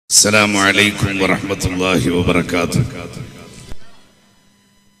السلام عليكم ورحمة الله وبركاته.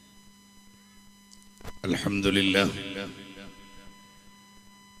 الحمد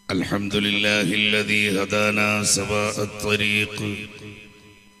لله الذي هدانا سواء الطريق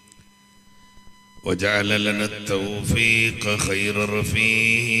وجعل لنا التوفيق خير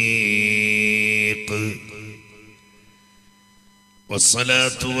رفيق،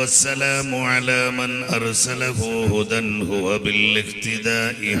 والصلاة والسلام على من أرسله هدى هو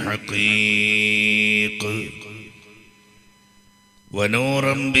بالاقتداء حقيق،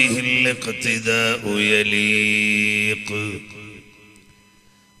 ونورا به الاقتداء يليق،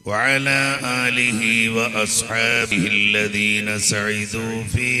 وعلى آله وأصحابه الذين سعدوا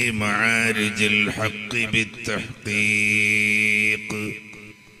في معارج الحق بالتحقيق،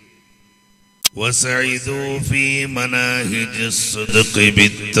 وسعدوا في مناهج الصدق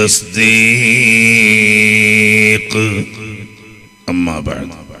بالتصديق. أما بعد،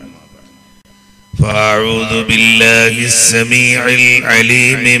 فأعوذ بالله السميع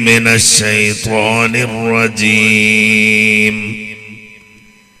العليم من الشيطان الرجيم.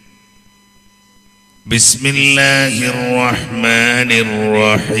 بسم الله الرحمن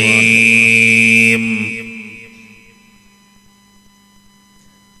الرحيم.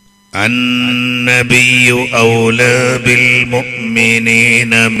 النبي أولى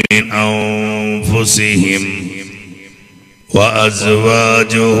بالمؤمنين من أنفسهم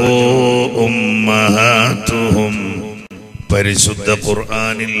وأزواجه أمهاتهم. പരിശുദ്ധ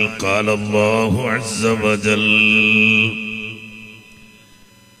ഖുർആനിൽ قال الله عز وجل: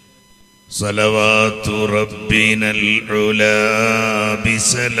 صلوات ربنا العلا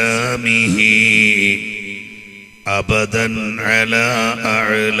بسلامه أبدا على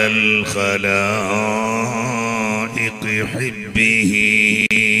أعلى الخلائق حبه.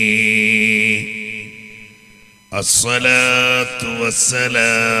 الصلاة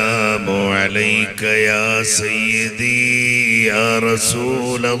والسلام عليك يا سيدي يا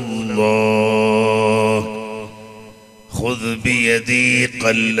رسول الله، خذ بيدي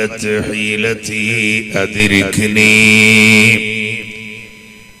قلت حيلتي أدركني،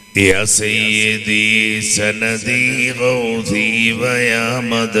 يا سيدي سندي غوثي ويا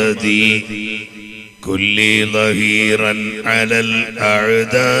مددي، كلي ظهيرا على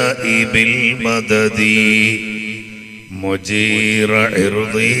الأعداء بالمدد، مجير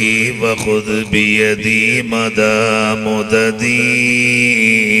عرضي وخذ بيدي مدى مددي،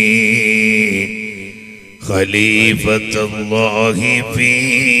 خليفة الله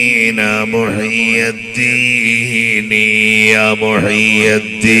فينا محي الدين يا محي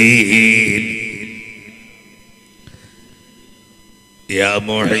الدين، يا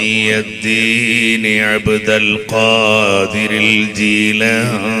محي الدين عبد القادر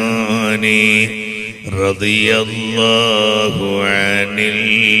الجيلاني، رضي الله عن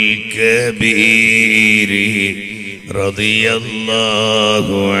الكبير، رضي الله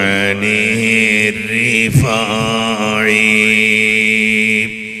عن الرفاعي.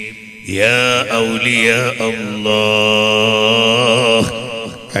 يا أولياء الله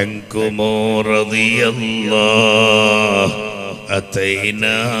عنكم رضي الله،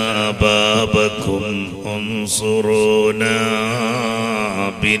 أتينا بابكم انصرونا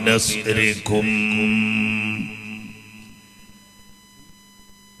بنصركم.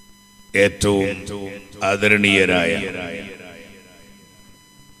 ഏറ്റവും ആദരണീയരായ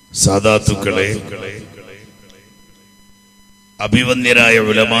സാദാത്തുക്കളെ, അഭിവന്യരായ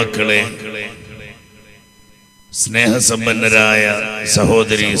ഉലമാക്കളെ, സ്നേഹസമ്പന്നരായ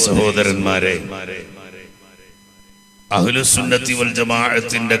സഹോദരീ സഹോദരന്മാരെ, അഹ്ലുസുന്നത്തി വൽ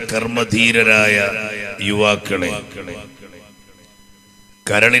ജമാഅത്തിന്റെ കർമ്മധീരരായ യുവാക്കളെ,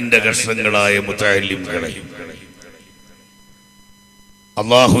 കരളിന്റെ കഷ്ണങ്ങളായ മുതഅല്ലിംകളെ,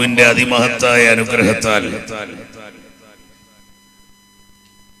 അല്ലാഹുവിന്റെ അതിമഹത്തായ അനുഗ്രഹത്താൽ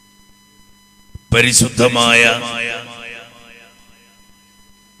പരിശുദ്ധമായ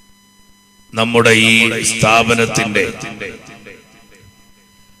നമ്മുടെ ഈ സ്ഥാപനത്തിന്റെ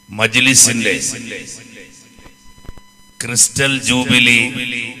മജ്ലിസിന്റെ ക്രിസ്റ്റൽ ജൂബിലി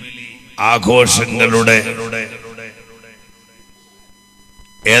ആഘോഷങ്ങളുടെ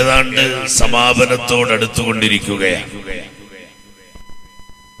ഏതാണ്ട് സമാപനത്തോടടുത്തുകൊണ്ടിരിക്കുകയാണ്.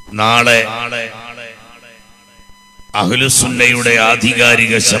 നാളെ അഹ്ലുസുന്നയുടെ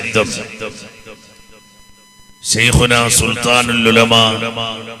ആധികാരിക ശബ്ദം ശൈഖുന സുൽത്താനുൽ ഉലമ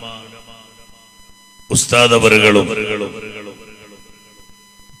ഉസ്താദ് അവറുകളും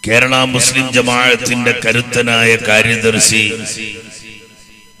കേരള മുസ്ലിം ജമാഅത്തിന്റെ കരുത്തനായ കാര്യദർശി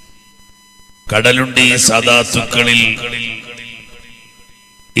കടലുണ്ടി സാദാത്തുക്കളിൽ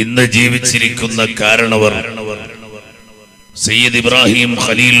ഇന്ന് ജീവിച്ചിരിക്കുന്ന കാരണവർ സയ്യിദ് ഇബ്രാഹിം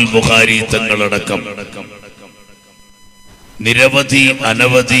ഖലീൽ ബുഖാരി തങ്ങളടക്കം നിരവധി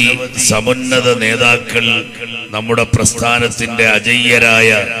അനവധി സമുന്നത നേതാക്കൾ നമ്മുടെ പ്രസ്ഥാനത്തിന്റെ അജയ്യരായ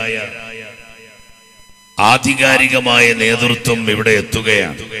ആധികാരികമായ നേതൃത്വം ഇവിടെ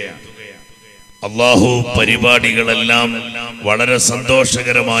എത്തുകയാണ്. അല്ലാഹു പരിപാടികളെല്ലാം വളരെ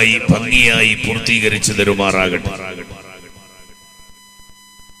സന്തോഷകരമായി ഭംഗിയായി പൂർത്തീകരിച്ചു തരുമാറാകട്ടെ.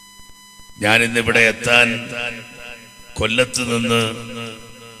 ഞാനിന്നിവിടെ എത്താൻ കൊല്ലത്ത് നിന്ന്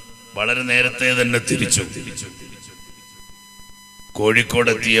വളരെ നേരത്തെ തന്നെ തിരിച്ചു.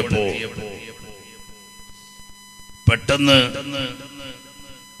 കോഴിക്കോടെത്തിയപ്പോ പെട്ടെന്ന്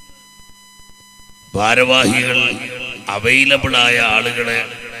ഭാരവാഹികൾ അവൈലബിൾ ആയ ആളുകളെ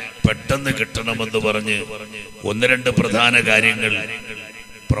പെട്ടെന്ന് കിട്ടണമെന്ന് പറഞ്ഞ് ഒന്ന് രണ്ട് പ്രധാന കാര്യങ്ങൾ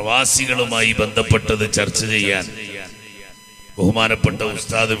പ്രവാസികളുമായി ബന്ധപ്പെട്ടത് ചർച്ച ചെയ്യാൻ ബഹുമാനപ്പെട്ട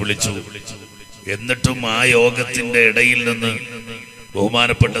ഉസ്താദ് വിളിച്ചു. എന്നിട്ടും ആ യോഗത്തിന്റെ ഇടയിൽ നിന്ന്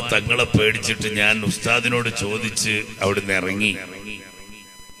ബഹുമാനപ്പെട്ട തങ്ങളെ പേടിച്ചിട്ട് ഞാൻ ഉസ്താദിനോട് ചോദിച്ച് അവിടുന്ന് ഇറങ്ങി.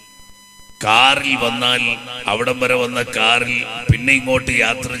 കാറിൽ വന്നാൽ അവിടം വരെ വന്ന കാറിൽ പിന്നെ ഇങ്ങോട്ട്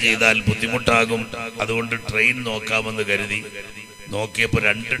യാത്ര ചെയ്താൽ ബുദ്ധിമുട്ടാകും, അതുകൊണ്ട് ട്രെയിൻ നോക്കാമെന്ന് കരുതി. നോക്കിയപ്പോ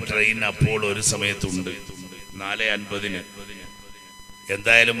 2 ട്രെയിൻ അപ്പോൾ ഒരു സമയത്തുണ്ട്, 4:50.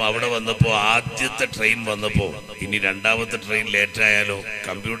 എന്തായാലും അവിടെ വന്നപ്പോ ആദ്യത്തെ ട്രെയിൻ വന്നപ്പോ ഇനി രണ്ടാമത്തെ ട്രെയിൻ ലേറ്റായാലോ,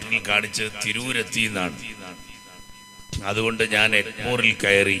 കമ്പ്യൂട്ടറിൽ കാണിച്ച് തിരൂരെത്തി എന്നാണ്. അതുകൊണ്ട് ഞാൻ എഗ്മൂറിൽ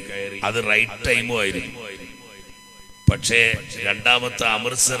കയറി. അത് റൈറ്റ് ടൈമും ആയിരുന്നു. പക്ഷേ രണ്ടാമത്തെ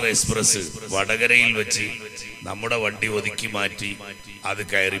അമൃത്സർ എക്സ്പ്രസ് വടകരയിൽ വെച്ച് നമ്മുടെ വണ്ടി ഒതുക്കി മാറ്റി അത്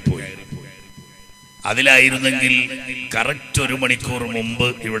കയറിപ്പോയി. അതിലായിരുന്നെങ്കിൽ കറക്റ്റ് 1 മണിക്കൂർ മുമ്പ്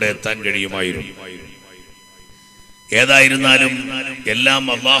ഇവിടെ എത്താൻ കഴിയുമായിരുന്നു. ഏതായിരുന്നാലും എല്ലാം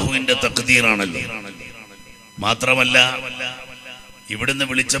അല്ലാഹുവിന്റെ തഖ്ദീറാണല്ലോ. മാത്രമല്ല ഇവിടുന്ന്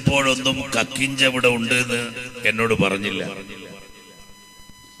വിളിച്ചപ്പോഴൊന്നും കക്കിഞ്ച ഇവിടെ ഉണ്ട് എന്ന് എന്നോട് പറഞ്ഞില്ല.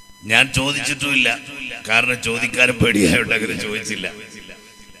 ഞാൻ ചോദിച്ചിട്ടുമില്ല, കാരണം ചോദിക്കാനും പേടിയായോണ്ട് അങ്ങനെ ചോദിച്ചില്ല.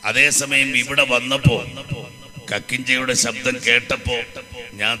 അതേസമയം ഇവിടെ വന്നപ്പോ കക്കിഞ്ചയുടെ ശബ്ദം കേട്ടപ്പോ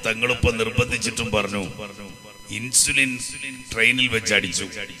ഞാൻ തങ്ങളിപ്പം നിർബന്ധിച്ചിട്ടും പറഞ്ഞു, ഇൻസുലിൻ ട്രെയിനിൽ വെച്ച് അടിച്ചു.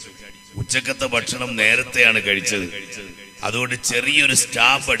 ഉച്ചക്കത്തെ ഭക്ഷണം നേരത്തെയാണ് കഴിച്ചത്, അതുകൊണ്ട് ചെറിയൊരു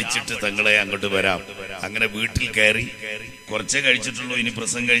സ്റ്റാഫ് അടിച്ചിട്ട് തങ്ങളെ അങ്ങോട്ട് വരാം. അങ്ങനെ വീട്ടിൽ കയറി കുറച്ചേ കഴിച്ചിട്ടുള്ളൂ, ഇനി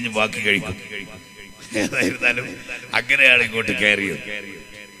പ്രസംഗം കഴിഞ്ഞ് ബാക്കി കഴിക്കും. ഏതായിരുന്നാലും അങ്ങനെയാണ് ഇങ്ങോട്ട് കയറിയത്.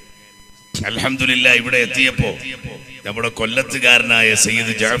 അൽഹംദുലില്ലാ ഇവിടെ എത്തിയപ്പോ നമ്മുടെ കൊല്ലത്തുകാരനായ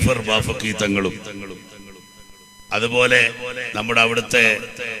സയ്യിദ് ജഅഫർ ബാഫഖി തങ്ങളും അതുപോലെ നമ്മുടെ അവിടുത്തെ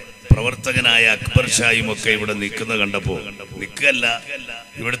പ്രവർത്തകനായ അക്ബർ ഷായും ഒക്കെ ഇവിടെ നിൽക്കുന്ന കണ്ടപ്പോ, നിൽക്കല്ല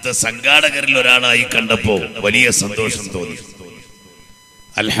ഇവിടുത്തെ സംഘാടകരിൽ ഒരാളായി കണ്ടപ്പോ വലിയ സന്തോഷം തോന്നി.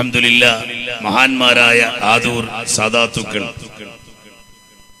 അൽഹംദുലില്ലാ മഹാന്മാരായ ആദൂർ സാദാത്തുക്കൾ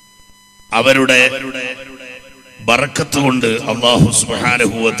അവരുടെ ബറക്കത്ത് കൊണ്ട് അല്ലാഹു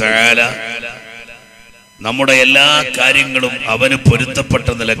സുബ്ഹാനഹു വ തആല നമ്മുടെ എല്ലാ കാര്യങ്ങളും അവന് പൊരുത്തപ്പെട്ട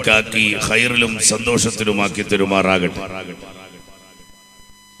നിലക്കാക്കി ഖൈറിലും സന്തോഷത്തിലുമാക്കി തരുമാറാകട്ടെ.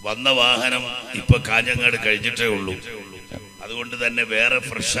 വന്ന വാഹനം ഇപ്പൊ കാഞ്ഞങ്ങാട് കഴിഞ്ഞിട്ടേ ഉള്ളൂ. അതുകൊണ്ട് തന്നെ വേറെ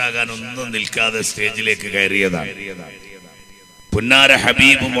ഫ്രഷ് ആകാൻ ഒന്നും നിൽക്കാതെ സ്റ്റേജിലേക്ക് കയറിയതാണ്. പുന്നാര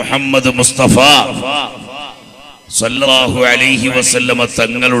ഹബീബ് മുഹമ്മദ് മുസ്തഫ സല്ലല്ലാഹു അലൈഹി വസല്ലമ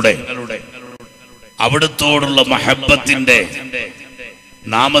തങ്ങളുടെ അവിടുത്തോടുള്ള മഹബ്ബത്തിന്റെ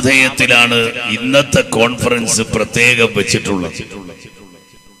നാമധേയത്തിലാണ് ഇന്നത്തെ കോൺഫറൻസ് പ്രത്യേകം വെച്ചിട്ടുള്ളത്.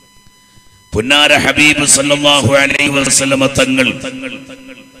 പുന്നാര ഹബീബ് സല്ലല്ലാഹു അലൈഹി വസല്ലമ തങ്ങൾ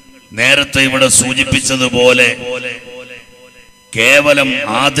നേരത്തെ ഇവിടെ സൂചിപ്പിച്ചതുപോലെ കേവലം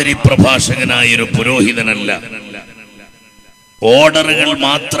ആദരി പ്രഭാഷകനായൊരു പുരോഹിതനല്ല, ഓർഡറുകൾ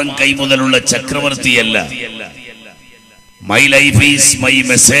മാത്രം കൈമുതലുള്ള ചക്രവർത്തിയല്ല. My life is my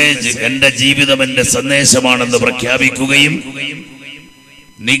message, എന്റെ ജീവിതം എന്റെ സന്ദേശമാണെന്ന് പ്രഖ്യാപിക്കുകയും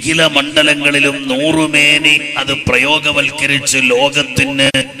നിഖില മണ്ഡലങ്ങളിലും 100 മേനി അത് പ്രയോഗവൽക്കരിച്ച് ലോകത്തിന്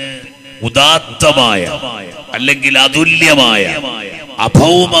ഉദാത്തമായ അല്ലെങ്കിൽ അതുല്യമായ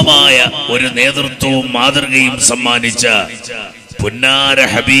അഭൗമമായ ഒരു നേതൃത്വവും മാതൃകയും സമ്മാനിച്ച പുന്നാര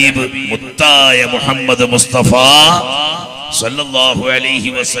ഹബീബ് മുത്തായ മുഹമ്മദ് മുസ്തഫ സല്ലല്ലാഹു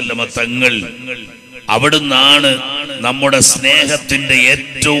അലൈഹി വസല്ലമ തങ്ങൾ അവിടുന്നാണ് നമ്മുടെ സ്നേഹത്തിന്റെ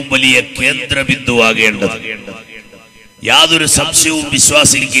ഏറ്റവും വലിയ കേന്ദ്രബിന്ദുവാകേണ്ടത്. യാതൊരു സംശയവും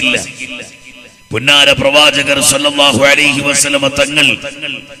വിശ്വാസിക്കില്ല. പുന്നാര പ്രവാചകർ സല്ലല്ലാഹു അലൈഹി വസല്ലമ തങ്ങൾ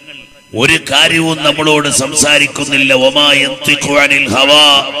ഒരു കാര്യവും നമ്മളോട് സംസാരിക്കുന്നില്ല. വമാ യന്തിഖു അനിൽ ഹവാ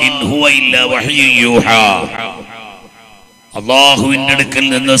ഇൻ ഹുവ ഇല്ലാ വഹ്യു യൂഹാ. അല്ലാഹുവിന്റെ അടുക്കൽ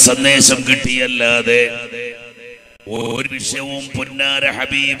നിന്ന് സന്ദേശം കിട്ടിയല്ലാതെ ഒരു വിഷയവും പുന്നാര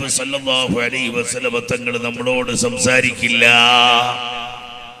ഹബീബ് സല്ലല്ലാഹു അലൈഹി വസല്ലമ തങ്ങൾ നമ്മളോട് സംസാരിക്കില്ല.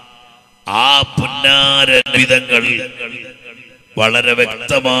 ആ പുന്നാര വിധങ്ങൾ വളരെ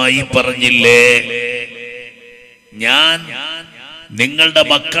വ്യക്തമായി പറഞ്ഞില്ലേ, ഞാൻ നിങ്ങളുടെ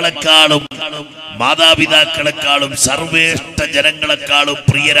മക്കളെക്കാളും മാതാപിതാക്കളെക്കാളും സർവേഷ്ട ജനങ്ങളെക്കാളും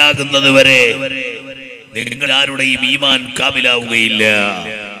പ്രിയരാകുന്നത് വരെ നിങ്ങൾ ആരുടെയും ഈമാൻ കാമിലാവുകയില്ല.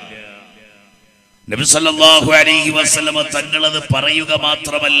 നബി സല്ലല്ലാഹു അലൈഹി വസല്ലമ തങ്ങളത് പറയുക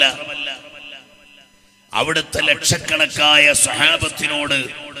മാത്രമല്ല, അവിടുത്തെ ലക്ഷക്കണക്കായ സ്വഹാബത്തിനോട്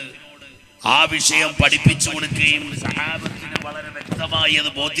ആ വിഷയം പഠിപ്പിച്ചു കൊടുക്കുകയും സ്വഹാബത്തിന് വളരെ വ്യക്തമായി അത്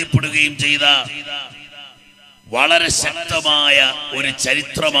ബോധ്യപ്പെടുകയും ചെയ്ത വളരെ ശക്തമായ ഒരു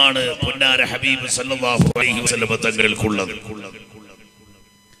ചരിത്രമാണ് പൊന്നാര ഹബീബ് സല്ലല്ലാഹു അലൈഹി വസല്ലമ തങ്ങൾക്കുള്ളത്.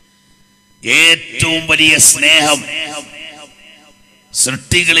 ഏറ്റവും വലിയ സ്നേഹം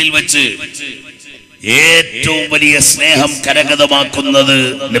സൃഷ്ടികളിൽ വെച്ച് ഏറ്റവും വലിയ സ്നേഹം കരഗതമാക്കുന്നത്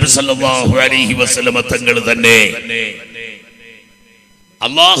നബി സല്ലല്ലാഹു അലൈഹി വസല്ലമ തങ്ങൾ തന്നെ.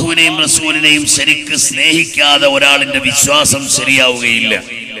 അല്ലാഹുവിനെയും റസൂലിനെയും ശരിക്ക് സ്നേഹിക്കാതെ ഒരാളിന്റെ വിശ്വാസം ശരിയാവുകയില്ല.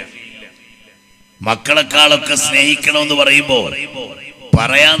 മക്കളെക്കാളൊക്കെ സ്നേഹിക്കണമെന്ന് പറയുമ്പോ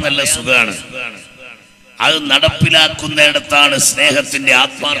പറയാൻ നല്ല സുഖാണ്, അത് നടപ്പിലാക്കുന്നിടത്താണ് സ്നേഹത്തിന്റെ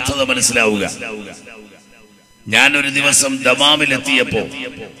ആത്മാർത്ഥത മനസ്സിലാവുക. ഞാനൊരു ദിവസം ദമാമിലെത്തിയപ്പോ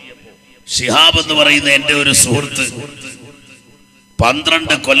ഷിഹാബ് എന്ന് പറയുന്ന എന്റെ ഒരു സുഹൃത്ത്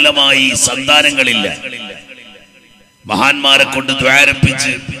 12 കൊല്ലമായി സന്താനങ്ങളില്ല. മഹാന്മാരെ കൊണ്ട്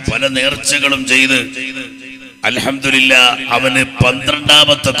ദ്വാരപ്പിച്ച് പല നേർച്ചകളും ചെയ്ത് അൽഹംദുലില്ലാഹ് അവന്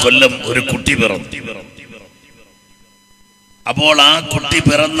 12ാമത്തെ കൊല്ലം ഒരു കുട്ടി പിറന്നു. അപ്പോൾ ആ കുട്ടി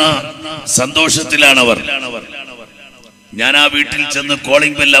പിറന്ന സന്തോഷത്തിലാണവർ. ഞാൻ ആ വീട്ടിൽ ചെന്ന്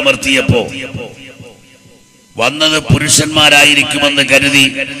കോളിംഗ് ബെൽ അമർത്തിയപ്പോ വന്നത് പുരുഷന്മാരായിരിക്കുമെന്ന് കരുതി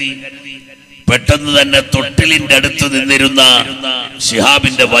പെട്ടെന്ന് തന്നെ തൊട്ടിലിന്റെ അടുത്ത് നിന്നിരുന്ന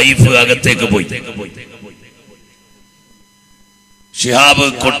ഷിഹാബിന്റെ വൈഫ് അകത്തേക്ക് പോയി. ഷിഹാബ്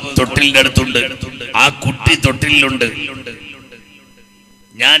തൊട്ടിലിന്റെ അടുത്തുണ്ട്, ആ കുട്ടി തൊട്ടിലുണ്ട്.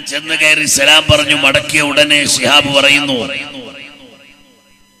 ഞാൻ ചെന്ന് കയറി സലാം പറഞ്ഞു. മടക്കിയ ഉടനെ ഷിഹാബ് പറയുന്നു,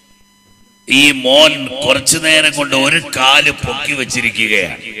 ഈ മോൻ കുറച്ചു നേരം കൊണ്ട് ഒരു കാല് പൊക്കി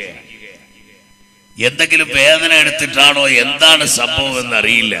വെച്ചിരിക്കുകയാണ്. എന്തെങ്കിലും വേദന എടുത്തിട്ടാണോ എന്താണ് സംഭവം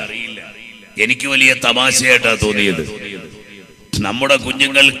എന്നറിയില്ല. എനിക്ക് വലിയ തമാശയായിട്ടാ തോന്നിയത്. നമ്മുടെ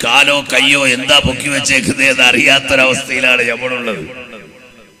കുഞ്ഞുങ്ങൾ കാലോ കയ്യോ എന്താ പൊക്കി വെച്ചേക്കുന്നത് എന്ന് അറിയാത്തൊരവസ്ഥയിലാണ് നമ്മളുള്ളത്.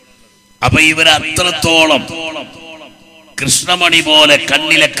 അപ്പൊ ഇവര് അത്രത്തോളം കൃഷ്ണമണി പോലെ,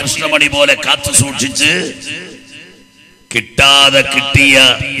 കണ്ണിലെ കൃഷ്ണമണി പോലെ കാത്തു സൂക്ഷിച്ച് കിട്ടാതെ കിട്ടിയ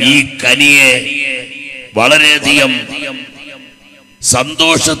ഈ കനിയെ വളരെയധികം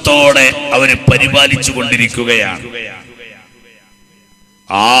സന്തോഷത്തോടെ അവര് പരിപാലിച്ചു കൊണ്ടിരിക്കുകയാണ്.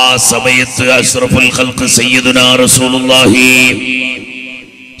 ആ സമയത്ത് അഷ്റഫുൽ ഖൽഖ് സയ്യിദുനാ റസൂലുള്ളാഹി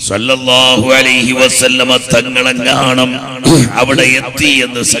സ്വല്ലല്ലാഹു അലൈഹി വസല്ലമ തങ്ങളെങ്ങാണം അവിടെ എത്തി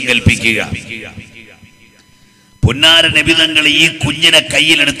എന്ന് സങ്കല്പിക്കുക. പുന്നാര നബി തങ്ങൾ ഈ കുഞ്ഞിനെ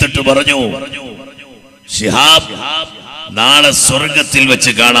കയ്യിലെടുത്തിട്ട് പറഞ്ഞു, ശിഹാബ് നാളെ സ്വർഗത്തിൽ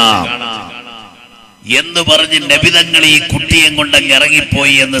വെച്ച് കാണാം എന്ന് പറഞ്ഞ് നബി തങ്ങൾ ഈ കുട്ടിയെ കൊണ്ടങ്ങ്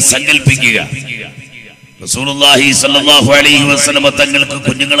ഇറങ്ങിപ്പോയി എന്ന് സങ്കല്പിക്കുക. റസൂലുള്ളാഹി സ്വല്ലല്ലാഹു അലൈഹി വസല്ലമ തങ്ങൾക്ക്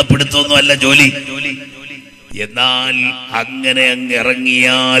കുഞ്ഞുങ്ങളെ പിടുത്തൊന്നും അല്ല ജോലി. എന്നാൽ അങ്ങനെ അങ്ങ്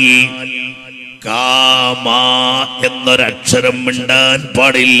ഇറങ്ങിയാൽ കാമാ എന്നൊരക്ഷരം മിണ്ടാൻ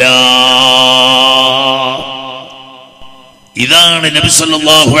പാടില്ല. ഇതാണ് നബി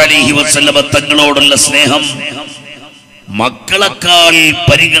സല്ലല്ലാഹു അലൈഹി വസല്ലമ തങ്ങളോടുള്ള സ്നേഹം. മക്കളെക്കാൾ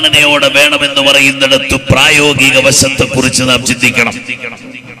പരിഗണനയോടെ വേണമെന്ന് പറയുന്നിടത്ത് പ്രായോഗിക വശത്തെ കുറിച്ച് നാം ചിന്തിക്കണം.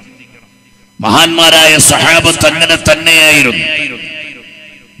 മഹാന്മാരായ സ്വഹാബത്ത് അങ്ങനെ തന്നെയായിരുന്നു.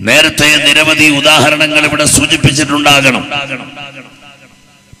 നേരത്തെ നിരവധി ഉദാഹരണങ്ങൾ ഇവിടെ സൂചിപ്പിച്ചിട്ടുണ്ടാകണം.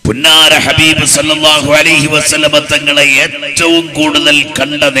 പുന്നാര ഹബീബ് സല്ലല്ലാഹു അലൈഹി വസല്ലമ തങ്ങളെ ഏറ്റവും കൂടുതൽ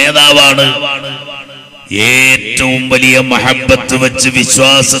കണ്ട നേതാവാണ്. ഏറ്റവും വലിയ മഹബ്ബത്ത് വെച്ച്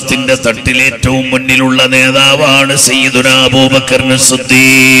വിശ്വാസത്തിന്റെ തട്ടിൽ ഏറ്റവും മുന്നിലുള്ള നേതാവാണ് സയ്യിദുനാ അബൂബക്കർ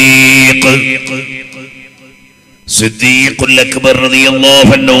സിദ്ദീഖ് സിദ്ദീഖുൽ അക്ബർ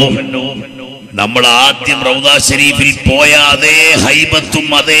റളിയല്ലാഹു അൻഹു. നമ്മൾ ആദ്യം റൗദ ശരീഫിൽ പോയ അതേ ഹൈബത്തും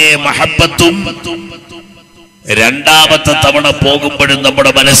അതേ മഹബ്ബത്തും രണ്ടാമത്തെ തവണ പോകുമ്പോഴും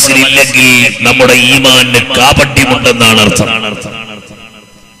നമ്മുടെ മനസ്സിലില്ലെങ്കിൽ നമ്മുടെ ഈമാനിന് കാപട്യമുണ്ടെന്നാണ് അർത്ഥം.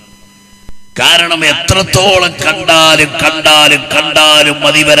 കാരണം എത്രത്തോളം കണ്ടാലും കണ്ടാലും കണ്ടാലും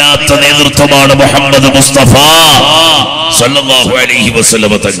മതിവരാത്ത നേതൃത്വമാണ് മുഹമ്മദ് മുസ്തഫ സല്ലല്ലാഹു അലൈഹി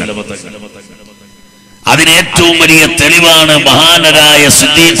വസല്ലമ തങ്ങൾ. അതിന് ഏറ്റവും വലിയ തെളിവാണ് മഹാനരായ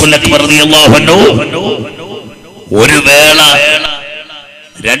സിദ്ദീഖുൽ അക്ബർ റളിയല്ലാഹു അൻഹു. ഒരു വേള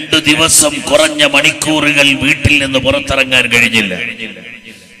 2 ദിവസം കുറഞ്ഞ മണിക്കൂറുകൾ വീട്ടിൽ നിന്ന് പുറത്തിറങ്ങാൻ കഴിഞ്ഞില്ല.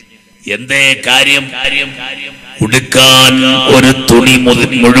 എന്തേ കാര്യം? ഉടുക്കാൻ ഒരു തുണി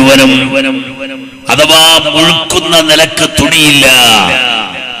മുഴുവനും അഥവാ മുഴുക്കുന്ന നിലക്ക് തുണിയില്ല.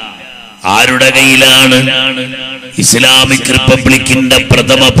 ആരുടെ കയ്യിലാണ്? ഇസ്ലാമിക് റിപ്പബ്ലിക്കിന്റെ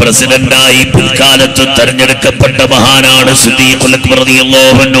പ്രഥമ പ്രസിഡന്റായി പിൽക്കാലത്ത് തെരഞ്ഞെടുക്കപ്പെട്ട മഹാനാണ് സിദ്ദീഖുൽ അക്ബർ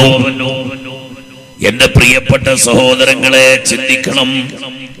റളിയല്ലാഹു അൻഹു. എന്റെ പ്രിയപ്പെട്ട സഹോദരങ്ങളെ, ചിന്തിക്കണം.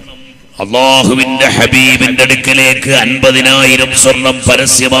 അല്ലാഹുവിന്റെ ഹബീബിന്റെ അടുക്കലേക്ക് 50,000 സ്വർണം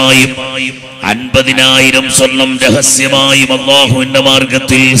പരസ്യമായും 50,000 സ്വർണം രഹസ്യമായും അല്ലാഹുവിന്റെ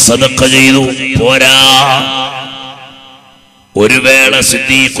മാർഗത്തിൽ സദഖ ചെയ്തു. പോരാ, ഒരു വേള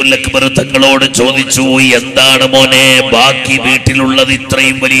സിദ്ദീഖുൽ അക്ബർ തങ്ങളോട് ചോദിച്ചു, എന്താണ് മോനെ ബാക്കി വീട്ടിലുള്ളത്?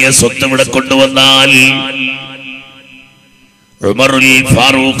 ഇത്രയും വലിയ സ്വത്ത് ഇവിടെ കൊണ്ടുവന്നാൽ? ഉമറുൽ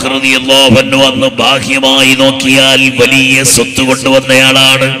ഫാറൂഖ് റളിയല്ലാഹു അൻഹു അന്ന് ബാഹ്യമായി നോക്കിയാൽ വലിയ സ്വത്ത്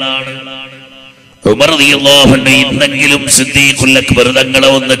കൊണ്ടുവന്നയാളാണ്. ഉമർ റളിയല്ലാഹു അൻഹു ഇന്നെങ്കിലും സിദ്ദീഖുൽ അക്ബർ തങ്ങളെ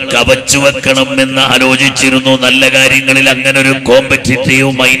ഒന്ന് കവച്ചു വെക്കണം എന്ന് ആലോചിച്ചിരുന്നു. നല്ല കാര്യങ്ങളിൽ അങ്ങനെ ഒരു കോമ്പറ്റീറ്റീവ്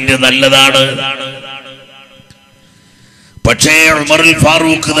മൈൻഡ് നല്ലതാണ്. പക്ഷേ ഉമറുൽ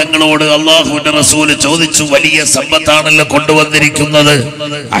ഫാറൂഖ് തങ്ങളോട് അല്ലാഹുവിന്റെ റസൂൽ ചോദിച്ചു, വലിയ സമ്പത്താണല്ലോ കൊണ്ടുവന്നിരിക്കുന്നത്.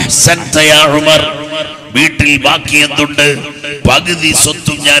 അഹ്സൻത യാ ഉമർ, വീട്ടിൽ ബാക്കി എന്തുണ്ട്? പകുതി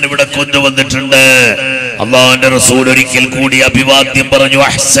സ്വത്തും ഞാൻ ഇവിടെ കൊണ്ടുവന്നിട്ടുണ്ട്. അല്ലാഹുവിന്റെ റസൂൽ ഒരിക്കൽ കൂടി അഭിവാദ്യം പറഞ്ഞു,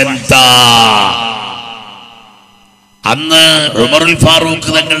 അഹ്സൻത. അന്ന് ഉമറുൽ ഫാറൂഖ്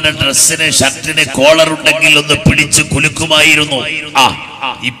തങ്ങളുടെ ഡ്രസ്സിന് ഷർട്ടിന് കോളർ ഉണ്ടെങ്കിൽ ഒന്ന് പിടിച്ചു കുലുക്കുമായിരുന്നു.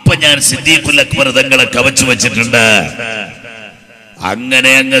 ഇപ്പൊ ഞാൻ സിദ്ദീഖുൽ അക്ബർ തങ്ങളെ കവച്ചു വെച്ചിട്ടുണ്ട്.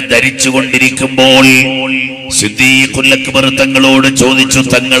 അങ്ങനെ അങ്ങ് ധരിച്ചുകൊണ്ടിരിക്കുമ്പോൾ സിദ്ദീഖുൽ അക്ബർ തങ്ങളോട് ചോദിച്ചു,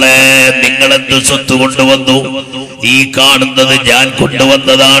 തങ്ങളെ നിങ്ങളെന്ത് സ്വത്ത് കൊണ്ടുവന്നു? ഈ കാണുന്നത് ഞാൻ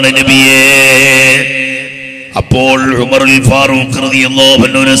കൊണ്ടുവന്നതാണ് നബിയേ. അപ്പോൾ ഉമറുൽ ഫാറൂഖ് റളിയല്ലാഹു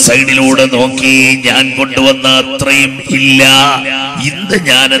അൻഹു ഒരു സൈഡിലൂടെ നോക്കി, ഞാൻ കൊണ്ടുവന്ന അത്രയും ഇല്ല, ഇന്ന്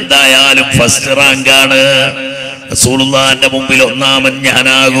ഞാൻ എന്തായാലും ഫസ്റ്റ് റാങ്കാണ്, റസൂലുള്ളാഹിന്റെ മുമ്പിൽ ഒന്നാമൻ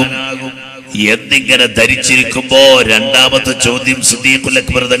ഞാനാകും എന്നിങ്ങനെ ധരിച്ചിരിക്കുമ്പോ രണ്ടാമത്തെ ചോദ്യം സിദ്ദീഖുൽ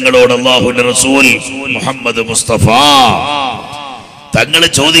അക്ബർ തങ്ങളോട് അല്ലാഹുവിന്റെ റസൂൽ മുഹമ്മദ് മുസ്തഫ തങ്ങൾ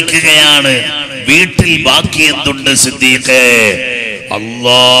ചോദിക്കുകയാണ്, വീട്ടിൽ ബാക്കി എന്തുണ്ട് സിദ്ദീഖേ?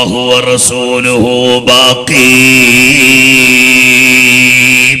 അല്ലാഹു വ റസൂലുഹു ബാഖി.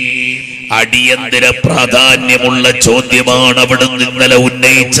 അടിയന്തര പ്രാധാന്യമുള്ള ചോദ്യമാണ് അവിടുന്ന് ഇന്നലെ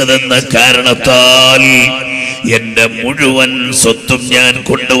ഉന്നയിച്ചതെന്ന കാരണത്താൽ എന്റെ മുഴുവൻ സ്വത്തും ഞാൻ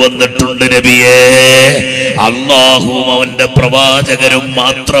കൊണ്ടുവന്നിട്ടുണ്ട് നബിയേ. അല്ലാഹുവും അവന്റെ പ്രവാചകരും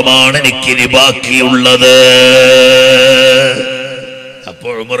മാത്രമാണ് എനിക്കിനി ബാക്കിയുള്ളത്.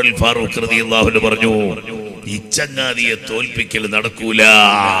 അപ്പോൾ ഉമറുൽ ഫാറൂഖ് റളിയല്ലാഹു അൻഹു പറഞ്ഞു, ഈ ചങ്ങാതിയെ തോൽപ്പിക്കൽ നടക്കൂല.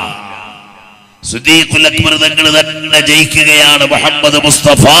 സിദ്ദീഖുൽ അക്ബർ തങ്ങൾ തന്നെ ജയിക്കുകയാണ്. മുഹമ്മദ്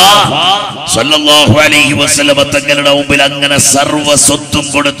മുസ്തഫ സല്ലല്ലാഹു അലൈഹി വസല്ലം തങ്ങളുടെ മുമ്പിൽ അങ്ങനെ സർവ്വ സ്വത്തും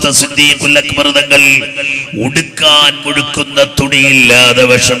കൊടുത്ത സിദ്ദീഖുൽ അക്ബർ തങ്ങൾ ഉടുക്കാൻ മുഴുക്കുന്ന തുണിയില്ലാതെ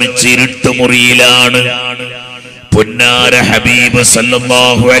വിഷമിച്ച് ഇരുട്ടുമുറിയിലാണ്. പൊന്നാര ഹബീബ്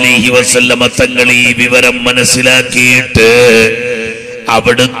സല്ലല്ലാഹു അലൈഹി വസല്ലം തങ്ങൾ ഈ വിവരം മനസ്സിലാക്കിയിട്ട്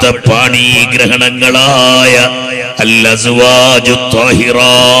അവിടുത്തെ പാണീഗ്രഹണങ്ങളായ അൽ-അസ്വാജു ത്വാഹിറാത്ത്,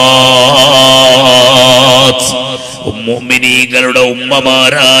 മുഅ്മിനീങ്ങളുടെ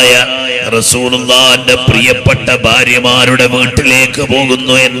ഉമ്മമാരായ റസൂലുള്ളാഹിന്റെ പ്രിയപ്പെട്ട ഭാര്യമാരുടെ വീട്ടിലേക്ക്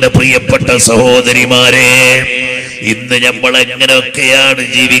പോകുന്നു. എന്റെ പ്രിയപ്പെട്ട സഹോദരിമാരെ, ഇന്ന് നമ്മൾ എങ്ങനെയൊക്കെയാണ്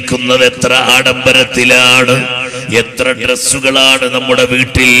ജീവിക്കുന്നത്? എത്ര ആഡംബരത്തിലാണ്, എത്ര ഡ്രസ്സുകളാണ് നമ്മുടെ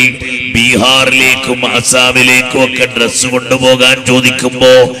വീട്ടിൽ. ബീഹാറിലേക്കും ആസാമിലേക്കും ഒക്കെ ഡ്രസ്സ് കൊണ്ടുപോകാൻ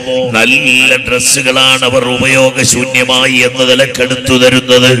ചോദിക്കുമ്പോ നല്ല ഡ്രസ്സുകളാണ് അവർ ഉപയോഗശൂന്യമായി എന്ന നിലക്കെടുത്തു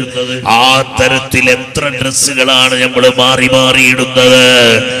തരുന്നത്. ആ തരത്തിൽ എത്ര ഡ്രസ്സുകളാണ് നമ്മൾ മാറി മാറിയിടുന്നത്.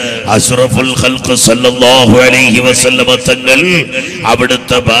 അഷ്റഫുൽ ഖൽഖ് സല്ലല്ലാഹു അലൈഹി വസല്ലം തങ്ങൾ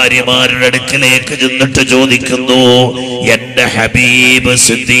അവിടുത്തെ ഭാര്യമാരുടെ അടുക്കലേക്ക് ചെന്നിട്ട് ചോദിക്കുന്നു, എന്റെ ഹബീബ്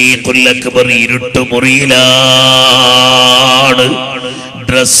സിദ്ദീഖുൽ അക്ബർ ഇരുട്ടുമുറിയിലാണ്,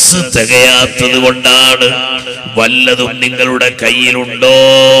 ഡ്രസ് തികയാത്തത് കൊണ്ടാണ്, വല്ലതും നിങ്ങളുടെ കയ്യിലുണ്ടോ?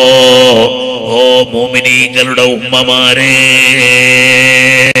 ഓ മുഅ്മിനീങ്ങളുടെ ഉമ്മമാരെ,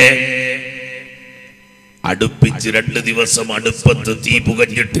 അടുപ്പിച്ച് 2 ദിവസം അടുപ്പത്ത് തീ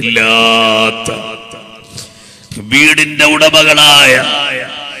പുകഞ്ഞിട്ടില്ലാത്ത വീടിന്റെ ഉടമകളായ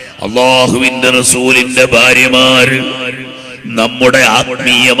അല്ലാഹുവിന്റെ റസൂലിന്റെ ഭാര്യമാര്, നമ്മുടെ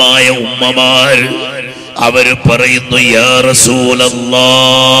ആത്മീയമായ ഉമ്മമാര്, അവര് പറയുന്നു, യാ റസൂലല്ലാഹ്,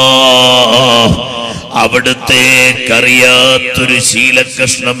 അവിടുത്തേക്കറിയാത്തൊരു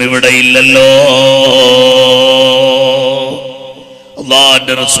ശീലകഷ്ണം ഇവിടെ ഇല്ലല്ലോ.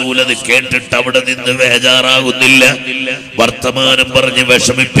 അല്ലാഹുവിന്റെ റസൂൽ അത് കേട്ടിട്ട് അവിടെ നിന്ന് ബേജാറാകുന്നില്ല, വർത്തമാനം പറഞ്ഞ്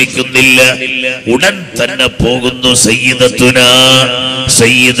വിഷമിപ്പിക്കുന്നില്ല. ഉടൻ തന്നെ പോകുന്നു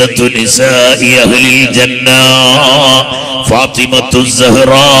സയ്യിദത്തു നിസാഇ അഹ്ലിൽ ജന്ന ഫാത്തിമത്തു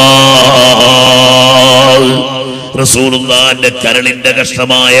സഹ്റാ. റസൂലുള്ളാഹിന്റെ കരളിന്റെ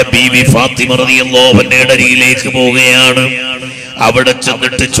കഷ്ണമായ ബീവി ഫാത്തിമ റളിയല്ലാഹു അൻഹയുടെ അരികിലേക്ക് പോവുകയാണ്. അവിടെ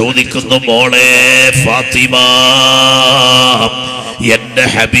ചെന്നിട്ട് ചോദിക്കുന്നു, മോളെ ഫാത്തിമ, എന്റെ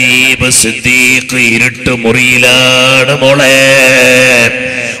ഹബീബ് സിദ്ദീഖ് ഇരുട്ട് മുറിയിലാണ് മോളെ,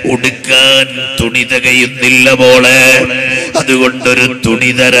 ഉടുക്കാൻ തുണി തികയുന്നില്ല മോളെ, അതുകൊണ്ടൊരു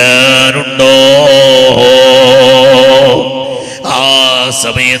തുണി തരാനുണ്ടോ? ആ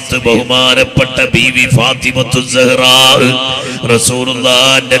സമയത്ത് ബഹുമാനപ്പെട്ട ബീവി ഫാത്തിമത്തു സഹ്റാ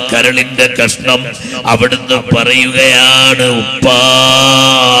റസൂലുള്ളാഹിന്റെ കരളിന്റെ കഷ്ണം അവിടുന്ന് പറയുകയാണ്,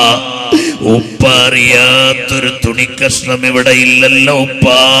 ഉപ്പ അറിയാത്തൊരു തുണിക്കഷ്ണം ഇവിടെ ഇല്ലല്ലോ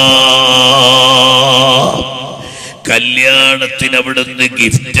ഉപ്പാ. കല്യാണത്തിന് അവിടുന്ന്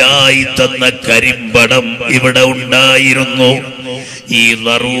ഗിഫ്റ്റായി തന്ന കരിമ്പടം ഇവിടെ ഉണ്ടായിരുന്നു. ഈ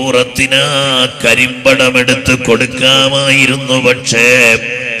ലറൂറത്തിന് കരിമ്പടം എടുത്ത് കൊടുക്കാമായിരുന്നു, പക്ഷേ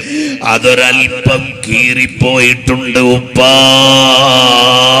അതൊരൽപ്പം കീറിപ്പോയിട്ടുണ്ട് ഉപ്പാ.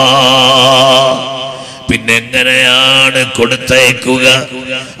 പിന്നെങ്ങനെയാണ് കൊടുത്തയക്കുക?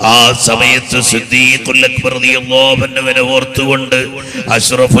 ആ സമയത്ത് സിദ്ദീഖുൽ അക്ബർ റളിയല്ലാഹു അൻഹുവിനെ ഓർത്തുകൊണ്ട്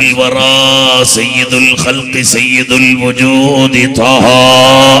അഷ്റഫുൽ വറാ സയ്യിദുൽ ഖൽഖി സയ്യിദുൽ വുജൂദി ത്വഹ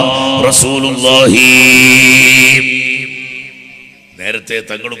റസൂലുള്ളാഹി. നേരത്തെ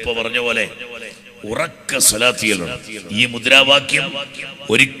തങ്ങളുപ്പ പറഞ്ഞ പോലെ ഉറക്ക സ്വലാത്ത് ചെയ്യണം. ഈ മുദ്രാവാക്യം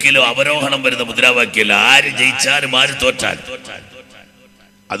ഒരിക്കലും അവരോഹണം വരുന്ന മുദ്രാവാക്യമല്ല, ആര് ജയിച്ചാലും ആര് തോറ്റാലും.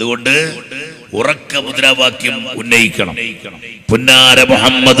 അതുകൊണ്ട് ഉറക്ക മുദ്രാവാക്യം ഉന്നയിക്കണം. പുന്നാര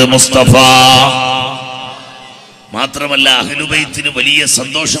മുഹമ്മദ് മുസ്തഫ. മാത്രമല്ല അഹ്ലുബൈത്തിന് വലിയ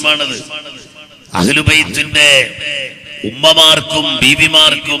സന്തോഷമാണത്. അഹ്ലുബൈത്തിന്റെ ഉമ്മമാർക്കും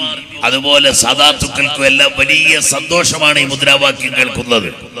ബീവിമാർക്കും അതുപോലെ സാദാത്തുക്കൾക്കും എല്ലാം വലിയ സന്തോഷമാണ് ഈ മുദ്രാവാക്യം കേൾക്കുന്നത്.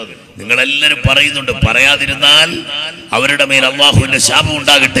 നിങ്ങളെല്ലാരും പറയുന്നുണ്ട്, പറയാതിരുന്നാൽ അവരുടെ മേൽ അള്ളാഹുവിന്റെ ശാപം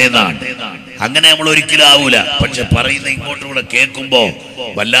ഉണ്ടാകട്ടെ എന്നാണ്. അങ്ങനെ നമ്മൾ ഒരിക്കലും ആവൂല. പക്ഷെ പറയുന്ന ഇങ്ങോട്ടും കൂടെ കേൾക്കുമ്പോ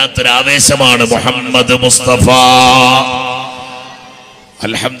വല്ലാത്തൊരാവേശമാണ്. മുഹമ്മദ് മുസ്തഫ.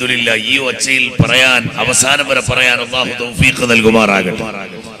 അൽഹംദുലില്ലാഹ്, ഈ ഒച്ചയിൽ പറയാൻ, അവസാനം വരെ പറയാൻ അള്ളാഹു തൗഫീഖ് നൽകുമാറാകട്ടെ.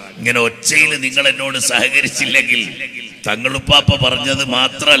 ഇങ്ങനെ ഒച്ചയിൽ നിങ്ങൾ എന്നോട് സഹകരിച്ചില്ലെങ്കിൽ, തങ്ങളുപ്പാപ്പ പറഞ്ഞത്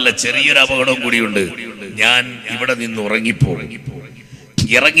മാത്രമല്ല, ചെറിയൊരു അപകടം കൂടിയുണ്ട്. ഞാൻ ഇവിടെ നിന്ന്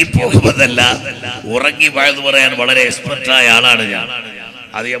ഇറങ്ങിപ്പോകുന്നതല്ല, ഉറങ്ങി വഴുതു പറയാൻ വളരെ എക്സ്പെർട്ടായ ആളാണ് ഞാൻ.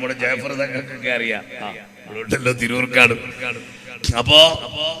 അത് നമ്മുടെ ജാഫർ തങ്ങൾക്കൊക്കെ അറിയാം, തിരൂർക്കാട്. അപ്പോ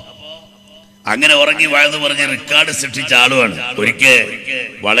അങ്ങനെ ഉറങ്ങി വഴുതു പറഞ്ഞ് റെക്കോർഡ് സൃഷ്ടിച്ച ആളുമാണ്. ഒരിക്കൽ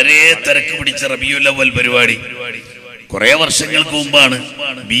വളരെ തിരക്ക് പിടിച്ച റബീഉൽ അവ്വൽ പരിപാടി കുറെ വർഷങ്ങൾക്ക് മുമ്പാണ്,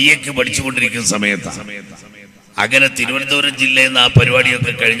 BA പഠിച്ചുകൊണ്ടിരിക്കുന്ന സമയത്താണ്. അങ്ങനെ തിരുവനന്തപുരം ജില്ലയിൽ നിന്ന് ആ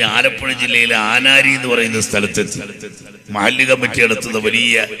പരിപാടിയൊക്കെ കഴിഞ്ഞ് ആലപ്പുഴ ജില്ലയിലെ ആനാരി എന്ന് പറയുന്ന സ്ഥലത്തെത്തി. മഹല്ല് കമ്മിറ്റി നടത്തുന്ന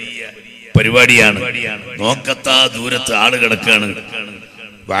വലിയ പരിപാടിയാണ്. നോക്കത്താ ദൂരത്ത് ആള് കിടക്കാണ്.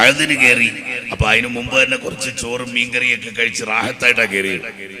 വഴുതിന് കയറി. അപ്പൊ അതിനു മുമ്പ് തന്നെ കുറച്ച് ചോറും മീൻകറിയൊക്കെ കഴിച്ച് റാഹത്തായിട്ടാ കയറിയത്.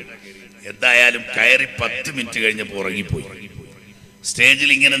 എന്തായാലും കയറി 10 മിനിറ്റ് കഴിഞ്ഞപ്പോ ഉറങ്ങിപ്പോയി. സ്റ്റേജിൽ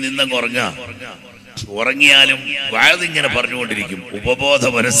ഇങ്ങനെ നിന്നങ്ങ് ഉറങ്ങിയാലും വഴുതിങ്ങനെ പറഞ്ഞുകൊണ്ടിരിക്കും. ഉപബോധ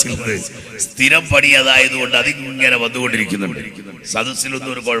മനസ്സിൽ സ്ഥിരം പണി അതായതുകൊണ്ട് അതിങ്ങനെ വന്നുകൊണ്ടിരിക്കുന്നുണ്ട്.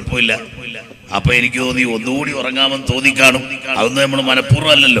 സദസ്സിലൊന്നും ഒരു കുഴപ്പമില്ല. അപ്പൊ എനിക്ക് തോന്നി ഒന്നുകൂടി ഉറങ്ങാമെന്ന് തോന്നിക്കാണും. അതൊന്നും നമ്മൾ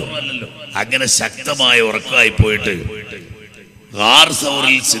മനഃപൂർവ്വം അല്ലല്ലോ. അങ്ങനെ ശക്തമായ ഉറക്കമായി പോയിട്ട് ഗാർ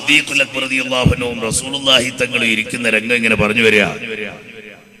സൗറിൽ സിദ്ദീഖുൽ അക്ബർ റളിയല്ലാഹു അൻഹുവും റസൂലുള്ളാഹി തങ്ങളും ഇരിക്കുന്ന രംഗം ഇങ്ങനെ പറഞ്ഞു വരിക.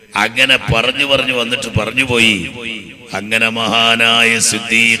 അങ്ങനെ പറഞ്ഞു വന്നിട്ട് പറഞ്ഞുപോയി, അങ്ങനെ മഹാനായ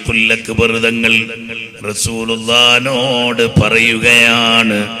സിദ്ദീഖുൽ അക്ബർ തങ്ങൾ റസൂലുള്ളാഹിനോട്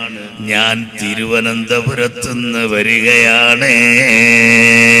പറയുകയാണ്, ഞാൻ തിരുവനന്തപുരത്തുനിന്ന് വരികയാണ്.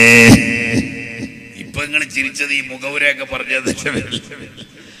 ഇപ്പൊ നിങ്ങൾ ചിരിച്ചത് ഈ മുഖവുരയൊക്കെ പറഞ്ഞത്.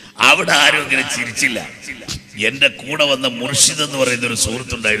 അവിടെ ആരും ഇങ്ങനെ ചിരിച്ചില്ല. എന്റെ കൂടെ വന്ന മുർഷിദ് എന്ന് പറയുന്ന ഒരു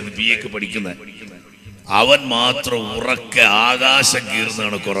സുഹൃത്തുണ്ടായിരുന്നു, BA പഠിക്കുന്ന. അവൻ മാത്രം ഉറക്കെ ആകാശം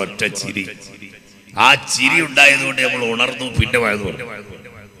കീർന്നാണ് ഒരൊറ്റ ചിരി. ആ ചിരി ഉണ്ടായതുകൊണ്ട് നമ്മൾ ഉണർന്നു, പിന്നെ വഴുതു പറഞ്ഞു.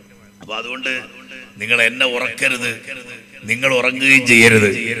 അപ്പൊ അതുകൊണ്ട് നിങ്ങൾ എന്നെ ഉറക്കരുത്, നിങ്ങൾ ഉറങ്ങുകയും ചെയ്യരുത്.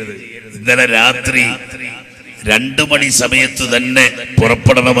 ഇന്നലെ രാത്രി 2 മണി സമയത്ത് തന്നെ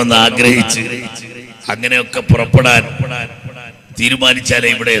പുറപ്പെടണമെന്ന് ആഗ്രഹിച്ച് അങ്ങനെയൊക്കെ പുറപ്പെടാൻ തീരുമാനിച്ചാലേ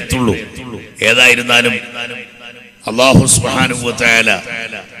ഇവിടെ എത്തുള്ളൂ. ഏതായിരുന്നാലും അല്ലാഹു സുബ്ഹാനഹു വ തആല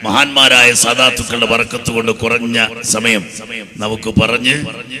മഹാന്മാരായ സാദാത്തുക്കളുടെ ബർക്കത്ത് കൊണ്ട് കുറഞ്ഞ സമയം നമുക്ക് പറഞ്ഞ്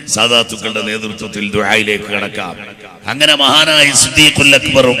സാദാത്തുക്കളുടെ നേതൃത്വത്തിൽ ദുആയിലേക്ക് കടക്കാം. അങ്ങനെ മഹാനായ സിദ്ദീഖുൽ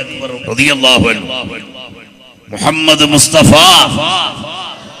അക്ബർ റളിയല്ലാഹു അൻഹു മുഹമ്മദ് മുസ്തഫ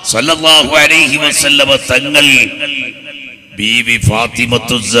സല്ലല്ലാഹു അലൈഹി വസല്ലമ തങ്ങൾ ബീവി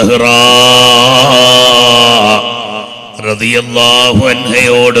ഫാത്തിമത്തു സഹ്റാ റളിയല്ലാഹു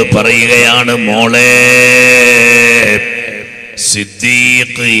അൻഹയോട് പറയുകയാണ്, മോളെ,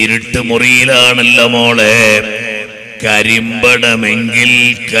 സിദ്ദീഖ് ഇരുട്ട് മുറിയിലാണല്ലോ മോളെ, കരിമ്പടമെങ്കിൽ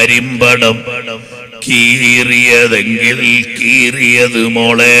കരിമ്പടം, കീറിയതെങ്കിൽ കീറിയത്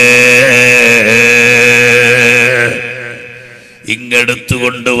മോളെ, ഇങ്ങെടുത്തു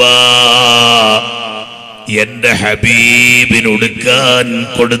കൊണ്ടുവാ, എന്റെ ഹബീബിനൊടുക്കാൻ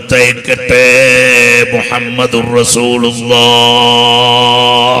കൊടുത്തയക്കട്ടെ. മുഹമ്മദുർ റസൂലുള്ളാഹ്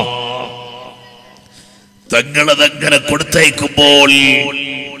തങ്ങളതങ്ങനെ കൊടുത്തയക്കുമ്പോൾ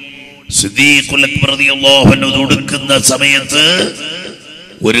സിദ്ദീഖുൽ അക്ബർ റളിയല്ലാഹു അൻഹു ഉടുക്കുന്ന സമയത്ത്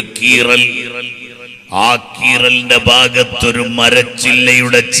ഒരു കീറൽ, ആ കീറലിന്റെ ഭാഗത്തൊരു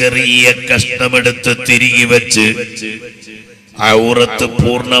മരച്ചില്ലയുടെ ചെറിയ കഷ്ണമെടുത്ത് തിരികെ വെച്ച് ഔറത്ത്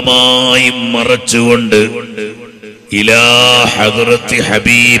പൂർണ്ണമായും മറച്ചുകൊണ്ട് ഇലാ ഹദ്റത്തി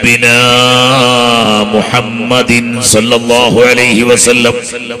ഹബീബിനാ മുഹമ്മദിൻ സല്ലല്ലാഹു അലൈഹി വസല്ലം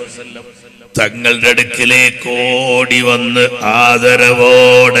തങ്ങളുടെ അടുക്കിലേക്ക് ഓടി വന്ന്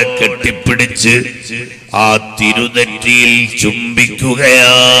ആദരവോടെ കെട്ടിപ്പിടിച്ച് ആ തിരുനെറ്റിയിൽ ചുംബിക്കുകയാണ്.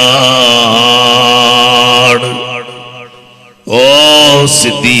 ഓ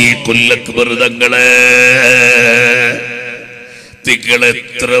സിദ്ദീഖുൽ അക്ബർ തങ്ങളെ, നിങ്ങൾ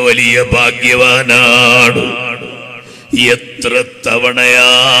എത്ര വലിയ ഭാഗ്യവാനാണ്. എത്ര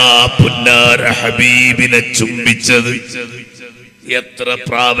തവണയാ പുന്നാര ഹബീബിനെ ചുംബിച്ചത്, എത്ര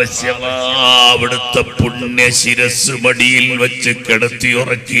പ്രാവശ്യമാ അവിടുത്തെ പുണ്യ ശിരസ് മടിയിൽ വെച്ച് കിടത്തി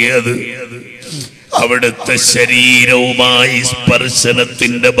ഉറക്കിയത്. അവിടുത്തെ ശരീരവുമായി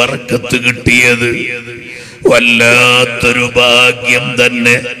സ്പർശനത്തിന്റെ ബർക്കത്ത് കിട്ടിയത് വല്ലാത്തൊരു ഭാഗ്യം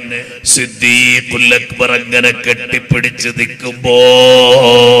തന്നെ. സിദ്ദീഖുൽ അക്ബർ അങ്ങനെ കെട്ടിപ്പിടിച്ച് നിൽക്കുമ്പോ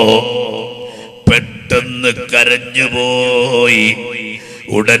പെട്ടെന്ന് കരഞ്ഞുപോയി.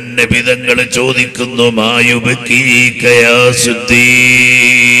 ഉടൻ നബി തങ്ങൾ ചോദിക്കുന്നു, മായുബക്കീക യാ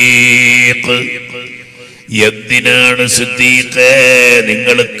സിദ്ദീഖ്, എന്തിനാണ് സിദ്ദീഖേ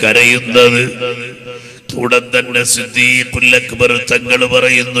നിങ്ങൾ കരയുന്നത്? ഉടൻ തന്നെ സിദ്ദീഖുൽ അക്ബർ തങ്ങൾ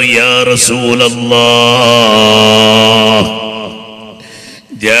പറയുന്നു, യാ റസൂലല്ലാഹ്,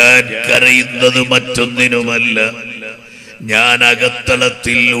 ഞാൻ കരയുന്നത് മറ്റൊന്നിനുമല്ല, ഞാൻ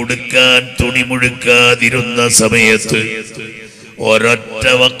അകത്തളത്തിൽ ഉടുക്കാൻ തുണി മുഴുക്കാതിരുന്ന സമയത്ത് ഒരൊറ്റ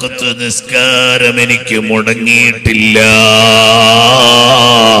വഖത്ത് നിസ്കാരം എനിക്ക് മുടങ്ങിയിട്ടില്ല.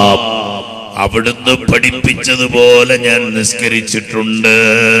 അവിടുന്ന് പഠിപ്പിച്ചതുപോലെ ഞാൻ നിസ്കരിച്ചിട്ടുണ്ട്.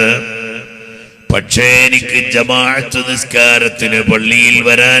 പക്ഷേ എനിക്ക് ജമാഅത്ത് നിസ്കാരത്തിന് പള്ളിയിൽ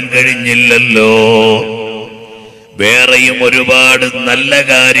വരാൻ കഴിഞ്ഞില്ലല്ലോ. വേറെയും ഒരുപാട് നല്ല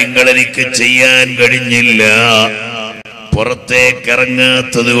കാര്യങ്ങൾ എനിക്ക് ചെയ്യാൻ കഴിഞ്ഞില്ല.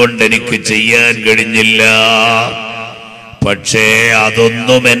 പുറത്തേക്കിറങ്ങാത്തത് കൊണ്ട് എനിക്ക് ചെയ്യാൻ കഴിഞ്ഞില്ല. പക്ഷേ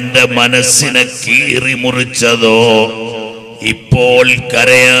അതൊന്നും എന്റെ മനസ്സിനെ കീറി മുറിച്ചതോ ഇപ്പോൾ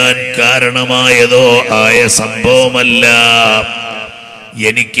കരയാൻ കാരണമായതോ ആയ സംഭവമല്ല.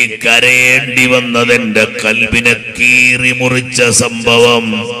 എനിക്ക് കരയേണ്ടി വന്നതെന്റെ കൽബിനെ കീറി മുറിച്ച സംഭവം.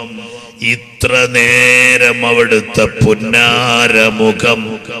 ഇത്ര നേരം അവിടുത്തെ പുന്നാരമുഖം,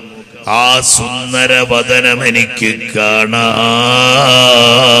 ആ സുന്ദരവദനം എനിക്ക് കാണാൻ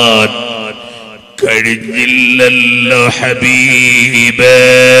കഴിഞ്ഞില്ലല്ലോ ഹബീബേ.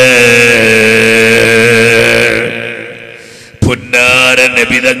 പുന്നാര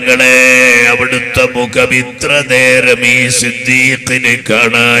നബി തങ്ങളെ, അവിടുത്തെ മുഖം ഇത്ര നേരം ഈ സിദ്ദീഖിന്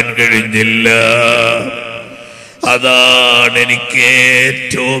കാണാൻ കഴിഞ്ഞില്ല. അതാണ് എനിക്ക്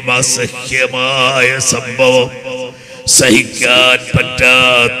ഏറ്റവും അസഹ്യമായ സംഭവം. സഹിക്കാൻ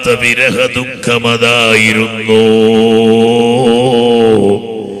പറ്റാത്ത വിരഹ ദുഃഖമതായിരുന്നു.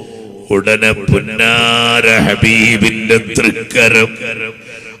 ഉടനെ പുന്നാര ഹബീബിന്റെ തൃക്കരം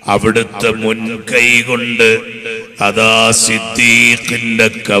അവിടുത്തെ മുൻകൈ കൊണ്ട് അതാ സിദ്ദീഖിന്റെ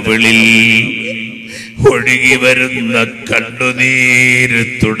കവിളിൽ ഒഴുകി വരുന്ന കണ്ണുനീര്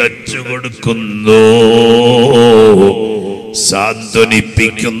തുടച്ചു കൊടുക്കുന്നു,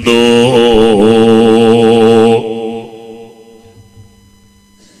 സാന്ത്വനിപ്പിക്കുന്നു.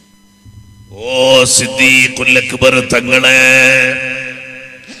 ഓ സിദ്ദീഖുൽ അക്ബർ തങ്ങളെ,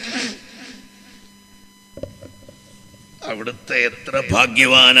 അവിടുത്തെ എത്ര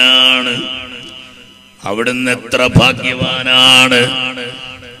ഭാഗ്യവാനാണ്, അവിടുന്ന് എത്ര ഭാഗ്യവാനാണ്.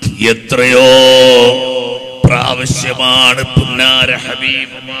 എത്രയോ പ്രാവശ്യമാണ് പുന്നാര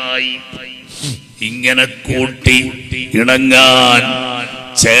ഹബീബുമായി ഇങ്ങനെ കൂട്ടി ഇണങ്ങാൻ,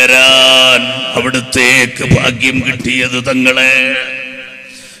 ചേരാൻ അവിടുത്തേക്ക് ഭാഗ്യം കിട്ടിയത് തങ്ങളെ.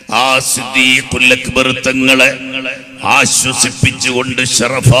 ആ സിദ്ദീഖുൽ അക്ബർ തങ്ങളെ ആശ്വസിപ്പിച്ചുകൊണ്ട്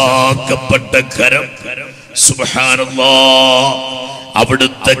ശറഫാക്കപ്പെട്ട കരം, സുബ്ഹാനല്ലാഹ്,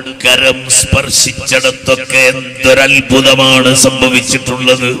 അവിടുത്തെ കരം സ്പർശിച്ചിടത്തൊക്കെ എന്തൊരത്ഭുതമാണ്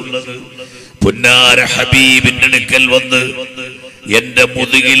സംഭവിച്ചിട്ടുള്ളത്. പുന്നാര ഹബീബിന്റെ അടുക്കൽ വന്ന് എന്റെ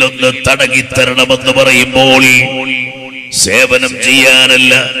മുതുകിലൊന്ന് തടകിത്തരണമെന്ന് പറയുമ്പോൾ സേവനം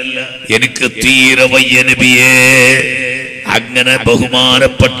ചെയ്യാനല്ല, എനിക്ക് തീരെ വയ്യ നബിയേ. അങ്ങനെ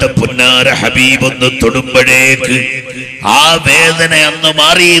ബഹുമാനപ്പെട്ട പുന്നാര ഹബീബ് ഒന്ന് തൊടുമ്പോഴേക്ക് ആ വേദന അന്ന്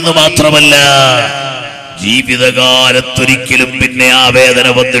മാറിയെന്ന് മാത്രമല്ല, ജീവിതകാലത്തൊരിക്കലും പിന്നെ ആ വേദന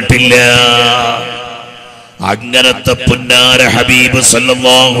വന്നിട്ടില്ല. അങ്ങനത്തെ പുന്നാര ഹബീബ്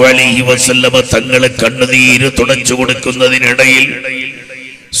സല്ലല്ലാഹു അലൈഹി വസല്ലമ തങ്ങളെ കണ്ണുനീര് തുടച്ചു കൊടുക്കുന്നതിനിടയിൽ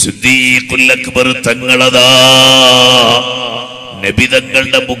സിദ്ദീഖുൽ അക്ബർ തങ്ങളതാ നബി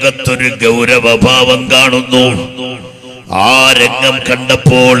തങ്ങളുടെ മുഖത്തൊരു ഗൗരവഭാവം കാണുന്നു. ആ രംഗം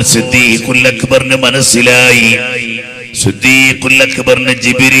കണ്ടപ്പോൾ സിദ്ദീഖുൽ അക്ബറിന് മനസ്സിലായി, സിദ്ദീഖുൽ അക്ബറിന്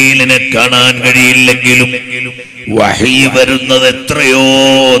ജിബ്രീലിനെ കാണാൻ കഴിയില്ലെങ്കിലും വഹീ വരുന്നത് എത്രയോ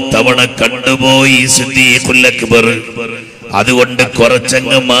തവണ കണ്ടുപോയി സിദ്ദീഖുൽ അക്ബർ. അതുകൊണ്ട്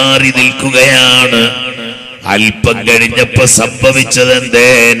കുറച്ചങ്ങ് മാറി നിൽക്കുകയാണ്. അല്പം കഴിഞ്ഞപ്പോ സംഭവിച്ചതെന്തേ?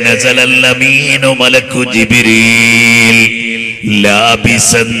 നസലൽ അമീനു മലക്കു ജിബ്രീൽ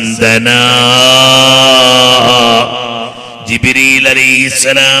ലാബിസന്ദനാ. ജിബ്രീൽ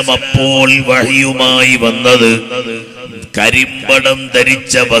അലൈഹിസ്സലാം അപ്പോൾ വഹിയുമായി വന്നത് കരിമ്പടം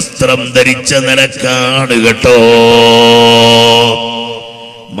ധരിച്ച വസ്ത്രം ധരിച്ച നിലക്കാണ് കേട്ടോ.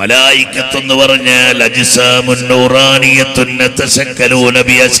 മലായികത്തെന്ന് പറഞ്ഞാൽ അജ്സാമുൻ നൂറാനിയത്തുൻ തശക്കലൂന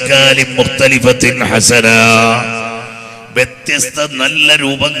ബിഅശ്കാലിൻ മുഖ്തലിഫത്തിൻ ഹസന. വ്യത്യസ്ത നല്ല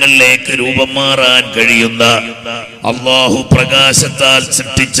രൂപങ്ങളിലേക്ക് രൂപം മാറാൻ കഴിയുന്ന അല്ലാഹു പ്രകാശത്താൽ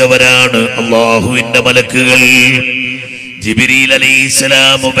സൃഷ്ടിച്ചവരാണ് അല്ലാഹുവിന്റെ മലക്കുകൾ. ജിബ്രീൽ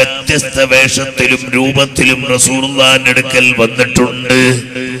അലൈഹിസ്സലാം വ്യത്യസ്ത വേഷത്തിലും രൂപത്തിലും റസൂലുള്ളാഹിന്റെ അടുക്കൽ വന്നിട്ടുണ്ട്.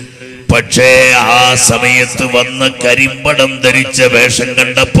 പക്ഷേ ആ സമയത്ത് വന്ന കരിമ്പടം ധരിച്ച വേഷം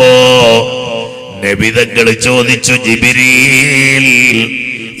കണ്ടപ്പോ നബി തങ്ങൾ ചോദിച്ചു, ജിബ്രീൽ,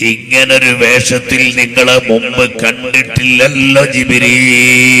 ഇങ്ങനൊരു വേഷത്തിൽ നിങ്ങളെ മുമ്പ് കണ്ടിട്ടില്ലല്ലോ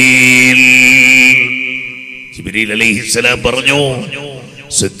ജിബ്രീൽ. ജിബ്രീൽ അലൈഹിസ്സലാം പറഞ്ഞു,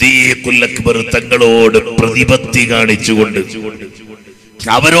 സിദ്ദീഖുൽ അക്ബർ തങ്ങളോട് പ്രതിപത്തി കാണിച്ചുകൊണ്ട്,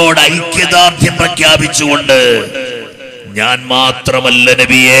 അവരോട് ഐക്യദാർഢ്യം പ്രഖ്യാപിച്ചുകൊണ്ട്, ഞാൻ മാത്രമല്ല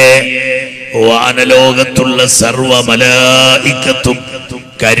നബിയെ, വാനലോകത്തുള്ള സർവ മലായികത്തും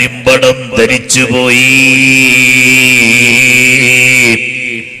കരിമ്പടം ധരിച്ചുപോയി.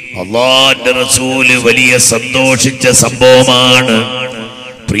 അല്ലാഹുവിന്റെ റസൂല് വലിയ സന്തോഷിച്ച സംഭവമാണ്.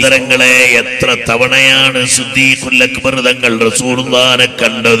 പ്രിയങ്ങളെ, എത്ര തവണയാണ് സിദ്ദീഖുൽ അക്ബർ തങ്ങൾ റസൂലുള്ളാഹിനെ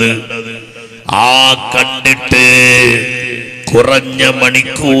കണ്ടത്. ആ കണ്ടിട്ട് കുറഞ്ഞ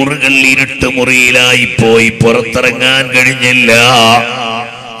മണിക്കൂറുകൾ ഇരുട്ട് മുറിയിലായി പോയി, പുറത്തിറങ്ങാൻ കഴിഞ്ഞില്ല.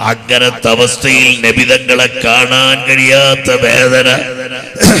 അങ്ങനത്തെ അവസ്ഥയിൽ നബി തങ്ങളെ കാണാൻ കഴിയാത്ത വേദന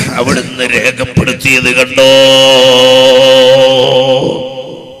അവിടുന്ന് രേഖപ്പെടുത്തിയത് കണ്ടോ.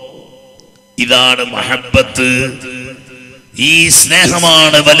 ഇതാണ് മഹബത്ത്. ഈ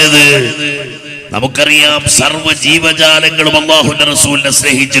സ്നേഹമാണ് വലുത്. നമുക്കറിയാം, സർവ്വ ജീവജാലങ്ങളും അല്ലാഹുവിന്റെ റസൂലിനെ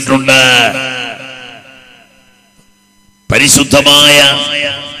സ്നേഹിച്ചിട്ടുണ്ട്. പരിശുദ്ധമായ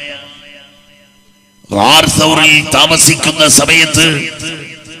ഗാർസൗറിൽ താമസിക്കുന്ന സമയത്ത്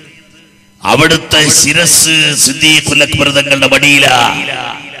അവിടുത്തെ ശിരസ് സിദ്ദീഖുൽ അക്ബർ തങ്ങളുടെ മടിയിലാണ്.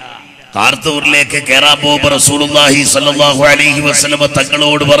 ഗാർസൗറിലേക്ക് കയറാൻ പോകുമ്പോൾ റസൂലുള്ളാഹി സ്വല്ലല്ലാഹു അലൈഹി വസല്ലം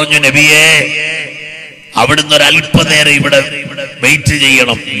തങ്ങളോട് പറഞ്ഞു, നബിയേ, അവിടുന്ന് ഒരു അല്പനേരം ഇവിടെ വെയിറ്റ്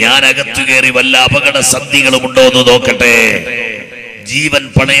ചെയ്യണം. ഞാൻ അകത്തു കയറി വല്ല അപകട സന്ധികളും ഉണ്ടോ എന്ന് നോക്കട്ടെ. ജീവൻ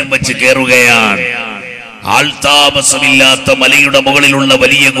പണയം വെച്ച് കയറുകയാണ്. ആൾതാമസമില്ലാത്ത മലയുടെ മുകളിലുള്ള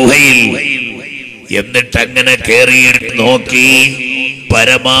വലിയ ഗുഹയിൽ. എന്നിട്ട് അങ്ങനെ കയറിയിട്ട് നോക്കി,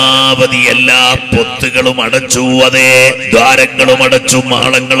 പരമാവധി എല്ലാ പൊത്തുകളും അടച്ചു, അതേ ദ്വാരങ്ങളും അടച്ചു,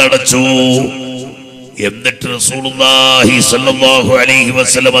 മാളങ്ങൾ അടച്ചു. എന്നിട്ട് റസൂലുള്ളാഹി സ്വല്ലല്ലാഹു അലൈഹി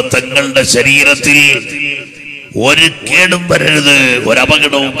വസല്ലം തങ്ങളുടെ ശരീരത്തിൽ ഒരു കേടും വരരുത്,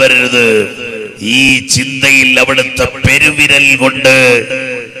 ഒരപകടവും വരരുത്. ഈ ചിന്തയിൽ അവിടുത്തെ പെരുവിരൽ കൊണ്ട്,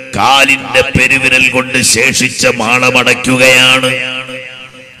 കാലിന്റെ പെരുവിരൽ കൊണ്ട് ശേഷിച്ച മാളമടയ്ക്കുകയാണ്.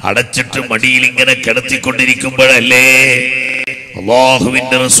 അടച്ചിട്ട് മടിയിൽ ഇങ്ങനെ കിടത്തിക്കൊണ്ടിരിക്കുമ്പോഴല്ലേ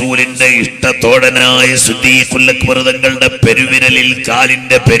അല്ലാഹുവിന്റെ റസൂലിന്റെ ഇഷ്ടത്തോടനായ സിദ്ദീഖുൽ അക്ബർ തങ്ങളുടെ പെരുവിരലിൽ,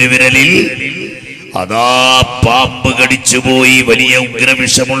 കാലിന്റെ പെരുവിരലിൽ അതാ പാമ്പ് കടിച്ചുപോയി. വലിയ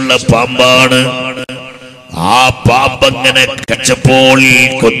ഉഗ്രവിഷമുള്ള പാമ്പാണ്. ആ പാമ്പങ്ങനെ കച്ചപ്പോൾ,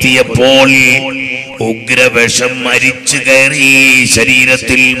 കൊത്തിയപ്പോൾ ഉഗ്രവിഷം അരിച്ചു കയറി,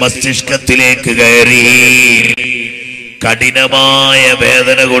 ശരീരത്തിൽ മസ്തിഷ്കത്തിലേക്ക് കയറി. കഠിനമായ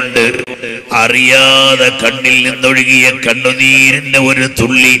വേദന കൊണ്ട് അറിയാതെ കണ്ണിൽ നിന്നൊഴുകിയ കണ്ണുനീരിന്റെ ഒരു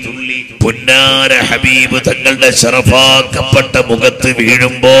തുള്ളി പുന്നാര ഹബീബ് തങ്ങളുടെ ശറഫാക്കപ്പെട്ട മുഖത്ത്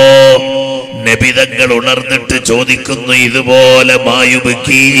വീഴുമ്പോ നബി തങ്ങൾ ഉണർന്നിട്ട് ചോദിക്കുന്നു, ഇതുപോലെ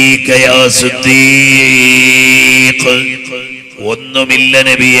മായുബക്കീക യാ സിദ്ദീഖ്, ഒന്നുമില്ല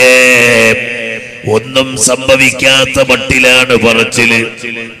നബിയേ, ഒന്നും സംഭവിക്കാത്ത മട്ടിലാണ് പറച്ചില്.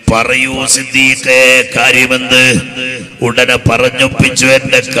 പറയൂ സിദ്ദീഖേ, കാര്യമെന്ത്? ഉടനെ പറഞ്ഞൊപ്പിച്ചു,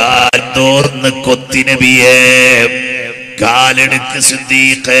 എന്റെ കാൽ തോർന്ന് കൊത്തി നബിയേ. കാലെടുക്ക്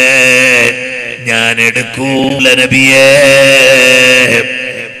സിദ്ദീഖേ. ഞാൻ എടുക്കൂല നബിയേ.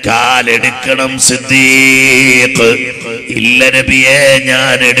 കാലെടുക്കണം സിദ്ദീഖ്. ഇല്ല നബിയേ,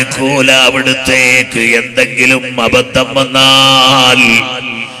 ഞാൻ എടുക്കൂല. അവിടുത്തേക്ക് എന്തെങ്കിലും അബദ്ധം വന്നാൽ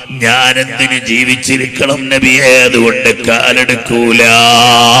ഞാൻ എന്തിനു ജീവിച്ചിരിക്കണം നബിയേ? അതുകൊണ്ട് കാലെടുക്കൂല.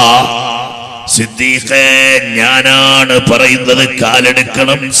 സിദ്ദീഖേ, ഞാനാണ് പറയുന്നത്,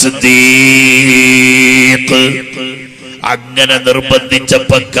 കാലെടുക്കണം സിദ്ദീഖ്. അങ്ങനെ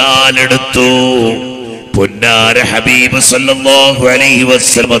നിർബന്ധിച്ചപ്പോ കാലെടുത്തു. പുന്നാര ഹബീബ് സല്ലല്ലാഹു അലൈഹി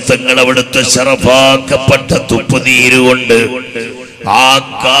വസല്ലം തങ്ങൾ അവിടുത്തെ ശറഫാക്കപ്പെട്ട തുപ്പുനീരുകൊണ്ട് ആ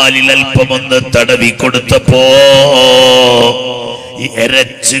കാലിൽ അല്പമൊന്ന് തടവി കൊടുത്തപ്പോ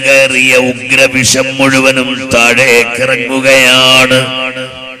എരച്ചു കയറിയ ഉഗ്രവിഷം മുഴുവനും താഴേക്കിറങ്ങുകയാണ്.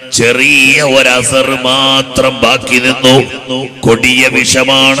 ചെറിയ ഒരസർ മാത്രം ബാക്കി നിന്നു. കൊടിയ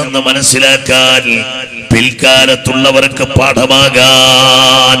വിഷമാണെന്ന് മനസ്സിലാക്കാൻ പിൽക്കാലത്തുള്ളവർക്ക്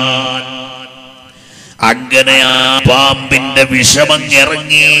പാഠമാകാൻ. അങ്ങനെ ആ പാമ്പിന്റെ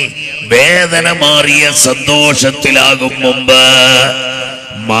വിഷമങ്ങിറങ്ങി വേദന മാറിയ സന്തോഷത്തിലാകും മുമ്പ്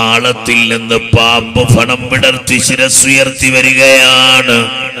മാളത്തിൽ നിന്ന് പാമ്പ് ഫണം വിടർത്തി ശിരസ്സുയർത്തി വരികയാണ്.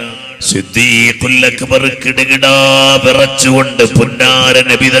 സിദ്ദീഖുൽ അക്ബർ കിടുകിടാ വിറച്ചുകൊണ്ട്, പുന്നാര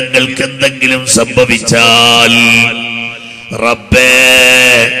നബി തങ്ങൾക്ക് എന്തെങ്കിലും സംഭവിച്ചാൽ റബ്ബേ,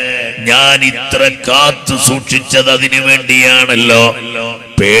 ഞാൻ ഇത്ര കാത്തു സൂക്ഷിച്ചത് അതിനു വേണ്ടിയാണല്ലോ.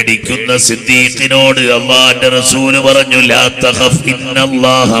 പേടിക്കുന്ന സിദ്ദീഖിനോട് അല്ലാഹുവിന്റെ റസൂൽ പറഞ്ഞു, ലാ തഖഫ്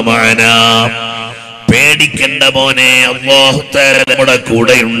ഇന്നല്ലാഹ മഅനാ. പേടിക്കണ്ട മോനെ, അല്ലാഹു തആല നമ്മുടെ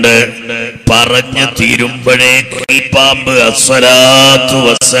കൂടെയുണ്ട്. പറഞ്ഞു തീരുമ്പോഴേക്ക് പാമ്പ് അസ്സലാത്തു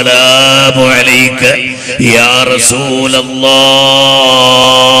വസ്സലാമു അലൈക യാ റസൂലല്ലാഹ്,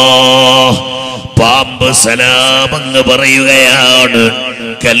 പാമ്പ് സലാമെന്ന് പറയുകയാണ്.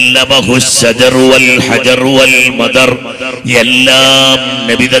 കല്ലമഹു ശജറു വൽ ഹജറു വൽ മദർ, എല്ലാം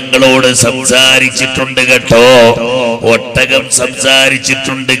നബിതങ്ങളോട് സംസാരിച്ചിട്ടുണ്ട് കേട്ടോ. ഒട്ടകം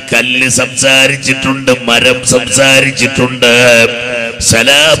സംസാരിച്ചിട്ടുണ്ട്, കല്ല് സംസാരിച്ചിട്ടുണ്ട്, മരം സംസാരിച്ചിട്ടുണ്ട്,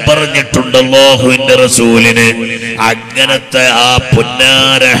 സലാം പറഞ്ഞിട്ടുണ്ട് അല്ലാഹുവിന്റെ റസൂലിന്. അങ്ങനത്തെ ആ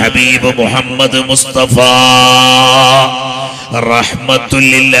പുന്നാര ഹബീബ് മുഹമ്മദ് മുസ്തഫ റഹ്മത്തുൽ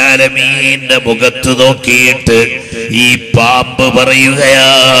ലിൽ ആലമീന്റെ മുഖത്ത് നോക്കിയിട്ട് ഈ പാമ്പ്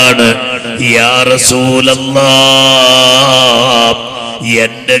പറയുകയാണ്, യാ റസൂലല്ലാഹ്,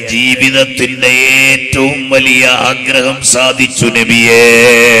 എന്റെ ജീവിതത്തിന്റെ ഏറ്റവും വലിയ ആഗ്രഹം സാധിച്ചു നബിയേ.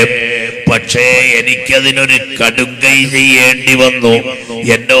 പക്ഷേ എനിക്കതിനൊരു കടുങ്കൈ ചെയ്യേണ്ടി വന്നു.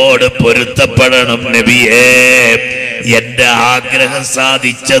 എന്നോട് പൊരുത്തപ്പെടണം നബിയേ. എന്റെ ആഗ്രഹം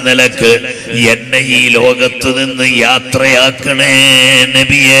സാധിച്ച നിലക്ക് എന്നെ ഈ ലോകത്തു നിന്ന് യാത്രയാക്കണേ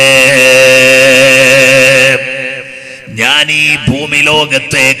നബിയേ. ഞാൻ ഈ ഭൂമി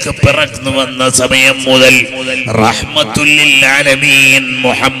ലോകത്തേക്ക് പിറന്നു വന്ന സമയം മുതൽ റഹ്മത്തുൽ ലിൽ ആലമീൻ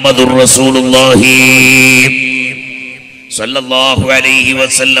മുഹമ്മദുർ റസൂലുള്ളാഹി സല്ലല്ലാഹു അലൈഹി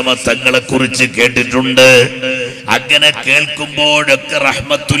വസല്ലമ തങ്ങളെ കുറിച്ച് കേട്ടിട്ടുണ്ട്. അങ്ങനെ കേൾക്കുമ്പോഴൊക്കെ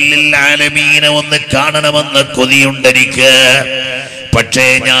റഹ്മത്തുൽ ലിൽ ആലമീനെ ഒന്ന് കാണണമെന്ന് കൊതിയുണ്ട് എനിക്ക്. പക്ഷേ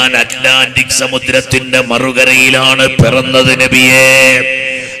ഞാൻ അറ്റ്ലാന്റിക് സമുദ്രത്തിന്റെ മറുകരയിലാണ് പിറന്നത് നബിയേ.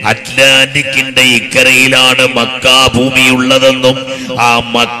 അറ്റ്ലാന്റിക്കിന്റെ ഇക്കരയിലാണ് മക്കാ ഭൂമിയുള്ളതെന്നും ആ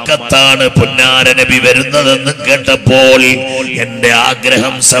മക്കത്താണ് പുന്നാര നബി വരുന്നതെന്നും കേട്ടപ്പോൾ എന്റെ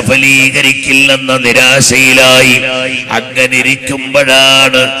ആഗ്രഹം സഫലീകരിക്കില്ലെന്ന നിരാശയിലായി. അങ്ങനെ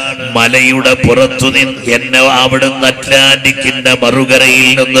ഇരിക്കുമ്പോഴാണ് മലയുടെ പുറത്തു നിന്ന് എന്നെ അവിടുന്ന് അറ്റ്ലാന്റിക്കിന്റെ മറുകരയിൽ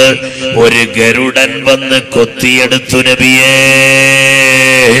നിന്ന് ഒരു ഗരുഡൻ വന്ന് കൊത്തിയെടുത്തു നബിയേ.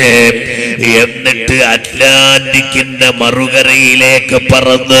 എന്നിട്ട് അറ്റ്ലാന്റിക്കിന്റെ മറുകരയിലേക്ക്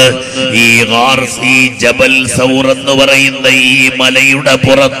പറന്ന് ഈ ജബൽ സൗർ എന്ന് പറയുന്ന ഈ മലയുടെ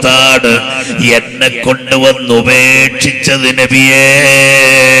പുറത്താണ് എന്നെ കൊണ്ടുവന്ന് ഉപേക്ഷിച്ചത് നബിയേ.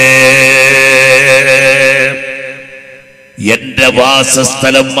 എന്റെ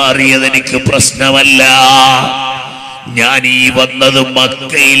വാസസ്ഥലം മാറിയത് എനിക്ക് പ്രശ്നമല്ല. ഞാൻ ഈ വന്നത്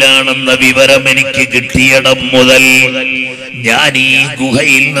മക്കയിലാണെന്ന വിവരം എനിക്ക് കിട്ടിയിടം മുതൽ ഞാൻ ഈ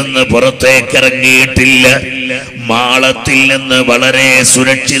ഗുഹയിൽ നിന്ന് പുറത്തേക്കിറങ്ങിയിട്ടില്ല. മാളത്തിൽ നിന്ന് വളരെ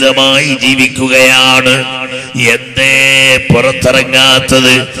സുരക്ഷിതമായി ജീവിക്കുകയാണ്. എന്തേ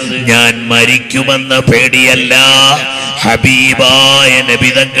പുറത്തിറങ്ങാത്തത്? ഞാൻ മരിക്കുമെന്ന പേടിയല്ല, ഹബീബായ നബി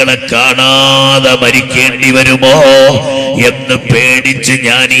തങ്ങളെ കാണാതെ മരിക്കേണ്ടി വരുമോ എന്ന് പേടിച്ച്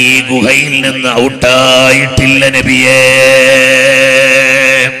ഞാൻ ഈ ഗുഹയിൽ നിന്ന് ഔട്ടായിട്ടില്ല നബിയേ.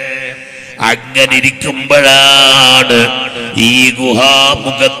 അങ്ങനെ ഇരിക്കുമ്പോഴാണ് ഈ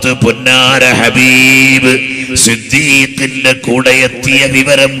ഗുഹാമുഖത്ത് പൊന്നാര ഹബീബ് സിദ്ദീഖിന്റെ കൂടെ എത്തിയ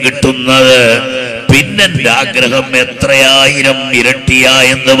വിവരം കിട്ടുന്നത്. പിന്നെന്റെ ആഗ്രഹം എത്രയായിരം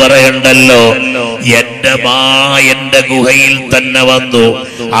ഇരട്ടിയായെന്ന് പറയണ്ടല്ലോ. എന്റെ ഗുഹയിൽ തന്നെ വന്നു.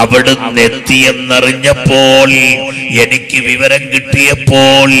 അവിടുന്ന് എത്തിയെന്നറിഞ്ഞപ്പോൾ, എനിക്ക് വിവരം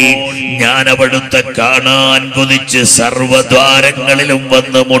കിട്ടിയപ്പോൾ ഞാൻ അവിടുത്തെ കാണാൻ കൊതിച്ച് സർവദ്വാരങ്ങളിലും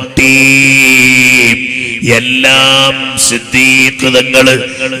വന്ന് മുട്ടി. എല്ലാം സിദ്ദീഖ് തങ്ങൾ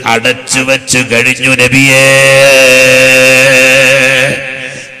അടച്ചു വെച്ച് കഴിഞ്ഞു നബിയേ.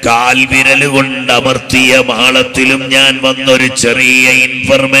 കാൽവിരൽ കൊണ്ട് അമർത്തിയ മാളത്തിലും ഞാൻ വന്നൊരു ചെറിയ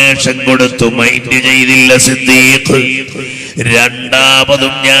ഇൻഫർമേഷൻ കൊടുത്തു. മൈൻഡ് ചെയ്തില്ല സിദ്ദീഖ്.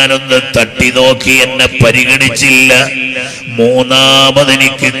 രണ്ടാമതും ഞാനൊന്ന് തട്ടി നോക്കി, എന്നെ പരിഗണിച്ചില്ല.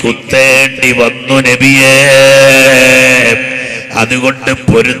 മൂന്നാമതെനിക്ക് കുത്തേണ്ടി വന്നു നബിയേ. അതുകൊണ്ട്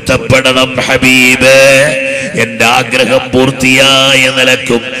പൊരുത്തപ്പെടണം ഹബീബ്. എന്റെ ആഗ്രഹം പൂർത്തിയായ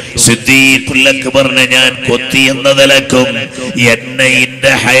നിലക്കും സിദ്ദീഖുൽ അക്ബറിനെ ഞാൻ കൊത്തിയെന്ന നിലക്കും എന്നെ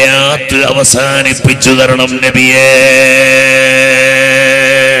എന്റെ ഹയാത്ത് അവസാനിപ്പിച്ചു തരണം നബിയേ.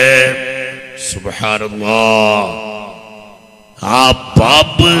 സുബ്ഹാനല്ലാഹ്. ആ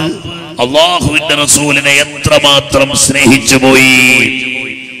പാമ്പ് അല്ലാഹുവിന്റെ റസൂലിനെ എത്രമാത്രം സ്നേഹിച്ചു പോയി.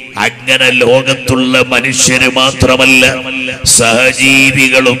 അങ്ങനെ ലോകത്തുള്ള മനുഷ്യര് മാത്രമല്ല,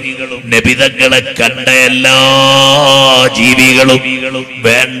 സഹജീവികളും നബി തങ്ങളെ കണ്ട എല്ലാ ജീവികളും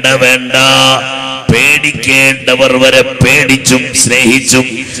വേണ്ട വേണ്ട പേടിക്കേണ്ടവർ വരെ പേടിച്ചും സ്നേഹിച്ചും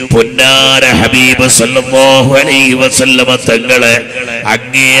പൊന്നാര ഹബീബ് സല്ലല്ലാഹു അലൈഹി വസല്ലമ തങ്ങളെ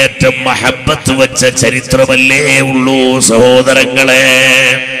അങ്ങേയറ്റം മഹബ്ബത്ത് വെച്ച ചരിത്രമല്ലേ ഉള്ളൂ സഹോദരങ്ങളെ.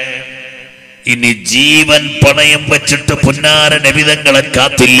 ഇനി ജീവൻ പണയം വെച്ചിട്ട് പൊന്നാര നബി തങ്ങളെ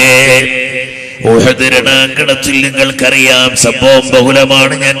കാത്തില്ലേ? ഉഹദ് രണാങ്കണത്തിൽ നിങ്ങൾക്കറിയാം, സംഭവം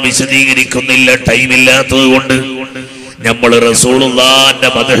ബഹുലമാണ്, ഞാൻ വിശദീകരിക്കുന്നില്ല, ടൈമില്ലാത്തത് കൊണ്ട്. നമ്മൾ റസൂലുള്ളാഹിന്റെ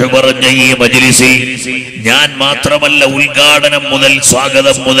മദ്ഹ് പറഞ്ഞ ഈ മജ്ലിസിൽ ഞാൻ മാത്രമല്ല, ഉദ്ഘാടനം മുതൽ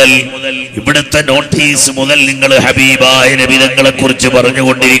സ്വാഗതം മുതൽ ഇവിടുത്തെ നോട്ടീസ് മുതൽ നിങ്ങൾ ഹബീബായ നബി തങ്ങളെ കുറിച്ച്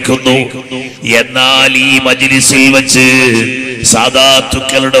പറഞ്ഞുകൊണ്ടിരിക്കുന്നു. എന്നാൽ ഈ മജ്ലിസിൽ വെച്ച്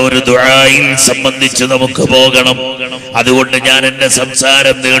സാദാത്തുക്കളുടെ ഒരു ദുആയിൽ സംബന്ധിച്ച് നമുക്ക് പോകണം. അതുകൊണ്ട് ഞാൻ എന്റെ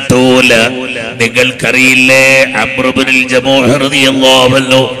സംസാരം നീട്ടൂല. നിങ്ങൾക്കറിയില്ലേ, അംർ ഇബ്നുൽ ജമൂഹ് റളിയല്ലാഹു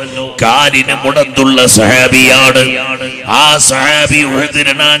അൻഹു കാലിന് മുടന്തുള്ള സഹാബിയാണ്. ആ സഹാബി ഉഹദ്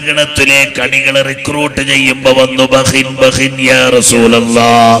രണാങ്കണത്തിലേക്ക് അണികളെ റിക്രൂട്ട് ചെയ്യുമ്പോ വന്നു, ബഖിൻ ബഖിൻ യാ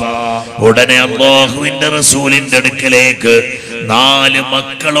റസൂലല്ലാഹ്. ഉടനെ അല്ലാഹുവിന്റെ റസൂലിന്റെ അടുക്കലേക്ക് 4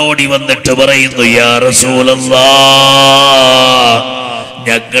 മക്കളോടി വന്നിട്ട് പറയുന്നു, യാ റസൂലല്ലാഹ്,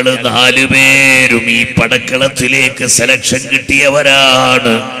 ഞങ്ങള് 4 പേരും ഈ പടക്കളത്തിലേക്ക് സെലക്ഷൻ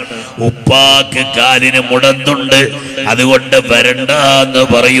കിട്ടിയവരാണ്. ഉപ്പാക്ക് കാലിന് മുടന്തുണ്ട്, അതുകൊണ്ട് വരണ്ടെന്ന്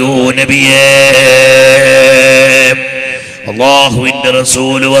പറയൂ നബിയേ. അല്ലാഹുവിന്റെ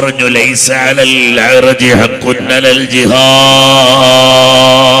റസൂൽ പറഞ്ഞു, ലൈസ അലൽ അർജി ഹഖ്ഖുൻ അലൽ ജിഹാദ്.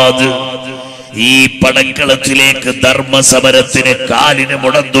 ഈ പടക്കളത്തിലേക്ക് ധർമ്മസമരത്തിന് കാലിന്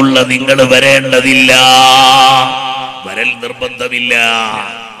മുടന്തുള്ള നിങ്ങൾ വരേണ്ടതില്ല, വരൽ നിർബന്ധമില്ല.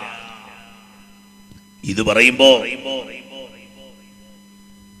 ഇത് പറയുമ്പോ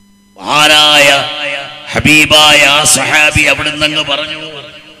മഹാനായ ഹബീബായ സഹാബി അവിടുന്ന് അങ്ങ് പറഞ്ഞു,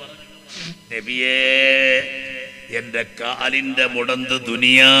 നബിയേ, എന്റെ കാലിന്റെ മുടന്ത്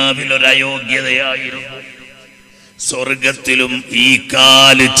ദുനിയാവിലൊരു അയോഗ്യതയായിരുന്നു, സ്വർഗത്തിലും ഈ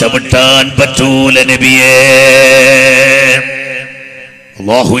കാല് ചവിട്ടാൻ പറ്റൂല നബിയേ.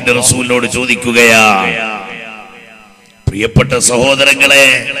 അല്ലാഹുവിന്റെ റസൂലിനോട് ചോദിക്കുകയാ, പ്രിയപ്പെട്ട സഹോദരങ്ങളെ,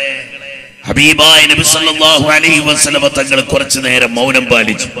 ഹബീബായ നബി സല്ലല്ലാഹു അലൈഹി വസല്ലമ തങ്ങൾ കുറച്ചു നേരം മൗനം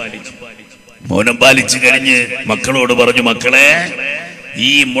പാലിച്ചു. മൗനം പാലിച്ചു കഴിഞ്ഞ് മക്കളോട് പറഞ്ഞു, മക്കളെ,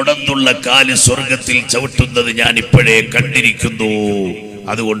 ഈ മുടന്തുള്ള കാല് സ്വർഗത്തിൽ ചവിട്ടുന്നത് ഞാൻ ഇപ്പോഴേ കണ്ടിരിക്കുന്നു,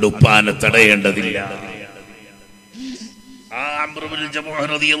 അതുകൊണ്ട് ഉപ്പാനെ തടയേണ്ടതില്ല. ആ അംർ ഇബ്നുൽ ജമൂഹ്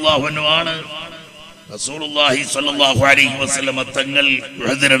റളിയല്ലാഹു അൻഹു ആണ് റസൂലുള്ളാഹി സ്വല്ലല്ലാഹു അലൈഹി വസല്ലമ തങ്ങൾ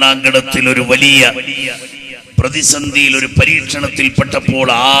ഉഹദ് രണാങ്കണത്തിൽ ഒരു വലിയ പ്രതിസന്ധിയിൽ, ഒരു പരീക്ഷണത്തിൽ പെട്ടപ്പോൾ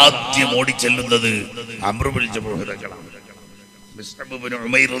ആദ്യം ഓടിച്ചെല്ലുന്നത് അംർ ഇബ്നുൽ ജമൂഹ് തങ്ങളാണ്. മുസ്അബ് ഇബ്നു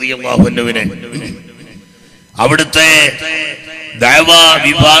ഉമൈർ റളിയല്ലാഹു അൻഹുവിനെ അവിടുത്തെ ദഅവാ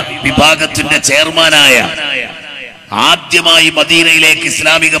വിഭാഗത്തിന്റെ ചെയർമാനായ ആദ്യമായി മദീനയിലേക്ക്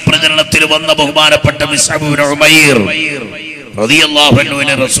ഇസ്ലാമിക പ്രചരണത്തിൽ വന്ന ബഹുമാനപ്പെട്ട മുസ്അബ് ഇബ്നു ഉമൈർ റളിയല്ലാഹു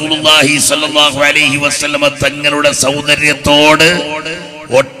അൻഹുവിനെ റസൂലുള്ളാഹി സ്വല്ലല്ലാഹു അലൈഹി വസല്ലമ തങ്ങളുടെ സൗന്ദര്യത്തോട്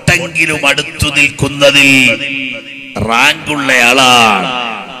ഒട്ടെങ്കിലും അടുത്തു നിൽക്കുന്നതിൽ റാങ്കുള്ള ആളാണ്.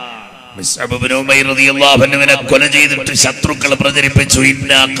 മുസ്അബ് ഇബ്നു ഉമൈർ റളിയല്ലാഹു അൻഹുവിനെ കൊല ചെയ്തിട്ട് ശത്രുക്കൾ പ്രചരിപ്പിച്ചു,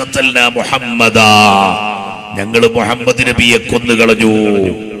 ഇന്നാ ഖതൽനാ മുഹമ്മദാ, ഞങ്ങൾ മുഹമ്മദ് നബിയെ കൊന്നുകളഞ്ഞു.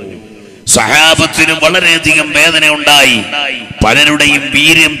 സഹാബത്തിന് വളരെയധികം വേദന ഉണ്ടായി, പലരുടെയും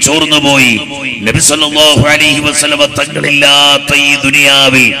വീര്യം ചോർന്നുപോയി. നബി സല്ലല്ലാഹു അലൈഹി വസല്ലമ തങ്ങളില്ലാത്ത ഈ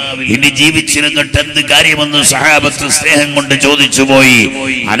ദുനിയാവിൽ ഇനി ജീവിച്ചിരുന്നിട്ട് എന്ത് കാര്യമെന്ന് സഹാബത്ത് സ്നേഹം കൊണ്ട് ചോദിച്ചു പോയി.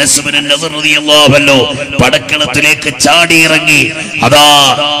 അനസ് ഇബ്നു നദർ റളിയല്ലാഹു അൻഹു പടക്കളത്തിലേക്ക് ചാടിയിറങ്ങി, അതാ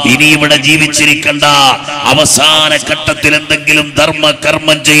ഇനി ഇവിടെ ജീവിച്ചിരിക്കണ്ട, അവസാന ഘട്ടത്തിൽ എന്തെങ്കിലും ധർമ്മ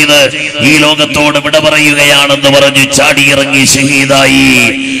കർമ്മം ചെയ്ത് ഈ ലോകത്തോട് വിട പറയുകയാണെന്ന് പറഞ്ഞു ചാടിയിറങ്ങി ഷഹീദായി.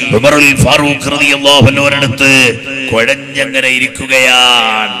 ഉമറുൽ ഫാറൂഖ് റളിയല്ലാഹു അൻഹു ഒരിടത്ത് കുഴഞ്ഞങ്ങനെ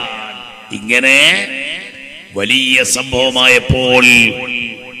ഇരിക്കുകയാണ്. ഇങ്ങനെ വലിയ സംഭവമായപ്പോൾ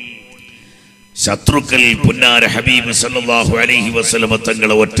ശത്രുക്കൾ പുന്നാര ഹബീബ് സല്ലല്ലാഹു അലൈഹി വസല്ലമ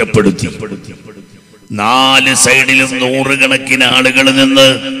തങ്ങളെ ഒറ്റപ്പെടുത്തി. 4 സൈഡിലും 100 കണക്കിന് ആളുകൾ നിന്ന്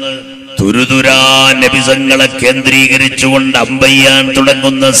തുരുതുരാ നബിസങ്ങളെ കേന്ദ്രീകരിച്ചുകൊണ്ട് അമ്പയ്യാൻ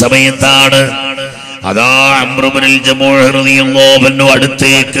തുടങ്ങുന്ന സമയത്താണ് അതാ അംർ ഇബ്നുൽ ജമൂഹ് റളിയല്ലാഹു അൻഹു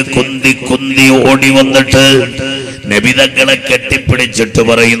അടുത്തേക്ക് കുന്തി കുന്തി ഓടി വന്നിട്ട് നബിതങ്ങളെ കെട്ടിപ്പിടിച്ചിട്ട്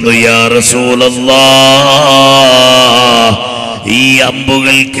പറയുന്നു, യാ റസൂലല്ലാഹ്, ഈ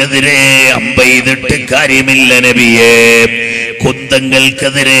അമ്പുകൾക്കെതിരെ അമ്പെയ്തിട്ട് കാര്യമില്ല നബിയേ,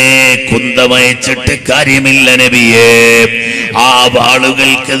 കുന്തങ്ങൾക്കെതിരെ കുന്തമയച്ചിട്ട് കാര്യമില്ല നബിയേ, ആ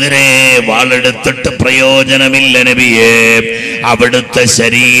വാളുകൾക്കെതിരെ വാളെടുത്തിട്ട് പ്രയോജനമില്ല നബിയേ, അവിടുത്തെ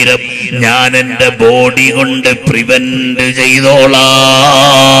ശരീരം ഞാൻ എന്റെ ബോഡി കൊണ്ട് പ്രിവെന്റ് ചെയ്തോളാം,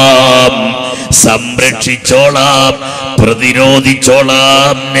 സംരക്ഷിച്ചോളാം,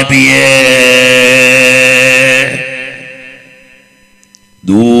 പ്രതിരോധിച്ചോളാം നബിയേ.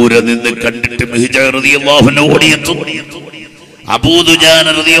 ദൂരെ നിന്ന് കണ്ടിട്ട് മിഹ്ജർ റളിയല്ലാഹു അൻഹു ഓടിയെത്തുന്നു. അബൂ ദുജാന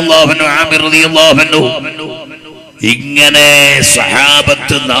റളിയല്ലാഹു അൻഹു, ആമിർ റളിയല്ലാഹു അൻഹു, ഇങ്ങനെ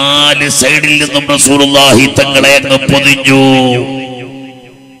സഹാബത്ത് 4 സൈഡിൽ നിന്നും റസൂലുള്ളാഹി തങ്ങളെ അങ്ങ് പൊതിഞ്ഞു.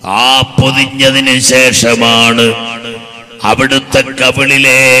 ആ പൊതിഞ്ഞതിന് ശേഷമാണ് അവിടുത്തെ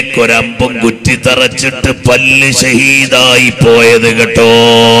കവിളിലേക്ക് ഒരമ്പും കുറ്റി തറച്ചിട്ട് പല്ല് ഷഹീദായി പോയത് കേട്ടോ.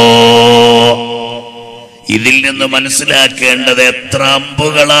 ഇതിൽ നിന്ന് മനസ്സിലാക്കേണ്ടത് എത്ര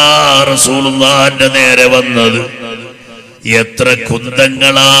അമ്പുകളാ റസൂലുള്ളാഹിന്റെ നേരെ വന്നത്, എത്ര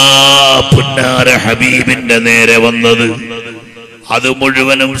കുന്തങ്ങളാ പുന്നാര ഹബീബിന്റെ നേരെ വന്നത്. അത്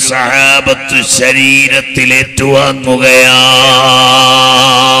മുഴുവനും സഹാബത്ത് ശരീരത്തിൽ ഏറ്റുവാങ്ങുകയാ.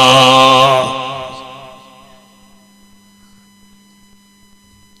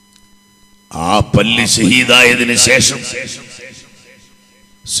 ആ പല്ല് ഷഹീദായതിനു ശേഷം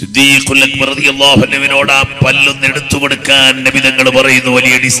സിദ്ദീഖുൽ അക്ബർ റളിയല്ലാഹു അൻഹുവിനോട് ആ പല്ലൊന്ന് എടുത്തു കൊടുക്കാൻ നബി തങ്ങൾ പറയുന്നു.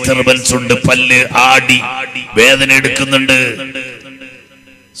 വലിയ ഡിസ്റ്റർബൻസ് ഉണ്ട്, പല്ല് ആടി വേദന എടുക്കുന്നുണ്ട്.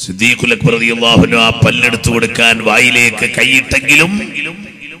 സിദ്ദീഖുൽ അക്ബർ റളിയല്ലാഹു അൻഹു ആ പല്ലെടുത്തു കൊടുക്കാൻ വായിലേക്ക് കൈയിട്ടെങ്കിലും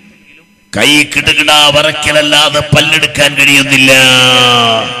കൈ കിടുകിടാ വറക്കലല്ലാതെ പല്ലെടുക്കാൻ കഴിയുന്നില്ല.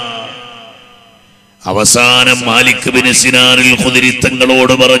 അവസാനം മാലിക് ബിൻ സിനാനിൽ ഖുദരി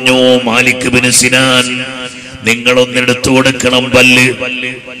തങ്ങളോട് പറഞ്ഞു, മാലിക് ബിൻ സിനാൻ, നിങ്ങളൊന്നെടുത്തു കൊടുക്കണം പല്ല്.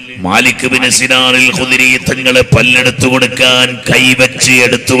 മാലിക് ബിൻ സിനാനിൽ ഖുദരി തങ്ങളെ പല്ലെടുത്തു കൊടുക്കാൻ കൈവച്ച്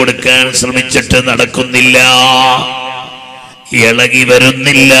എടുത്തു കൊടുക്കാൻ ശ്രമിച്ചിട്ട് നടക്കുന്നില്ല, ഇളകി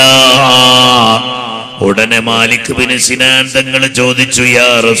വരുന്നില്ല. ഉടനെ മാലിക് ബിൻ സിനാൻ തങ്ങൾ ചോദിച്ചു, യാ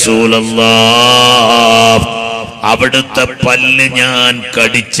റസൂലല്ലാഹ്, അവിടുത്തെ പല്ല് ഞാൻ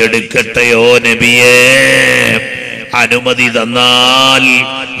കടിച്ചെടുക്കട്ടെയോ നബിയേ? അനുമതി തന്നാൽ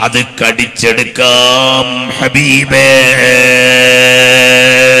അത് കടിച്ചെടുക്കാം ഹബീബേ.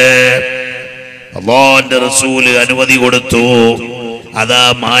 അല്ലാഹുവിന്റെ റസൂല് അനുമതി കൊടുത്തു. അതാ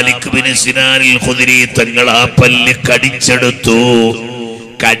മാലിക് ബിൻ സിനാനിൽ ഖുദരി തങ്ങൾ ആ പല്ല് കടിച്ചെടുത്തു.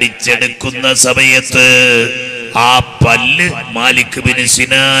 കടിച്ചെടുക്കുന്ന സമയത്ത് ആ പല്ല് മാലിക് ബിൻ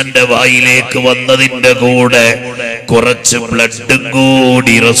സിനാന്റെ വായിലേക്ക് വന്നതിന്റെ കൂടെ കുറച്ച് ബ്ലഡും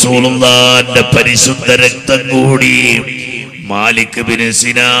കൂടി, റസൂലുള്ളാഹിന്റെ പരിശുദ്ധ രക്തം കൂടി മാലിക് ബിൻ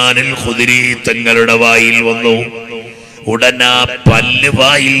സിനാനിൽ ഖുദരി തങ്ങളുടെ വായിൽ വന്നു. ഉടൻ ആ പല്ല്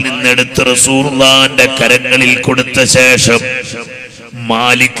വായിൽ നിന്നെടുത്ത് റസൂലുള്ളാഹിന്റെ കരങ്ങളിൽ കൊടുത്ത ശേഷം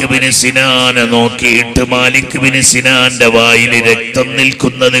മാലിക് ബിൻ സിനാനെ നോക്കിയിട്ട് മാലിക് ബിൻ സിനാന്റെ വായിൽ രക്തം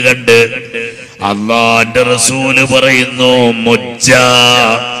നിൽക്കുന്നത് കണ്ട് അല്ലാഹുവിന്റെ റസൂല് പറയുന്നു, മുജ്ജ,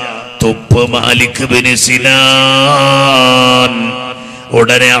 തുപ്പ് മാലിക് ബിൻ സിനാൻ.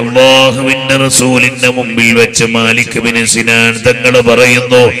 ഉടനെ അല്ലാഹുവിന്റെ റസൂലിന്റെ മുമ്പിൽ വെച്ച് മാലിക് ബിൻ സിനാൻ തങ്ങൾ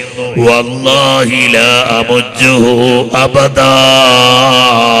പറയുന്നു, വല്ലാഹി ലാ അമുജ്ജുഹു അബദാ,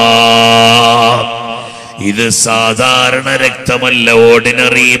 ഇത് സാധാരണ രക്തമല്ല,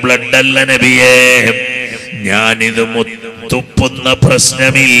 ഓർഡിനറി ബ്ലഡ് അല്ല നബിയേ, ഞാനിത് തുപ്പുന്ന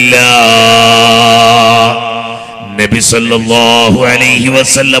പ്രശ്നമില്ല. നബി സല്ലല്ലാഹു അലൈഹി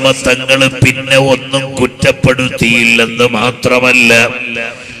വസല്ലമ തങ്ങൾ പിന്നെ ഒന്നും കുറ്റപ്പെടുത്തിയില്ലെന്ന് മാത്രമല്ല,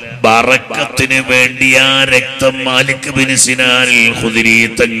 ബറക്കത്തിന് വേണ്ടി ആ രക്തം മാലിക് ബിൻ സിനാനിൽ ഖുദരി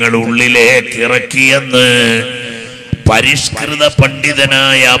തങ്ങൾ ഉള്ളിലേക്ക് ഇറക്കിയെന്ന് പരിഷ്കൃത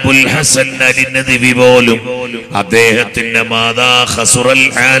പണ്ഡിതനായ അബുൽ ഹസൻ അലിനദവി പോലും അദ്ദേഹത്തിന്റെ മാതാ ഖസുറൽ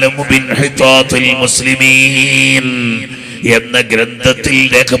ആലമു ബിൻ ഹിതാത്തിൽ മുസ്ലിമീൻ എന്ന ഗ്രന്ഥത്തിൽ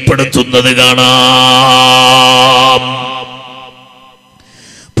രേഖപ്പെടുത്തുന്നത് കാണാം.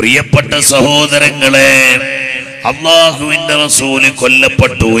 പ്രിയപ്പെട്ട സഹോദരങ്ങളെ, അല്ലാഹുവിന്റെ റസൂല്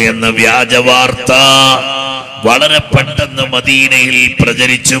കൊല്ലപ്പെട്ടു എന്ന വ്യാജ വാർത്ത വളരെ പെട്ടെന്ന് മദീനയിൽ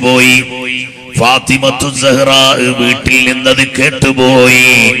പ്രചരിച്ചുപോയി. ഫാത്തിമത്തു സഹ്റാ വീട്ടിൽ നിന്നത് കേട്ടുപോയി.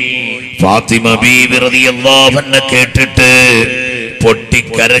 ഫാത്തിമ ബീവി റളിയല്ലാഹു അൻഹ കേട്ടിട്ട്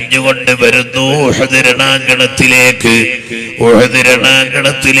പൊട്ടിക്കരഞ്ഞുകൊണ്ട് വരുന്നു ഉഹദ്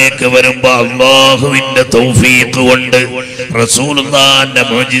രണാങ്കണത്തിലേക്ക് വരുമ്പോ അല്ലാഹുവിന്റെ തൗഫീഖ് കൊണ്ട്, റസൂലുള്ളാഹിന്റെ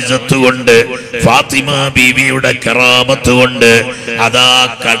മുഅ്ജിസത്ത് കൊണ്ട്, ഫാത്തിമ ബീവിയുടെ കറാമത്ത് കൊണ്ട് അതാ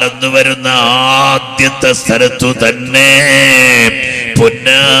കടന്നു വരുന്ന ആദ്യത്തെ സ്ഥലത്തു തന്നെ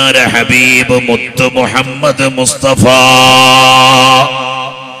പൊന്നാര ഹബീബ് മുത്തു മുഹമ്മദ് മുസ്തഫ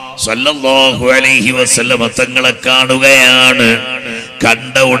സല്ലല്ലാഹു അലൈഹി വസല്ലമ തങ്ങളെ കാണുകയാണ്.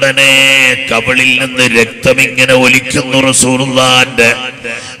 കണ്ട ഉടനെ കവിളിൽ നിന്ന് രക്തം ഇങ്ങനെ ഒലിക്കുന്നു റസൂലുള്ളാഹിന്റെ.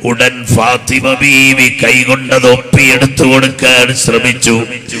 ഉടൻ ഫാത്തിമ ബീവി കൈകൊണ്ടത് ഒപ്പിയെടുത്തു കൊടുക്കാൻ ശ്രമിച്ചു.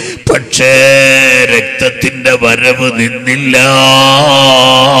 പക്ഷേ രക്തത്തിന്റെ വരവ് നിന്നില്ല.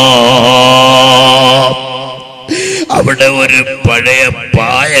 അവിടെ ഒരു പഴയ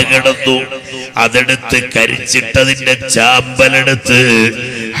പായ കിടന്നു. അതെടുത്ത് കരിച്ചിട്ടതിന്റെ ചാമ്പലെടുത്ത്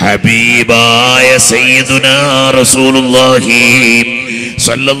ഹബീബായ സയ്യിദുനാ റസൂലുള്ളാഹി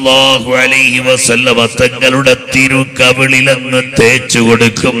സല്ലല്ലാഹു അലൈഹി വസല്ലമ തങ്ങളുടെ തിരുകവിളിലങ്ങ് തേച്ചു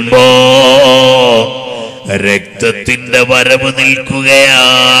കൊടുക്കുമ്പോ രക്തത്തിന്റെ വരവ്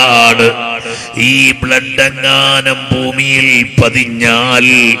നിൽക്കുകയാണ്. ഈ ബ്ലഡ് എങ്ങാനും ഭൂമിയിൽ പതിഞ്ഞാൽ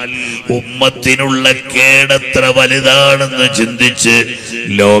ഉമ്മത്തിനുള്ള കേടത്ര വലുതാണെന്ന് ചിന്തിച്ച്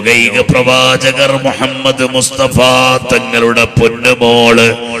ലോകൈക പ്രവാചകർ മുഹമ്മദ് മുസ്തഫ തങ്ങളുടെ പൊന്നുമോള്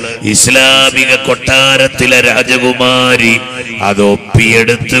ഇസ്ലാമിക കൊട്ടാരത്തിലെ രാജകുമാരി അത്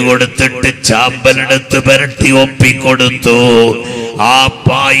ഒപ്പിയെടുത്തു കൊടുത്തിട്ട് ചാമ്പലെടുത്ത് പുരട്ടി ഒപ്പിക്കൊടുത്തു. ആ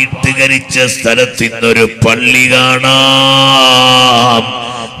പായിട്ട് കരിച്ച സ്ഥലത്ത് ഇന്നൊരു പള്ളി കാണാം.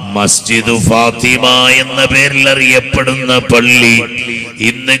 മസ്ജിദ് ഫാത്തിമ എന്ന പേരിൽ അറിയപ്പെടുന്ന പള്ളി.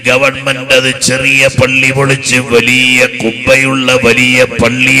 ഇന്ന് ഗവൺമെന്റ് അത് ചെറിയ പള്ളി പൊളിച്ച് വലിയ കുബ്ബയുള്ള വലിയ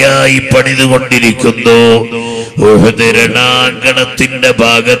പള്ളിയായി പണിതുകൊണ്ടിരിക്കുന്നു. ഉഹദ് രണാങ്കണത്തിന്റെ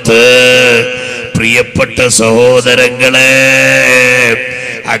ഭാഗത്ത് പ്രിയപ്പെട്ട സഹോദരങ്ങളെ,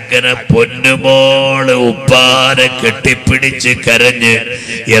 അങ്ങനെ പൊന്നുമോള് ഉപ്പാനെ കെട്ടിപ്പിടിച്ച് കരഞ്ഞ്,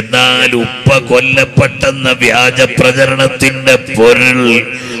 എന്നാൽ ഉപ്പ കൊല്ലപ്പെട്ടെന്ന വ്യാജ പ്രചരണത്തിന്റെ പൊരുൾ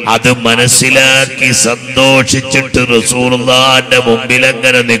അത് മനസ്സിലാക്കി സന്തോഷിച്ചിട്ട് റസൂലുള്ളാഹിന്റെ മുമ്പിൽ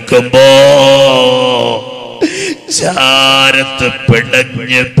അങ്ങനെ നിൽക്കുമ്പോ ചാരത്ത്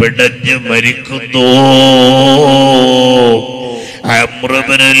പിടഞ്ഞ് മരിക്കുന്നു അംർ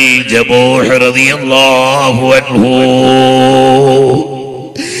ഇബ്നുൽ ജമൂഹ് റളിയല്ലാഹു അൻഹു.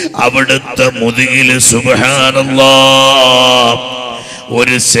 അവിടുത്തെ മുതുകില് സുബ്ഹാനല്ലാഹ്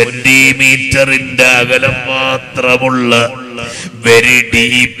ഒരു സെന്റിമീറ്ററിന്റെ അകലം മാത്രമുള്ള വെരി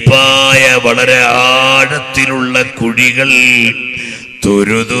ഡീപ്പായ വളരെ ആഴത്തിലുള്ള കുഴികൾ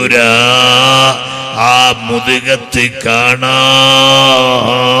തുരുതുരാ ആ മുതുകത്ത് കാണാം.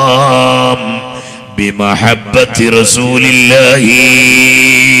 ബിമഹബ്ബത്തി റസൂലില്ലാഹി,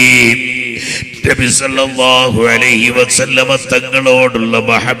 നബി സല്ലല്ലാഹു അലൈഹി വസല്ലമ തങ്ങളോടുള്ള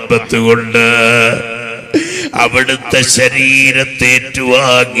മഹബ്ബത്ത് കൊണ്ട് അവിടുത്തെ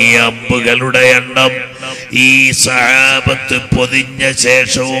ശരീരത്തേറ്റുവാങ്ങിയ അമ്പുകളുടെ എണ്ണം ഈ സഹാബത്ത് പൊതിഞ്ഞ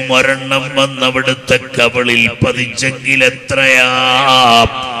ശേഷവും ഒരെണ്ണം വന്നവിടുത്തെ കവിളിൽ പതിച്ചെങ്കിൽ എത്രയാ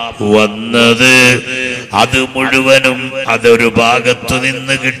വന്നത്? അത് മുഴുവനും, അതൊരു ഭാഗത്തു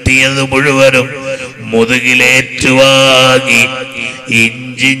നിന്ന് കിട്ടിയത് മുഴുവനും മുതുകിലേറ്റുവാങ്ങി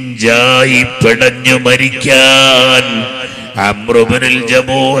ഇഞ്ചിഞ്ചായി പിടഞ്ഞു മരിക്കാൻ അംർ ഇബ്നുൽ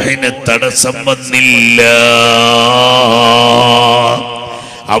ജമൂഹിന് തടസ്സം വന്നില്ല.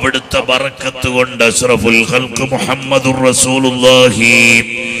 അവിടുത്തെ ബറക്കത്ത് കൊണ്ട് അഷ്റഫുൽ ഖൽഖ് മുഹമ്മദുർ റസൂലുള്ളാഹി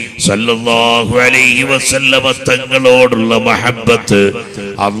സല്ലല്ലാഹു അലൈഹി വസല്ലമ തങ്ങളോടുള്ള മഹബ്ബത്ത്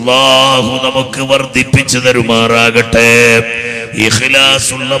അല്ലാഹു നമുക്ക് വർദ്ധിപ്പിച്ചു തരുമാറാകട്ടെ.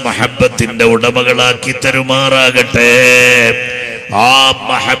 ഇഖ്ലാസുള്ള മഹബ്ബത്തിന്റെ ഉടമകളാക്കി തരുമാറാകട്ടെ. ആ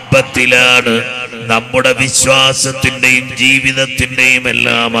മഹബ്ബത്തിലാണ് നമ്മുടെ വിശ്വാസത്തിന്റെയും ജീവിതത്തിന്റെയും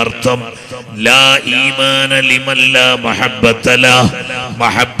എല്ലാം അർത്ഥം. ലാ ഈമാന ലിമൻ ലാ മഹബ്ബത ലഹ്,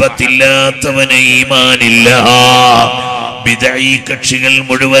 മഹബ്ബത്തില്ലാത്തവന് ഈമാനില്ല. ബിദ്ഈ കക്ഷികൾ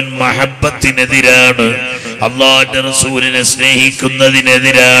മുഴുവൻ മഹബ്ബത്തിനെതിരാണ്, അല്ലാഹുവിന്റെ റസൂലിനെ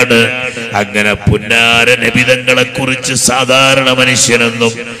സ്നേഹിക്കുന്നതിനെതിരാണ്. അങ്ങനെ പുന്നാര നബിതങ്ങളെ കുറിച്ച് സാധാരണ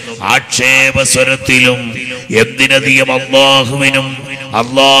മനുഷ്യനെന്നും ആക്ഷേപ സ്വരത്തിലും എന്തിനധികം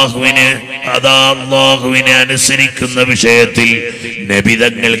അള്ളാഹുവിനെ അനുസരിക്കുന്ന വിഷയത്തിൽ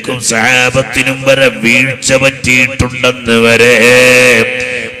നബിതങ്ങൾക്കും സഹാബത്തിനും വരെ വീഴ്ച പറ്റിയിട്ടുണ്ടെന്ന് വരെ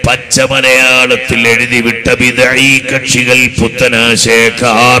പച്ച മലയാളത്തിൽ എഴുതിവിട്ട ബിദ്ഈ കക്ഷികൾ,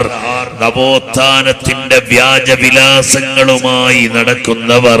 പുത്തനാശയക്കാർ, നവോത്ഥാനത്തിന്റെ വ്യാജവിലാസങ്ങളുമായി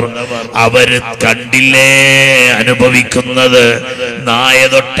നടക്കുന്നവർ, അവര് കണ്ടില്ലേ അനുഭവിക്കുന്നത്?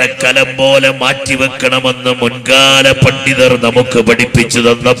 നായതൊട്ട കലം പോലെ മാറ്റിവെക്കണമെന്ന് മുൻകാല പണ്ഡിതർ നമുക്ക് പഠിപ്പിച്ചു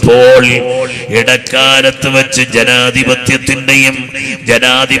തന്നപ്പോൾ ഇടക്കാലത്ത് വെച്ച് ജനാധിപത്യത്തിന്റെയും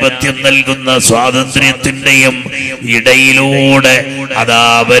ജനാധിപത്യം നൽകുന്ന സ്വാതന്ത്ര്യത്തിന്റെയും ഇടയിലൂടെ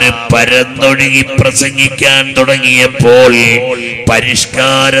അവര് പരന്നൊഴുകി പ്രസംഗിക്കാൻ തുടങ്ങിയപ്പോൾ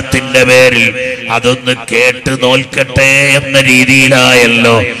പരിഷ്കാരത്തിന്റെ പേരിൽ അതൊന്ന് കേട്ട് നോൽക്കട്ടെ എന്ന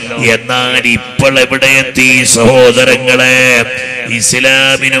രീതിയിലായല്ലോ. എന്നാൽ ഇപ്പോൾ എവിടെയെത്തി സഹോദരങ്ങളെ?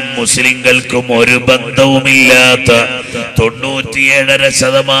 ഇസ്ലാമിനും മുസ്ലിങ്ങൾക്കും ഒരു ബന്ധവുമില്ലാത്ത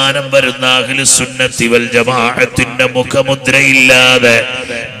 97.5% വരുന്ന അഹ്ലുസുന്നത്തി വൽ ജമാഅത്തിന്റെ മുഖമുദ്രയില്ലാതെ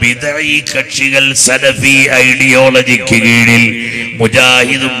ബിദ്ഈ കക്ഷികൾ സലഫി ഐഡിയോളജിക്ക് കീഴിൽ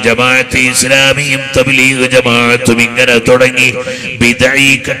മുജാഹിദും ജമാഅത്തെ ഇസ്ലാമിയും തബ്ലീഗ് ജമാഅത്തും ഇങ്ങനെ തുടങ്ങി ബിദ്ഈ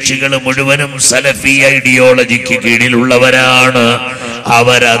കക്ഷികൾ മുഴുവനും സലഫി ഐഡിയോളജിക്ക് കീഴിലുള്ളവരാണ്.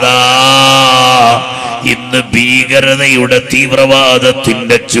 അവരതാ ഇന്ന് ഭീകരതയുടെ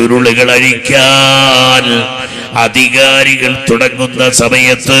തീവ്രവാദത്തിന്റെ ചുരുളുകൾ അഴിക്കാൻ അധികാരികൾ തുടങ്ങുന്ന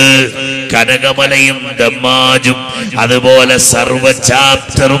സമയത്ത് കനകമലയും ദമ്മാജും അതുപോലെ സർവ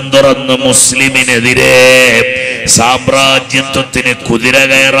ചാപ്റ്ററും തുറന്ന് മുസ്ലിമിനെതിരെ സാമ്രാജ്യത്വത്തിന് കുതിര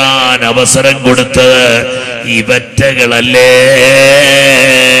കയറാൻ അവസരം കൊടുത്തത് ഇവറ്റകളല്ലേ?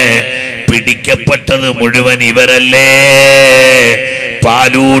 പിടിക്കപ്പെട്ടത് മുഴുവൻ ഇവരല്ലേ?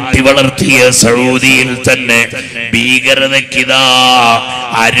 പാലൂട്ടി വളർത്തിയ സൗദിയിൽ തന്നെ ഭീകരതയ്ക്കിതാ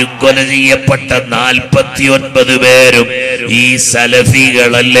അരുങ്കൊല ചെയ്യപ്പെട്ട 49 പേരും ഈ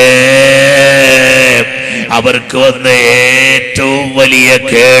സലഫികളല്ലേ? അവർക്ക് വന്ന ഏറ്റവും വലിയ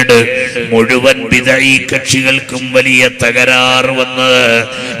കേട്, മുഴുവൻ ബിദ്ഈ കക്ഷികൾക്കും വലിയ തകരാറ് വന്നത്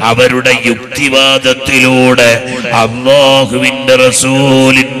അവരുടെ യുക്തിവാദത്തിലൂടെ അല്ലാഹുവിന്റെ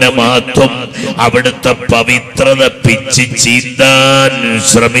റസൂലിന്റെ മഹത്വം, അവിടുത്തെ പവിത്രത പിച്ച് ചീന്താൻ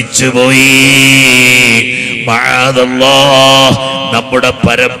ശ്രമിച്ചുപോയി. മഅദല്ലാഹ്, നമ്മുടെ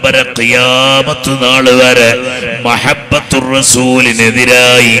പരമ്പര ഖിയാമത്ത് നാൾ വരെ മഹബ്ബത്തുർ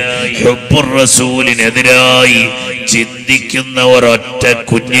റസൂലിനെതിരായി, ഹുബ്ബുർ റസൂലിനെതിരായി ചിന്തിക്കുന്ന ഒരൊറ്റ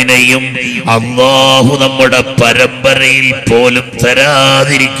കുഞ്ഞിനെയും അല്ലാഹു നമ്മുടെ പരമ്പരയിൽ പോലും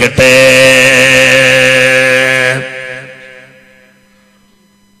തരാതിരിക്കട്ടെ.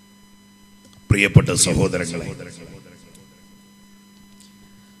 പ്രിയപ്പെട്ട സഹോദരങ്ങളെ,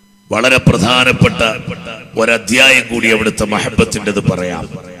 വളരെ പ്രധാനപ്പെട്ട ഒരധ്യായം കൂടി അവിടുത്തെ മഹബ്ബത്തിൻ്റെത് പറയാം.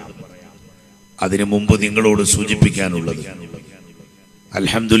 അതിനു മുമ്പ് നിങ്ങളോട് സൂചിപ്പിക്കാനുള്ളത്,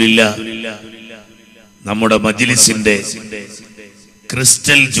 അൽഹംദുലില്ലാഹ്, നമ്മുടെ മജ്ലിസിന്റെ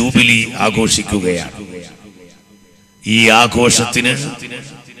ക്രിസ്റ്റൽ ജൂബിലി ആഘോഷിക്കുകയാണ്. ഈ ആഘോഷത്തിന്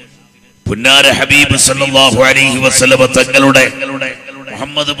പുന്നാര ഹബീബ് സല്ലല്ലാഹു അലൈഹി വസല്ലമ തങ്ങളുടെ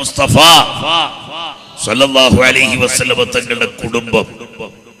മുഹമ്മദ് മുസ്തഫ സല്ലല്ലാഹു അലൈഹി വസല്ലമ തങ്ങളുടെ കുടുംബം,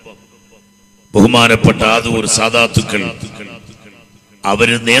 ബഹുമാനപ്പെട്ട ആദൂർ സാദാത്തുക്കൾ,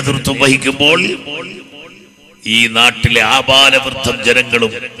 അവര് നേതൃത്വം വഹിക്കുമ്പോൾ ഈ നാട്ടിലെ ആബാലവൃദ്ധം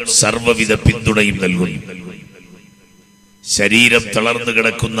ജനങ്ങളും സർവ്വവിധ പിന്തുണയും നൽകുന്നു. ശരീരം തളർന്നു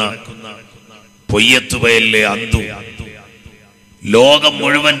കിടക്കുന്ന പൊയ്യത്തുവയലിലെ അന്തു, ലോകം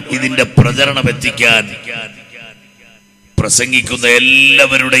മുഴുവൻ ഇതിന്റെ പ്രചരണം എത്തിക്കാൻ പ്രസംഗിക്കുന്ന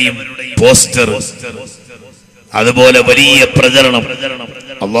എല്ലാവരുടെയും പോസ്റ്റർ, അതുപോലെ വലിയ പ്രചരണം.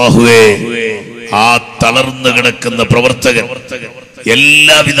 അല്ലാഹുവേ, ആ തളർന്നു കിടക്കുന്ന പ്രവർത്തകൻ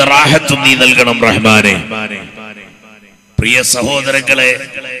എല്ലാവിധ റാഹത്തും നീ നൽകണം റഹ്മാനെ. പ്രിയ സഹോദരങ്ങളെ,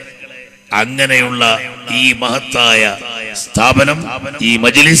 അങ്ങനെയുള്ള ഈ മഹത്തായ സ്ഥാപനം, ഈ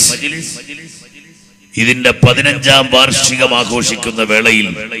മജ്ലിസ്, ഇതിന്റെ 15ാം വാർഷികം ആഘോഷിക്കുന്ന വേളയിൽ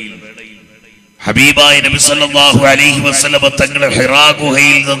ഹബീബായ നബി സല്ലല്ലാഹു അലൈഹി വസല്ലം തങ്ങൾ ഹിറാ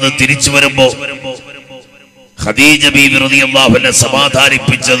ഗുഹയിൽ നിന്ന് തിരിച്ചു വരുമ്പോൾ ഖദീജ ബീവി റളിയല്ലാഹു അൻഹ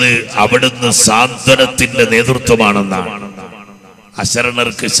സമാധാനിപ്പിച്ചത് അവിടുന്ന് സാന്ത്വനത്തിന്റെ നേതൃത്വമാണെന്നാണ്.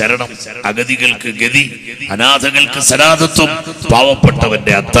 അശരണർക്ക് ശരണം, അഗതികൾക്ക് ഗതി, അനാഥകൾക്ക് സനാഥത്വം,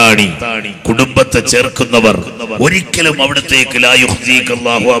 പാവപ്പെട്ടവന്റെ അത്താണി, കുടുംബത്തെ ചേർക്കുന്നവർ, ഒരിക്കലും അവിടത്തേക്ക് ലാ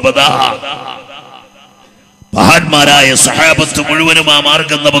യുഖ്സീകല്ലാഹു അബദാ. മഹാന്മാരായ സഹാബത്ത് മുഴുവനും ആ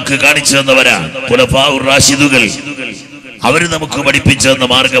മാർഗം നമുക്ക് കാണിച്ചു തന്നവരാണ്. ഖുലഫാഉർ റാഷിദുകൾ അവര് നമുക്ക് പഠിപ്പിച്ചു തന്ന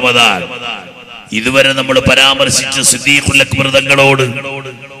മാർഗം അതാണ്. ഇതുവരെ നമ്മൾ പരാമർശിച്ച സിദ്ദീഖുൽ അക്ബർ തങ്ങളോട്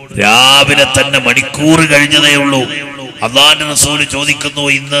രാവിലെ തന്നെ മണിക്കൂർ കഴിഞ്ഞതേ ഉള്ളൂ. അല്ലാഹുവിന്റെ റസൂൽ ചോദിക്കുന്നു,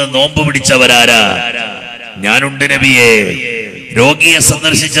 ഇന്ന് നോമ്പ് പിടിച്ചവരാരാ? ഞാനുണ്ട് നബിയെ. രോഗിയെ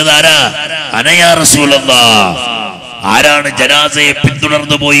സന്ദർശിച്ചതാരാ? അനയാ റസൂലല്ലാഹ്. ആരാണ് ജനാസയെ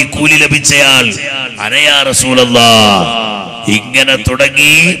പിന്തുടർന്നു പോയി കൂലി ലഭിച്ചയാൾ? അനയാ റസൂലല്ലാഹ്. ഇങ്ങനെ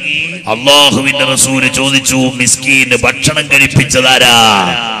തുടങ്ങി അല്ലാഹുവിന്റെ റസൂൽ ചോദിച്ചു, മിസ്കീന് ഭക്ഷണം കഴിപ്പിച്ചതാരാ?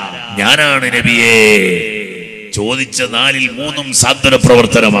 ഞാനാണ് നബിയെ. ചോദിച്ച 4-ൽ 3 സാന്ത്വന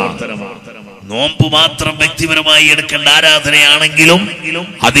പ്രവർത്തനമാണ്. നോമ്പ് മാത്രം വ്യക്തിപരമായി എടുക്കേണ്ട ആരാധനയാണെങ്കിലും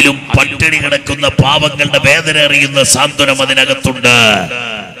അതിലും പട്ടിണി കിടക്കുന്ന പാവങ്ങളുടെ വേദന അറിയുന്ന സാന്ത്വനം അതിനകത്തുണ്ട്.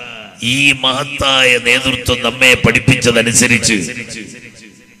 ഈ മഹത്തായ നേതൃത്വം നമ്മെ പഠിപ്പിച്ചതനുസരിച്ച്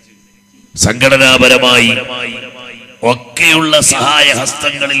സംഘടനാപരമായി ഒക്കെയുള്ള സഹായ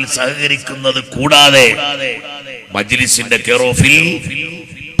ഹസ്തങ്ങളിൽ സഹകരിക്കുന്നത് കൂടാതെ മജ്ലിസിന്റെ കെയറോഫിൽ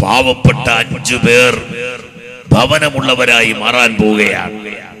പാവപ്പെട്ട 5 പേർ ഭവനമുള്ളവരായി മാറാൻ പോവുകയാണ്.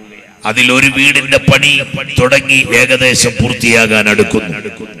 അതിലൊരു വീടിന്റെ പണി തുടങ്ങി ഏകദേശം പൂർത്തിയാകാൻ അടുക്കുന്നു.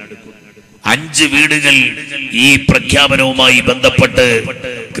 5 വീടുകൾ ഈ പ്രഖ്യാപനവുമായി ബന്ധപ്പെട്ട്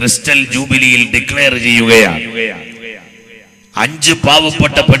ക്രിസ്റ്റൽ ജൂബിലിയിൽ ഡിക്ലെയർ ചെയ്യുകയാണ്. 5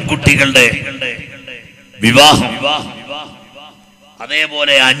 പാവപ്പെട്ട പെൺകുട്ടികളുടെ വിവാഹം,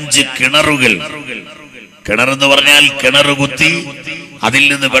 അതേപോലെ 5 കിണറുകൾ. കിണറെന്ന് പറഞ്ഞാൽ കിണറ് കുത്തി അതിൽ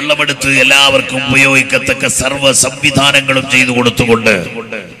നിന്ന് വെള്ളമെടുത്ത് എല്ലാവർക്കും ഉപയോഗിക്കത്തക്ക സർവ്വ സംവിധാനങ്ങളും ചെയ്തു കൊടുത്തുകൊണ്ട്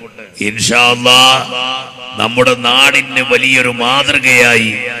ഇൻഷാ അല്ലാഹ് നമ്മുടെ നാടിന് വലിയൊരു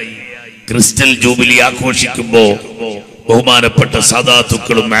മാതൃകയായി ക്രിസ്റ്റൽ ജൂബിലി ആഘോഷിക്കുമ്പോ ബഹുമാനപ്പെട്ട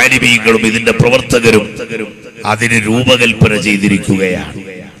സാദാത്തുക്കളും ആലിമീങ്ങളും ഇതിന്റെ പ്രവർത്തകരും അതിന് രൂപകൽപ്പന ചെയ്തിരിക്കുകയാണ്.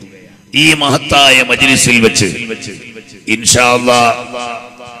 ഈ മഹത്തായ മജ്ലിസിൽ വെച്ച് ഇൻഷാ അല്ലാഹ്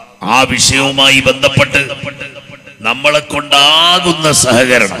ആ വിഷയവുമായി ബന്ധപ്പെട്ട് നമ്മളെ കൊണ്ടാകുന്ന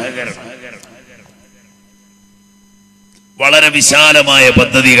സഹകരണം, വളരെ വിശാലമായ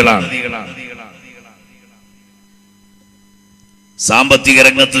പദ്ധതികളാണ്. സാമ്പത്തിക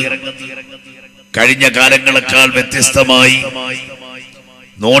രംഗത്ത് കഴിഞ്ഞ കാലങ്ങളെക്കാൾ വ്യത്യസ്തമായി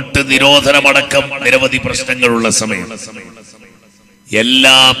നോട്ട് നിരോധനമടക്കം നിരവധി പ്രശ്നങ്ങളുള്ള സമയം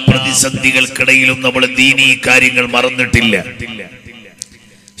എല്ലാ പ്രതിസന്ധികൾക്കിടയിലും നമ്മൾ ദീനീ കാര്യങ്ങൾ മറന്നിട്ടില്ല.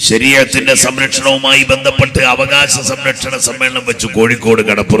 ശരീഅത്തിന്റെ സംരക്ഷണവുമായി ബന്ധപ്പെട്ട് അവകാശ സംരക്ഷണ സമ്മേളനം വെച്ചു കോഴിക്കോട്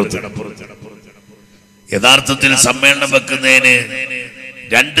കടപ്പുറത്ത്. യഥാർത്ഥത്തിൽ സമ്മേളനം വെക്കുന്നതിന്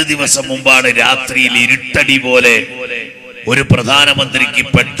 2 ദിവസം മുമ്പാണ് രാത്രിയിൽ ഇരുട്ടടി പോലെ ഒരു പ്രധാനമന്ത്രിക്ക്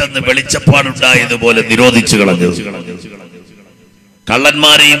പെട്ടെന്ന് വെളിച്ചപ്പാടുണ്ടായതുപോലെ നിരോധിച്ചു കളഞ്ഞു.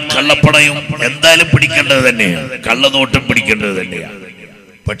 കള്ളന്മാരെയും കള്ളപ്പണയും എന്തായാലും പിടിക്കേണ്ടത് തന്നെയാണ്, കള്ളനോട്ടും പിടിക്കേണ്ടത് തന്നെയാണ്.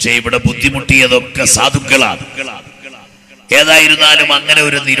 പക്ഷേ ഇവിടെ ബുദ്ധിമുട്ടിയതൊക്കെ സാധുക്കളാണ്. ഏതായിരുന്നാലും അങ്ങനെ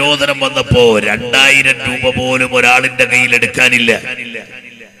ഒരു നിരോധനം വന്നപ്പോ 2000 രൂപ പോലും ഒരാളിന്റെ കയ്യിൽ എടുക്കാനില്ല.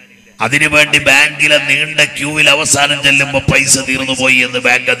 അതിനുവേണ്ടി ബാങ്കിലെ നീണ്ട ക്യൂവിൽ അവസാനം ചെല്ലുമ്പോ പൈസ തീർന്നുപോയി എന്ന്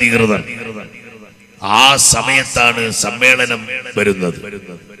ബാങ്ക് അധികൃതർ. ആ സമയത്താണ് സമ്മേളനം വരുന്നത്.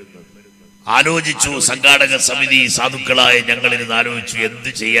 ആലോചിച്ചു, സംഘാടക സമിതി സാധുക്കളായ ഞങ്ങളിരുന്ന് ആലോചിച്ചു, എന്ത്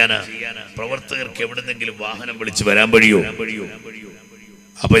ചെയ്യാനാ, പ്രവർത്തകർക്ക് എവിടുന്നെങ്കിലും വാഹനം വിളിച്ച് വരാൻ കഴിയോ?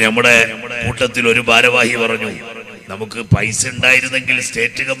 അപ്പൊ നമ്മുടെ കൂട്ടത്തിൽ ഒരു ഭാരവാഹി പറഞ്ഞു, നമുക്ക് പൈസ ഉണ്ടായിരുന്നെങ്കിൽ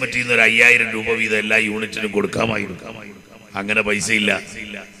സ്റ്റേറ്റ് കമ്മിറ്റിയിൽ നിന്ന് 5000 രൂപ വീതം എല്ലാ യൂണിറ്റിനും കൊടുക്കാമായിരുന്നു. അങ്ങനെ പൈസ ഇല്ല.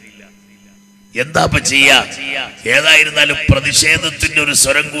 എന്താ ചെയ്യാ? ഏതായിരുന്നാലും പ്രതിഷേധത്തിന്റെ ഒരു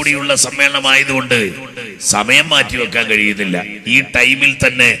സ്വരം കൂടിയുള്ള സമ്മേളനമായതുകൊണ്ട് സമയം മാറ്റിവെക്കാൻ കഴിയുന്നില്ല. ഈ ടൈമിൽ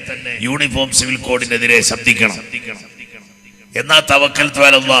തന്നെ യൂണിഫോം സിവിൽ കോഡിനെതിരെ ശബ്ദിക്കണം. എന്നാ തവക്കൽതു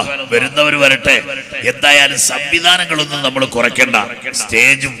അലല്ലാഹ്, വരുന്നവർ വരട്ടെ. എന്തായാലും സംവിധാനങ്ങളൊന്നും നമ്മൾ കുറയ്ക്കണ്ട.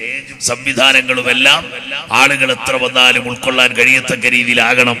 സ്റ്റേജും സംവിധാനങ്ങളും എല്ലാം ആളുകൾ എത്ര വന്നാലും ഉൾക്കൊള്ളാൻ കഴിയത്തക്ക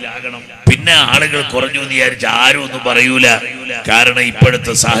രീതിയിലാകണം. പിന്നെ ആളുകൾ കുറഞ്ഞു എന്ന് വിചാരിച്ച് ആരും ഒന്നും പറയൂല. കാരണം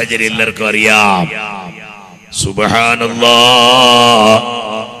ഇപ്പോഴത്തെ സാഹചര്യം എല്ലാവർക്കും അറിയാം. സുബ്ഹാനല്ലാഹ്,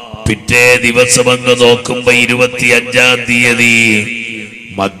 പിറ്റേ ദിവസം അങ്ങ് നോക്കുമ്പോ 25-ാം തീയതി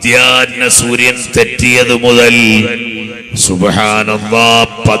മധ്യാഹ്ന സൂര്യൻ തെറ്റിയത് മുതൽ സുബ്ഹാനല്ലാഹ്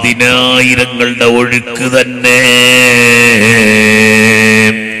 10,000ങ്ങളുടെ ഒഴുക്ക് തന്നെ.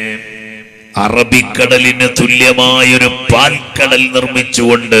 അറബിക്കടലിന് തുല്യമായൊരു പാൽക്കടൽ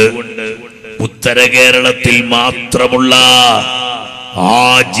നിർമ്മിച്ചുകൊണ്ട് ഉത്തര കേരളത്തിൽ മാത്രമുള്ള ആ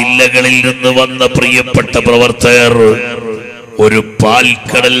ജില്ലകളിൽ നിന്ന് വന്ന പ്രിയപ്പെട്ട പ്രവർത്തകർ ഒരു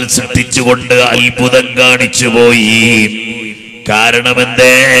പാൽക്കടൽ സൃഷ്ടിച്ചുകൊണ്ട് അത്ഭുതം കാണിച്ചു പോയി.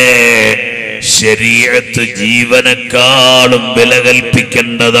 കാരണമെന്തേ? ശരീഅത്ത് ജീവനേക്കാളും വില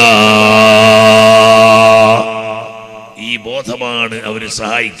കൽപ്പിക്കേണ്ടതാ. ഈ ബോധമാണ് അവര്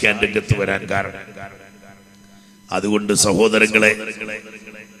സഹായിക്കാൻ രംഗത്ത് വരാൻ കാരണം. അതുകൊണ്ട് സഹോദരങ്ങളെ,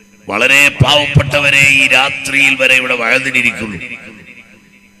 വളരെ പാവപ്പെട്ടവരെ ഈ രാത്രിയിൽ വരെ ഇവിടെ വഴന്നിരിക്കുന്നു.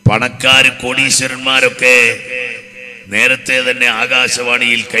 പണക്കാരും കോടീശ്വരന്മാരൊക്കെ നേരത്തെ തന്നെ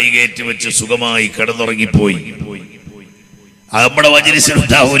ആകാശവാണിയിൽ കൈകയറ്റി വെച്ച് സുഖമായി കിടന്നുറങ്ങിപ്പോയി. അത് നമ്മുടെ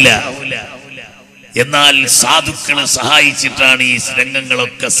മജ്‌ലിസിലുണ്ടാവില്ല. എന്നാൽ സാധുക്കളെ സഹായിച്ചിട്ടാണ് ഈ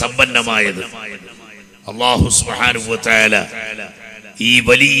രംഗങ്ങളൊക്കെ സമ്പന്നമായത്. അല്ലാഹു സുബ്ഹാനഹു വ തആല ഈ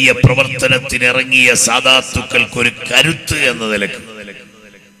വലിയ പ്രവർത്തനത്തിനിറങ്ങിയ സാദാത്തുക്കൾക്കൊരു കരുത്ത് എന്ന നിലക്ക്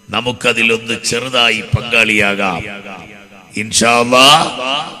നമുക്കതിലൊന്ന് ചെറുതായി പങ്കാളിയാകാം. ഇൻഷാ അല്ലാഹ്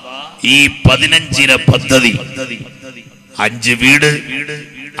ഈ 15 പദ്ധതി, 5 വീട്,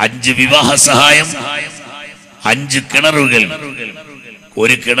 5 വിവാഹ സഹായം, 5 കിണറുകൾ,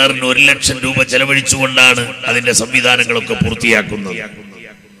 ഒരു കിണറിന് 1 ലക്ഷം രൂപ ചെലവഴിച്ചുകൊണ്ടാണ് അതിന്റെ സംവിധാനങ്ങളൊക്കെ പൂർത്തിയാക്കുന്നത്.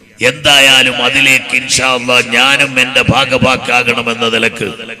 എന്തായാലും അതിലേക്ക് ഇൻഷാ അല്ലാഹ് ഞാനും എന്റെ ഭാഗഭാക്കാകണമെന്ന നിലക്ക്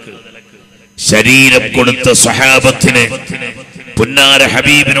ശരീരം കൊടുത്ത സ്വഹാബത്തിന് പുന്നാര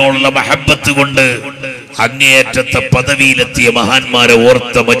ഹബീബിനോടുള്ള മഹബത്ത് കൊണ്ട് അങ്ങേയറ്റത്തെ പദവിയിലെത്തിയ മഹാന്മാരെ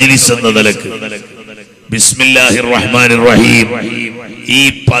ഓർത്ത മജ്‌ലിസ് എന്ന നിലക്ക് ബിസ്മില്ലാഹിർ റഹ്മാനിർ റഹീം ഈ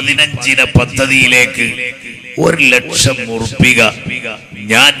 15 പദ്ധതിയിലേക്ക് 1 ലക്ഷം ഉറുപ്പിക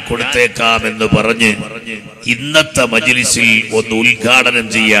ഞാൻ കൊടുത്തേക്കാമെന്ന് പറഞ്ഞ് ഇന്നത്തെ മജ്‌ലിസിൽ ഒന്ന് ഉദ്ഘാടനം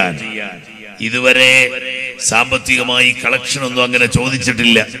ചെയ്യാൻ. ഇതുവരെ സാമ്പത്തികമായി കളക്ഷൻ ഒന്നും അങ്ങനെ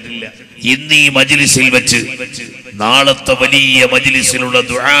ചോദിച്ചിട്ടില്ല. ഇന്ന് ഈ മജ്‌ലിസിൽ വെച്ച് നാളത്തെ വലിയ മജ്‌ലിസിലുള്ള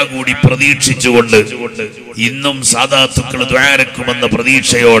ദുആ കൂടി പ്രതീക്ഷിച്ചുകൊണ്ട് ഇന്നും സാദാത്തുക്കൾ ദുആരക്കുമെന്ന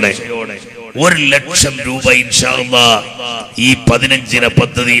പ്രതീക്ഷയോടെ 1 ലക്ഷം രൂപ ഇൻഷാ അല്ലാഹ് ഈ 15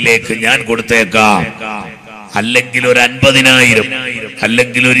 പദ്ധതിയിലേക്ക് ഞാൻ കൊടുത്തേക്കാം. അല്ലെങ്കിൽ ഒരു 50,000,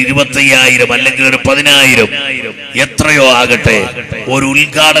 അല്ലെങ്കിൽ ഒരു 25,000, അല്ലെങ്കിൽ ഒരു 10,000, എത്രയോ ആകട്ടെ, ഒരു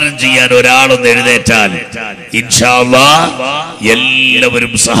ഉദ്ഘാടനം ചെയ്യാൻ ഒരാളൊന്ന് എഴുന്നേറ്റാൽ ഇൻഷാ അല്ലാഹ്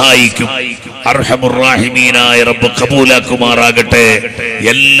എല്ലാവരും സഹായിക്കും. അർഹമുർ റഹീമീനായ റബ്ബ് കബൂലാക്കുമാറാകട്ടെ.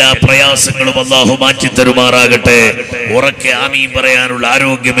 എല്ലാ പ്രയാസങ്ങളും അല്ലാഹു മാറ്റിത്തരുമാറാകട്ടെ. ഉറക്കെ ആമീൻ പറയാനുള്ള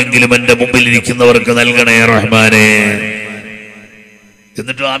ആരോഗ്യമെങ്കിലും എന്റെ മുമ്പിൽ ഇരിക്കുന്നവർക്ക് നൽകണേ റഹ്മാനെ.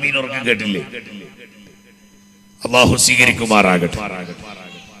 എന്നിട്ടും ആമീൻ ഉറക്കം കേട്ടില്ലേ? അല്ലാഹു സ്വീകരിക്കുമാറാകട്ടെ.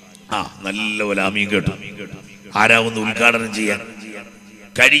 നല്ലപോലെ ആമീൻ കേട്ടു. ആരാ ഒന്ന് ഉദ്ഘാടനം ചെയ്യാൻ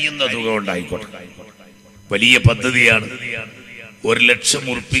കഴിയുന്ന തുക ഉണ്ടായിക്കോട്ടെ. വലിയ പദ്ധതിയാണ്. 1 ലക്ഷം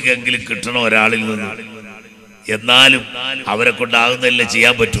ഉറുപ്പികെങ്കിലും കിട്ടണം ഒരാളിൽ നിന്ന്. എന്നാലും അവരെ കൊണ്ടാകുന്നതല്ലേ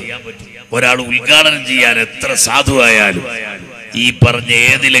ചെയ്യാൻ പറ്റൂ. ഒരാൾ ഉദ്ഘാടനം ചെയ്യാൻ എത്ര സാധുവായാലും ഈ പറഞ്ഞ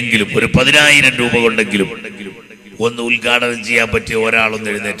ഏതിലെങ്കിലും ഒരു 10,000 രൂപ കൊണ്ടെങ്കിലും ഒന്ന് ഉദ്ഘാടനം ചെയ്യാൻ പറ്റിയ ഒരാളൊന്ന്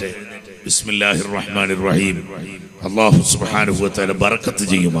എഴുന്നേറ്റ് ബിസ്മില്ലാഹിർ റഹ്മാനിർ റഹീം. അല്ലാഹു സുബ്ഹാനഹു വ തആല ബറക്കത്ത്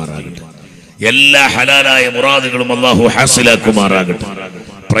ചെയ്യുമാറാകട്ടെ. എല്ലാ ഹലാലായ മുറാദുകളും അല്ലാഹു ഹാസിലാക്കുമാറാകട്ടെ.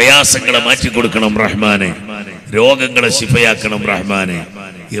 പ്രയാസങ്ങളെ മാറ്റിക്കൊടുക്കണം റഹ്മാനെ. രോഗങ്ങളെ ശിഫയാക്കണം റഹ്മാനെ.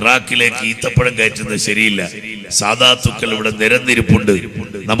 ഇറാഖിലേക്ക് ഈത്തപ്പഴം കയറ്റുന്നത് ശരിയില്ല. സാദാത്തുക്കൾ ഇവിടെ നിരന്നിരിപ്പുണ്ട്.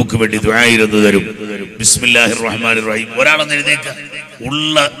 നമുക്ക് വേണ്ടി ദുആ ഇരുന്നു തരും. ബിസ്മില്ലാഹിർ റഹ്മാനിർ റഹീം. ഒരാളൊന്ന് എഴുന്നേൽക്ക.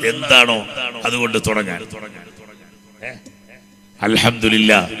 ഉള്ള എന്താണോ അതുകൊണ്ട് തുടങ്ങാൻ.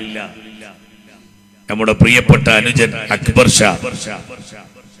 അൽഹംദുലില്ലാ, നമ്മുടെ പ്രിയപ്പെട്ട അനുജൻ അക്ബർ ഷാ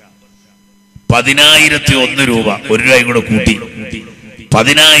 10,001 രൂപ, 1 രൂപയും കൂടെ കൂട്ടി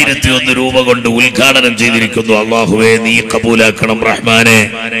 10,001 രൂപ കൊണ്ട് ഉദ്ഘാടനം ചെയ്തിരിക്കുന്നു. അല്ലാഹുവേ നീ കബൂലാക്കണം റഹ്മാനെ.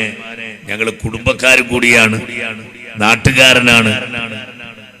 ഞങ്ങള് കുടുംബക്കാരും കൂടിയാണ്, നാട്ടുകാരനാണ്,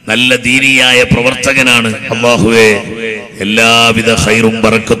 നല്ല ദീനിയായ പ്രവർത്തകനാണ്. അല്ലാഹുവേ എല്ലാവിധ ഖൈറും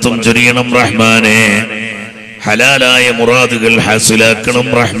ബറക്കത്തും ചൊരിയണം റഹ്മാനെ. ഹലാലായ മുറാദുകൾ ഹാസിലാക്കണം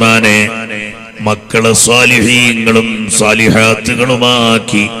റഹ്മാനെ. മക്കളെ സ്വാലിഹീങ്ങളും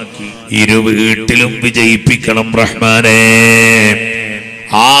സ്വാലിഹാത്തുകളുമാക്കി ഇരുവീട്ടിലും വിജയിപ്പിക്കണം റഹ്മാനെ.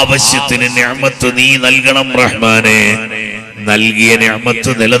 ആവശ്യത്തിന് നിഅമത്ത് നീ നൽകണം റഹ്മാനെ. നൽകിയ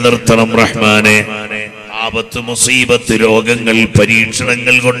നിഅമത്ത് നിലനിർത്തണം റഹ്മാനെ. ആപത്ത്, മുസീബത്ത്, രോഗങ്ങൾ,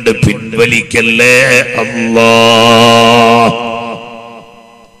 പരീക്ഷണങ്ങൾ കൊണ്ട് പിൻവലിക്കല്ലേ അല്ലാഹ്.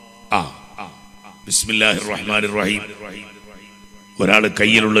 ബിസ്മില്ലാഹിർ റഹ്മാനിർ റഹീം. ഒരാൾ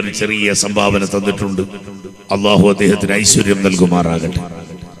കയ്യിലുള്ളൊരു ചെറിയ സംഭാവന തന്നിട്ടുണ്ട്. അല്ലാഹു അദ്ദേഹത്തിന് ഐശ്വര്യം നൽകുമാറാകട്ടെ.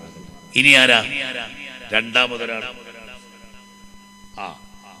 ഇനി ആരാ? രണ്ടാമതൊരാൾ.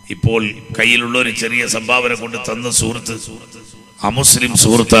 ഇപ്പോൾ കയ്യിലുള്ള ഒരു ചെറിയ സംഭാവന കൊണ്ട് തന്ന സുഹൃത്ത് അമുസ്ലിം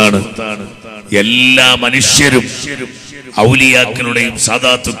സുഹൃത്താണ്. എല്ലാ മനുഷ്യരും ഔലിയാക്കളുടെയും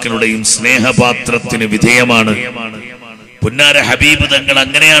സാദാത്തുക്കളുടെയും സ്നേഹപാത്രത്തിന് വിധേയമാണ്. പുന്നാര ഹബീബ് തങ്ങൾ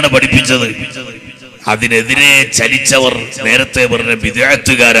അങ്ങനെയാണ് പഠിപ്പിച്ചത്. അതിനെതിരെ ചലിച്ചവർ നേരത്തെ പറഞ്ഞ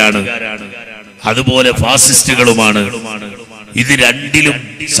ബിദ്അത്തുകാരാണ്, അതുപോലെ ഫാസിസ്റ്റുകളുമാണ്. ഇത് രണ്ടിലും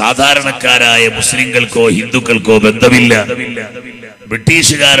സാധാരണക്കാരായ മുസ്ലിങ്ങൾക്കോ ഹിന്ദുക്കൾക്കോ ബന്ധമില്ല.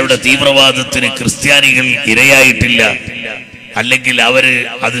 ബ്രിട്ടീഷുകാരുടെ തീവ്രവാദത്തിന് ക്രിസ്ത്യാനികൾ ഇരയായിട്ടില്ല, അല്ലെങ്കിൽ അവര്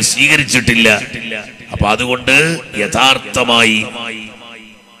അത് സ്വീകരിച്ചിട്ടില്ല. അപ്പൊ അതുകൊണ്ട് യഥാർത്ഥമായി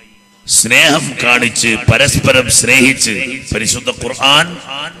സ്നേഹം കാണിച്ച് പരസ്പരം സ്നേഹിച്ച് പരിശുദ്ധ ഖുർആൻ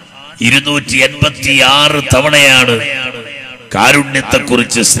 286 തവണയാണ്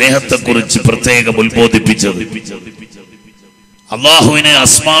കാരുണ്യത്തെക്കുറിച്ച് സ്നേഹത്തെക്കുറിച്ച് പ്രത്യേകം ഉത്ബോധിപ്പിച്ചത്. അല്ലാഹുവിന്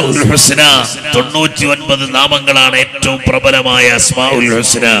അസ്മാഉൽ ഹുസ്ന 99 നാമങ്ങളാണ് ഏറ്റവും പ്രബലമായ അസ്മാഉൽ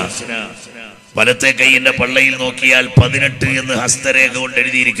ഹുസ്ന. വലത്തെ കൈയിന്റെ പള്ളയിൽ നോക്കിയാൽ 18 എന്ന് ഹസ്തരേഖ കൊണ്ട്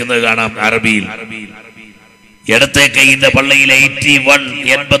എഴുതിയിരിക്കുന്നത് കാണാം അറബിയിൽ. ഇടത്തെ കൈയിന്റെ പള്ളയിൽ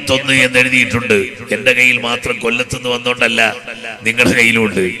 81 എന്ന് എഴുതിയിട്ടുണ്ട്. എന്റെ കയ്യിൽ മാത്രം കൊല്ലത്തുനിന്ന് വന്നോണ്ടല്ല, നിങ്ങളുടെ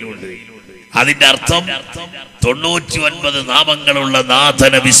കയ്യിലുണ്ട്. അതിന്റെ അർത്ഥം 99 നാമങ്ങളുള്ള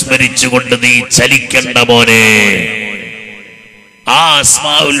നാഥനെ വിസ്മരിച്ചുകൊണ്ട് നീ ചലിക്കണ്ട മോനെ. ആ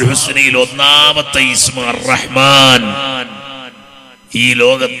അസ്മാഉൽ ഹുസ്നയിൽ ഒന്നാമത്തെ ഇസ്മ അർ-റഹ്മാൻ. ഈ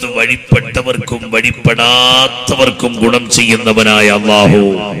ലോകത്ത് വഴിപ്പെട്ടവർക്കും വഴിപ്പെടാത്തവർക്കും ഗുണം ചെയ്യുന്നവനായ അല്ലാഹു.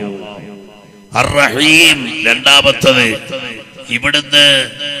 അർ-റഹീം രണ്ടാമത്തത്. ഇവിടുന്ന്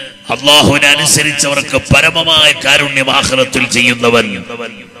അല്ലാഹുവിനെ അനുസരിച്ചവർക്ക് പരമമായ കാരുണ്യം ആഖിറത്തിൽ ചെയ്യുന്നവൻ.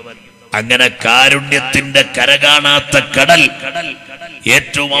 അങ്ങനെ കാരുണ്യത്തിന്റെ കരകാണാത്ത കടൽ.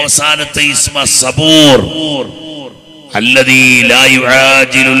 ഏറ്റവും അവസാനത്തെ ഇസ്മ സബൂർ. അല്ലദീ ലാ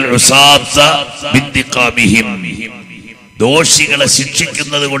യുആജിലുൽ ഉസാത്ത ബിന്തിഖാബിഹിം. ദോഷികളെ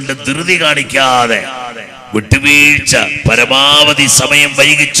ശിക്ഷിക്കുന്നത് കൊണ്ട് ധൃതി കാണിക്കാതെ വിട്ടുവീഴ്ച പരമാവധി സമയം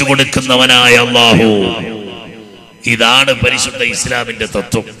വൈകിച്ചു കൊടുക്കുന്നവനായ അല്ലാഹു. ഇതാണ് പരിശുദ്ധ ഇസ്ലാമിന്റെ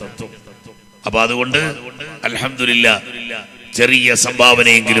തത്വം. അപ്പൊ അതുകൊണ്ട് അൽഹംദുലില്ലാഹ് ചെറിയ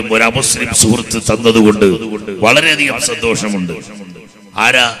സംഭാവനയെങ്കിലും ഒരു അമുസ്ലിം സുഹൃത്ത് തന്നതുകൊണ്ട് വളരെയധികം സന്തോഷമുണ്ട്.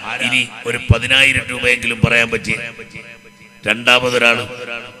 ആരാ ഇനി ഒരു 10,000 രൂപയെങ്കിലും പറയാൻ പറ്റിയ? രണ്ടാമതൊരാള്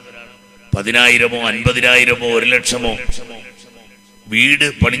 10,000-ഓ 50,000-ഓ 1,00,000-ഓ വീട്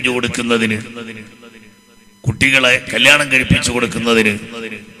പണിഞ്ഞു കൊടുക്കുന്നതിന്, കുട്ടികളെ കല്യാണം കഴിപ്പിച്ചു കൊടുക്കുന്നതിന്,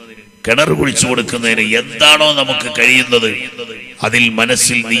 കിണർ കുഴിച്ചു കൊടുക്കുന്നതിന് എന്താണോ നമുക്ക് കഴിയുന്നത് അതിൽ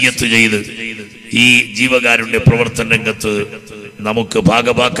മനസ്സിൽ നിയ്യത്ത് ചെയ്ത് ഈ ജീവകാരുണ്യ പ്രവർത്തന രംഗത്ത് നമുക്ക്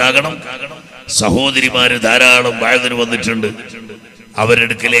ഭാഗഭാക്കാകണം. സഹോദരിമാര് ധാരാളം വയതിന് വന്നിട്ടുണ്ട്. അവരുടെ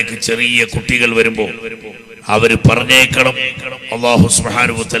അടുക്കലേക്ക് ചെറിയ കുട്ടികൾ വരുമ്പോ അവര് പറഞ്ഞേക്കണം. അല്ലാഹു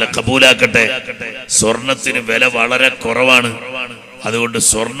സുബ്ഹാനഹു വ തആല കബൂലാക്കട്ടെ. സ്വർണത്തിന് വില വളരെ കുറവാണ്, അതുകൊണ്ട്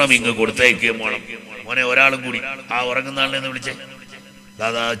സ്വർണം ഇങ്ങ് കൊടുത്തേക്കുകയും വേണം. മോനെ ഒരാളും കൂടി ആ ഉറങ്ങുന്ന ആളിനെ വിളിച്ചേ.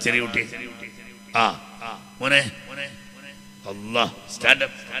 ദാദാ ചെറിയ കുട്ടി. ആ മോനെ അല്ലാഹ് സ്റ്റാൻഡ്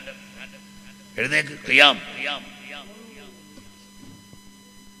അപ്പ്, എഴുന്നേക്ക്. ഖിയാം,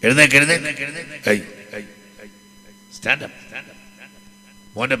 എഴുന്നേക്ക് എഴുന്നേക്ക്. Stand up.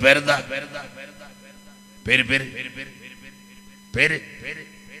 മോന്റെ പേരെന്താ? പേര് പേര് പേര്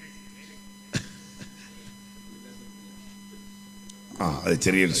ആ അത്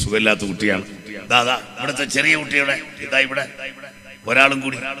ചെറിയൊരു സുഖമില്ലാത്ത കുട്ടിയാണ്. ദാദാ ഇവിടുത്തെ ചെറിയ കുട്ടിയുടെ ഇതാ ഇവിടെ. ഒരാളും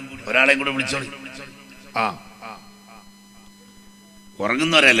കൂടി, ഒരാളെയും കൂടെ വിളിച്ചോളി. ആ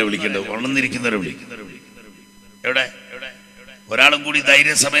ഉറങ്ങുന്നവരല്ല വിളിക്കേണ്ടത്, ഉണർന്നിരിക്കുന്നവരെ വിളി. എവിടെ? ഒരാളും കൂടി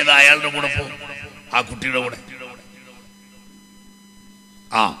ധൈര്യസമേത അയാളുടെ കൂടെ പോ, ആ കുട്ടിയുടെ കൂടെ.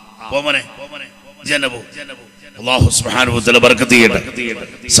 ആ പോമനെ ജനപോ. അല്ലാഹു സുബ്ഹാനഹു വ തആല ബർക്കത്ത് ചെയ്യട്ടെ.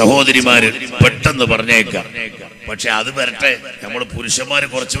 സഹോദരിമാര് പെട്ടെന്ന് പറഞ്ഞേക്കാം, പക്ഷെ അത് വരട്ടെ. നമ്മൾ പുരുഷന്മാര്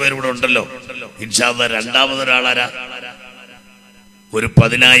കുറച്ചുപേർ ഇവിടെ ഉണ്ടല്ലോ. ഇൻഷാ അല്ലാഹ് രണ്ടാമതൊരാളാരാ? ഒരു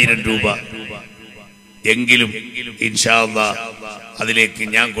 10,000 രൂപ എങ്കിലും ഇൻഷാ അല്ലാഹ് അതിലേക്ക്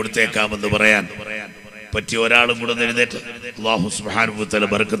ഞാൻ കൊടുത്തേക്കാമെന്ന് പറയാൻ പറ്റിയ ഒരാളും കൂടെ എഴുന്നേറ്റ്. അല്ലാഹു സുബ്ഹാനഹു വ തആല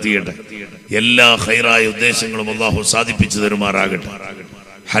ബർക്കത്ത് ചെയ്യട്ടെ. എല്ലാ ഖൈറായ ഉദ്ദേശങ്ങളും അല്ലാഹു സാധിപ്പിച്ചു തരുമാറാകട്ടെ.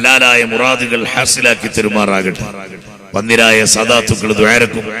 ഹലാലായ മുറാദുകൾ ഹാസിലാക്കി തരുമാറാകട്ടെ. വന്നിരായ സദാത്തുക്കൾ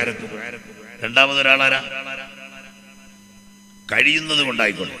ദുആരക്കും. രണ്ടാമതൊരാളാരാ? കഴിയുന്നത്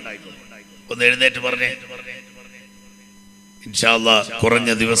കൊണ്ടായിക്കോട്ടെ, ഒന്ന് എഴുന്നേറ്റ് പറഞ്ഞേ. ഇൻഷാ അല്ലാഹ് കുറഞ്ഞ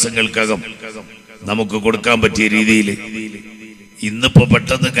ദിവസങ്ങൾക്കകം നമുക്ക് കൊടുക്കാൻ പറ്റിയ രീതിയിൽ. ഇന്നിപ്പോ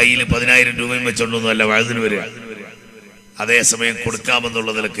പെട്ടെന്ന് കയ്യിൽ 10,000 രൂപയും വെച്ചോണ്ടൊന്നുമല്ല വഴുതിന് വരിക. അതേസമയം കൊടുക്കാമെന്നുള്ള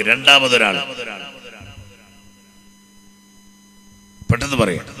നിലക്ക് രണ്ടാമതൊരാൾ പെട്ടെന്ന്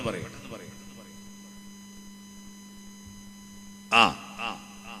പറയാം. ആ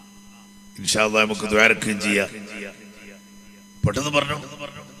ഇൻഷാ അല്ലാഹ് നമുക്ക് ദ്വാരക്കുകയും ചെയ്യാം. പെട്ടെന്ന് പറഞ്ഞു.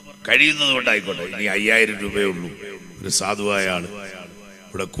 കഴിയുന്നത് കൊണ്ടായിക്കോട്ടെ. ഇനി 5,000 രൂപയേ ഉള്ളൂ. ഒരു സാധുവായ ആള്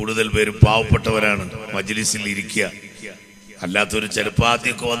ഇവിടെ കൂടുതൽ പേരും പാവപ്പെട്ടവരാണ് മജ്ലിസിൽ ഇരിക്കുക. അല്ലാത്തവർ ചിലപ്പോൾ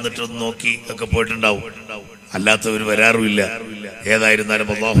ആദ്യമൊക്കെ വന്നിട്ടൊന്ന് നോക്കി ഒക്കെ പോയിട്ടുണ്ടാവും, അല്ലാത്തവർ വരാറുമില്ല. ഏതായിരുന്നാലും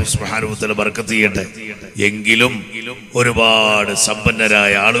അല്ലാഹു സുബ്ഹാനഹു വ തആല ബർക്കത്ത് ചെയ്യട്ടെ. എങ്കിലും ഒരുപാട്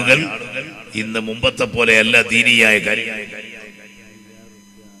സമ്പന്നരായ ആളുകൾ ഇന്ന് മുമ്പത്തെ പോലെയല്ല ദീനിയായ കാര്യം.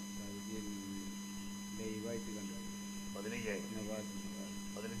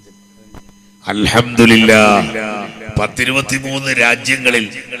 അൽഹംദുലില്ലാഹ് 10-23 രാജ്യങ്ങളിൽ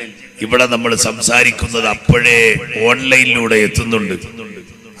ഇവിടെ നമ്മൾ സംസാരിക്കുന്നത് അപ്പോഴേ ഓൺലൈനിലൂടെ എത്തുന്നുണ്ട്.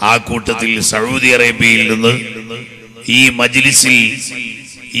 ആ കൂട്ടത്തിൽ സൗദി അറേബ്യയിൽ നിന്ന്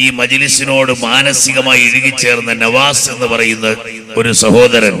ഈ മജ്ലിസിനോട് മാനസികമായി ഇഴുകിച്ചേർന്ന നവാസ് എന്ന് പറയുന്ന ഒരു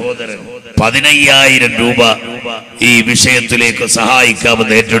സഹോദരൻ 15,000 രൂപ ഈ വിഷയത്തിലേക്ക്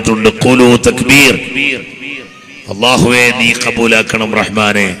സഹായിക്കാമെന്ന് ഏറ്റിട്ടുണ്ട്. ഖുലൂ തക്ബീർ. അല്ലാഹുവേ നീ കബൂലാക്കണം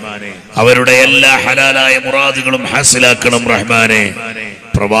റഹ്മാനെ. അവരുടെ എല്ലാ ഹലാലായ മുറാദുകളും ഹാസിലാക്കണം റഹ്മാനെ.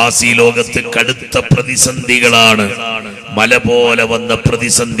 പ്രവാസി ലോകത്ത് കടുത്ത പ്രതിസന്ധികളാണ്. മല പോലെ വന്ന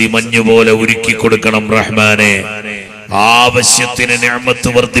പ്രതിസന്ധി മഞ്ഞുപോലെ ഒരുക്കി കൊടുക്കണം റഹ്മാനെ. ആവശ്യത്തിന് നിഅമത്ത്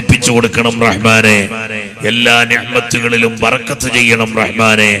വർദ്ധിപ്പിച്ചു കൊടുക്കണം റഹ്മാനെ. എല്ലാ നിഅമത്തുകളിലും ബറക്കത്ത് ചെയ്യണം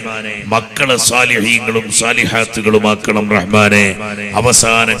റഹ്മാനെ. മക്കളെ സാലിഹീങ്ങളും സാലിഹാത്തുകളും ആക്കണം റഹ്മാനെ.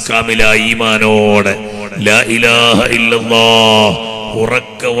 അവസാന കാമില ഈമാനോടെ ലാ ഇലാഹ ഇല്ലല്ലാഹ്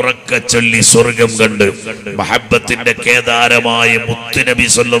ഉറക്ക ചൊല്ലി സ്വർഗം കണ്ട് മഹബ്ബത്തിന്റെ കേദാരമായ മുത്തുനബി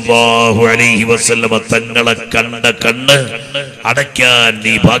സല്ലല്ലാഹു അലൈഹി വസല്ലമ തങ്ങളെ കണ്ട കണ്ണ് അടയ്ക്കാൻ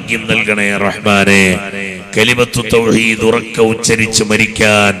നീ ഭാഗ്യം നൽകണേ റഹ്മാനെ. കലിമത്തു തൗഹീദ് ഉറക്ക ഉച്ചരിച്ച്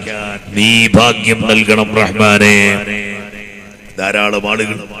മരിക്കാൻ നീ ഭാഗ്യം നൽകണം റഹ്മാനെ. ധാരാളം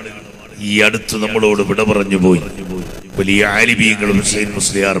ആളുകൾ ഈ അടുത്ത് നമ്മളോട് വിട പറഞ്ഞു പോയി. വലിയ ആലിമീങ്ങൾ, ഹുസൈൻ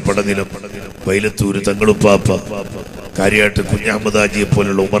മുസ്ലിയാർ പടനിലം, വൈലത്തൂര് തങ്ങളുപ്പാപ്പ, കാര്യാട്ട് കുഞ്ഞഹമ്മദാജിയെ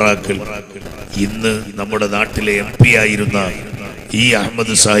പോലുള്ള ഉമറാക്കൾ, ഇന്ന് നമ്മുടെ നാട്ടിലെ MP ആയിരുന്ന ഈ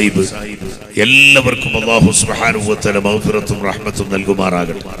അഹമ്മദ് സാഹിബ്, എല്ലാവർക്കും അല്ലാഹു സുബ്ഹാനഹു വ തആല മഗ്ഫിറത്തും റഹ്മത്തും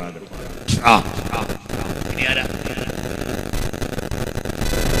നൽകുമാറാകട്ടെ.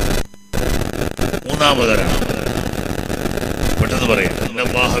 മൂന്നാമതാണ് പെട്ടെന്ന് പറയാം.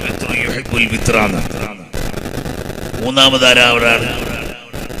 മൂന്നാമതാരാ ഒരാൾ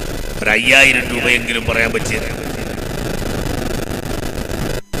ഒരു 5,000 രൂപയെങ്കിലും പറയാൻ പറ്റിയത്.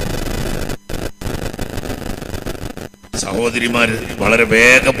 സഹോദരിമാര് വളരെ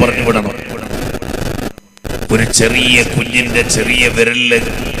വേഗം പറഞ്ഞു വിടണം. ഒരു ചെറിയ കുഞ്ഞിന്റെ ചെറിയ വിരലില്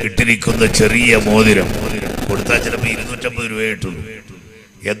ഇട്ടിരിക്കുന്ന ചെറിയ മോതിരം കൊടുത്താൽ ചിലപ്പോൾ 250 രൂപ കിട്ടുള്ളൂ.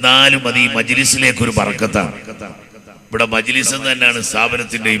 എന്നാലും അത് ഈ മജ്ലിസിലേക്ക് ഒരു ബർക്കത്താണ്. ഇവിടെ മജ്ലിസ് എന്ന് തന്നെയാണ്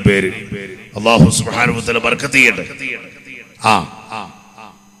സ്ഥാപനത്തിന്റെയും പേര്. അല്ലാഹു സുബ്ഹാനഹു വ തആല ബർക്കത്ത് ചെയ്യട്ടെ.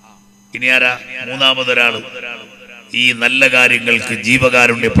 ഇനി ആരാ? മൂന്നാമതൊരാള് ഈ നല്ല കാര്യങ്ങൾക്ക്,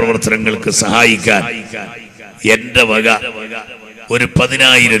 ജീവകാരുണ്യ പ്രവർത്തനങ്ങൾക്ക് സഹായിക്കാൻ എന്റെ വക ഒരു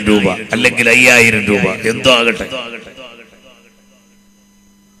 10,000 രൂപ അല്ലെങ്കിൽ 5,000 രൂപ എന്തോ ആകട്ടെ.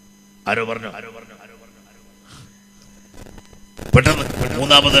 ആരോ പറഞ്ഞു? പെട്ടെന്ന്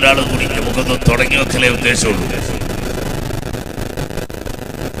മൂന്നാമതൊരാൾ കൂടി നമുക്കൊന്ന് തുടങ്ങി വെക്കലേ ഉദ്ദേശമുള്ളൂ.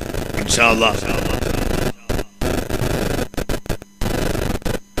 ഇൻഷാ അല്ലാഹ്.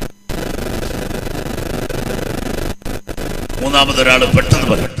 മൂന്നാമതൊരാൾ പെട്ടെന്ന്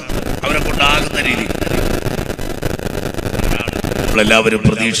പറയും, അവരെ കൊണ്ടാകുന്ന രീതി. നമ്മളെല്ലാവരും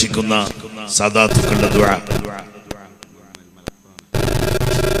പ്രതീക്ഷിക്കുന്ന സാദാത്തുക്കളുടെ ദുആ.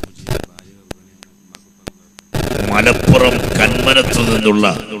 മലപ്പുറം കന്മനത്തു നിന്നുള്ള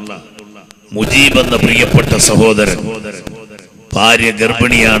മുജീബ് എന്ന പ്രിയപ്പെട്ട സഹോദരൻ, ഭാര്യ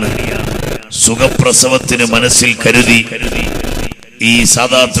ഗർഭിണിയാണ്. സുഖപ്രസവത്തിന് മനസ്സിൽ കരുതി ഈ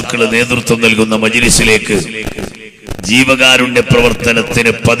സാദാത്തുക്കള് നേതൃത്വം നൽകുന്ന മജ്ലിസിലേക്ക് ജീവകാരുണ്യ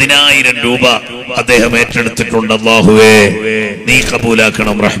പ്രവർത്തനത്തിന് 10,000 രൂപ അദ്ദേഹം ഏറ്റെടുത്തിട്ടുണ്ട്. അല്ലാഹുവേ നീ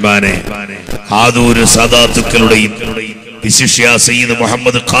കബൂലാക്കണം റഹ്മാനെ. ആദൂര് സാദാത്തുക്കളുടെയും വിശിഷ്യ സയ്യിദ്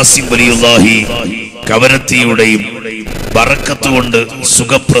മുഹമ്മദ് ഖാസിം വലിയുല്ലാഹി കവരത്തിയുടെയും ബറക്കത്ത് കൊണ്ട്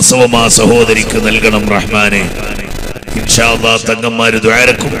സുഖപ്രസവമാ സഹോദരിക്ക് നൽകണം റഹ്മാനെ. ഇൻഷാ അല്ലാഹ് തങ്ങന്മാര്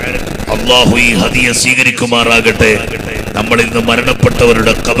ദുആരക്കും. അല്ലാഹു ഈ ഹദിയ സ്വീകരിക്കുമാറാകട്ടെ. നമ്മളിൽ നിന്ന്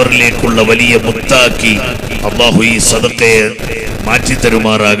മരണപ്പെട്ടവരുടെ ഖബറിലേക്കുള്ള വലിയ മുത്താക്കി അല്ലാഹു ഈ സദഖയെ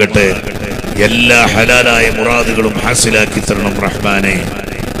മാറ്റിത്തരുമാറാകട്ടെ. എല്ലാ ഹലാലായ മുറാദുകളും ഹാസിലാക്കി തരണം റഹ്മാനെ.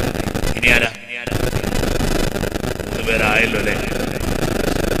 ഇനി ആരാ? 3 പേരായല്ലോ അല്ലേ?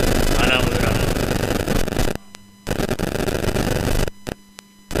 നാലാമതൊരാൾ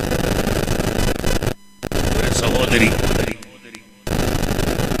ഒരു സഹോദരി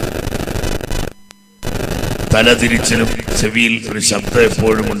തലതിരിച്ചിലും ചെവിയിൽ ഒരു ശബ്ദം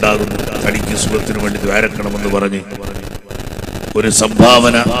എപ്പോഴും ഉണ്ടാകുന്നു. തനിക്ക് സുഖത്തിനു വേണ്ടി ദ്വാരക്കണമെന്ന് പറഞ്ഞ് ഒരു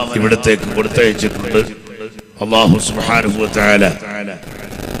സംഭാവന ഇവിടത്തേക്ക് കൊടുത്തയച്ചിട്ടുണ്ട്. അല്ലാഹു സുബ്ഹാനഹു വ തആല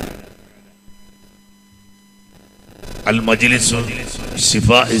അൽ-മജ്ലിസ്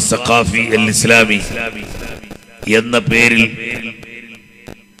ശിഫാഇ സഖാഫി അൽ-ഇസ്ലാമി എന്ന പേരിൽ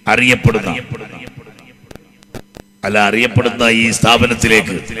അറിയപ്പെടുന്ന ഈ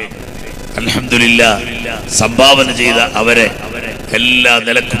സ്ഥാപനത്തിലേക്ക് അൽഹംദുലില്ലാഹ് സംഭാവന ചെയ്ത അവരെ എല്ലാ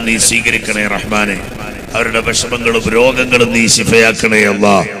നിലക്കും നീ സ്വീകരിക്കണേ റഹ്മാനെ. അവരുടെ വിഷമങ്ങളും രോഗങ്ങളും നീ ശിഫയാക്കണേ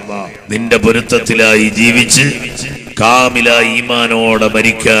അല്ലാഹ്. നിന്റെ പൊരുത്തത്തിലായി ജീവിച്ച് കാമിലായി ഈമാനോടെ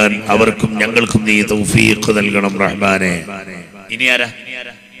മരിക്കാൻ അവർക്കും ഞങ്ങൾക്കും നീ തൗഫീഖ് നൽകണം റഹ്മാനെ. ഇനി ആരാ?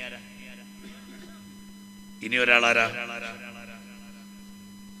 ഇനി ഒരാളാരാ?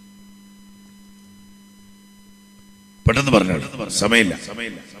 പെട്ടെന്ന് പറഞ്ഞു, സമയമില്ല.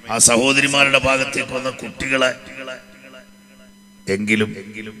 ആ സഹോദരിമാരുടെ ഭാഗത്തേക്ക് വന്ന കുട്ടികളെ എങ്കിലും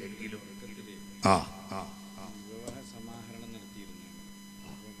ആ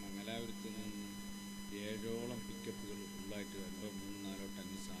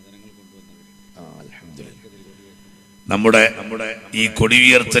നമ്മുടെ ഈ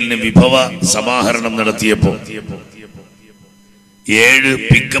കൊടിയുയർത്തലിന് വിഭവ സമാഹരണം നടത്തിയപ്പോ 7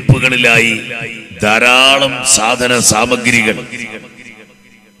 പിക്കപ്പുകളിലായി ധാരാളം സാധന സാമഗ്രികൾ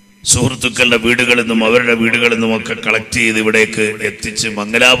സുഹൃത്തുക്കളുടെ വീടുകളിൽ നിന്നും അവരുടെ വീടുകളിൽ നിന്നും ഒക്കെ കളക്ട് ചെയ്ത് ഇവിടേക്ക് എത്തിച്ച്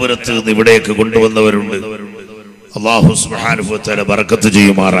മംഗലാപുരത്ത് നിന്ന് ഇവിടേക്ക് കൊണ്ടുവന്നവരുണ്ട്. അല്ലാഹു സുബ്ഹാനഹു വ തആല ബറക്കത്ത്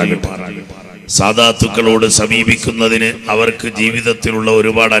ചെയ്യുമാറാകട്ടെ. സാദാത്തുക്കളോട് സമീപിക്കുന്നതിന് അവർക്ക് ജീവിതത്തിലുള്ള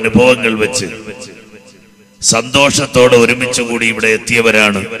ഒരുപാട് അനുഭവങ്ങൾ വെച്ച് സന്തോഷത്തോടെ ഒരുമിച്ച് കൂടി ഇവിടെ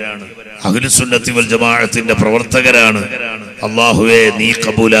എത്തിയവരാണ്. അഹ്ലുസുന്നത്തി വൽ ജമാഅത്തിന്റെ പ്രവർത്തകരാണ്. അല്ലാഹുവേ നീ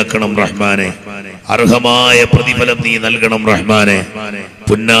കബൂലാക്കണം റഹ്മാനെ. അർഹമായ പ്രതിഫലം നീ നൽകണം റഹ്മാനെ.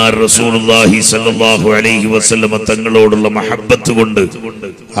 പുന്നാർ റസൂലുള്ളാഹി സ്വല്ലല്ലാഹു അലൈഹി വസല്ലമ തങ്ങളോടുള്ള മഹബ്ബത്ത് കൊണ്ട്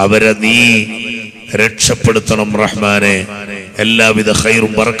അവരെ നീ രക്ഷപ്പെടുത്തണം റഹ്മാനെ. എല്ലാവിധ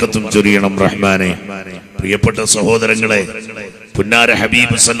ഖൈറും ബറക്കത്തും ചൊരിയണം റഹ്മാനെ. പ്രിയപ്പെട്ട സഹോദരങ്ങളെ, പുന്നാര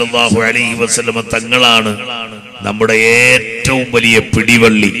ഹബീബ് സല്ലല്ലാഹു അലൈഹി വസല്ലമ തങ്ങളാണ് നമ്മുടെ ഏറ്റവും വലിയ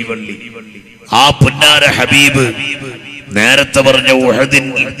പിടിവള്ളി. ആ പുന്നാര ഹബീബ് നേരത്തെ പറഞ്ഞ ഉഹദിൻ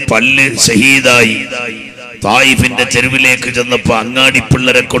പല്ല് ഷഹീദായി തായിഫിന്റെ ചെരുവിലേക്ക് ചെന്നപ്പോ അങ്ങാടി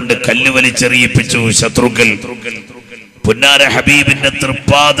പിള്ളരെ കൊണ്ട് കല്ല് വലിച്ചെറിയിപ്പിച്ചു ശത്രുക്കൾ. പുന്നാര ഹബീബിന്റെ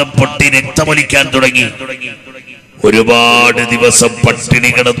തൃപ്പാദം പൊട്ടി രക്തമൊലിക്കാൻ തുടങ്ങി. ഒരുപാട് ദിവസം പട്ടിണി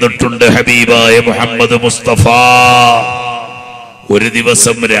കിടന്നിട്ടുണ്ട് ഹബീബായ മുഹമ്മദ് മുസ്തഫ. ഒരു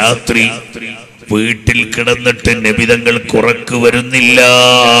ദിവസം രാത്രി വീട്ടിൽ കിടന്നിട്ട് നബിതങ്ങൾക്ക് ഉറക്ക് വരുന്നില്ല.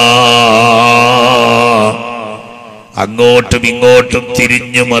 അങ്ങോട്ടും ഇങ്ങോട്ടും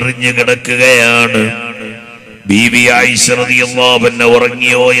തിരിഞ്ഞു മറിഞ്ഞു കിടക്കുകയാണ്. ബീവി ആയിഷ റളിയല്ലാഹു അൻഹ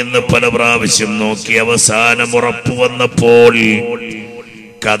ഉറങ്ങിയോ എന്ന് പല പ്രാവശ്യം നോക്കി. അവസാനം ഉറപ്പു വന്നപ്പോൾ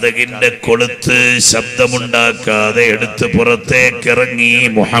കതകിന്റെ കൊളുത്ത് ശബ്ദമുണ്ടാക്കാതെ എടുത്ത് പുറത്തേക്കിറങ്ങി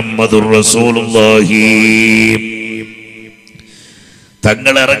മുഹമ്മദുർ റസൂലുള്ളാഹി.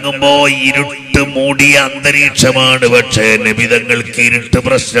 തങ്ങൾ ഇറങ്ങുമ്പോ ഇരുട്ട് മൂടിയ അന്തരീക്ഷമാണ്. പക്ഷേ നബിതങ്ങൾക്ക് ഇരുട്ട്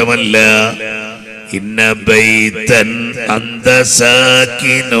പ്രശ്നമല്ല. ഇന്ന ബൈതൻ അന്ത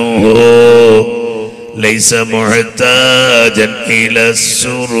സാകിനുഹു ലൈസ മുഹ്താജൻ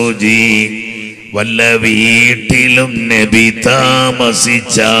ഇലസ്സുറുജി. വല്ല വീട്ടിലും നബി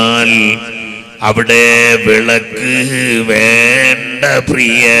താമസിച്ചാൽ അവിടെ വിളക്ക് വേണ്ട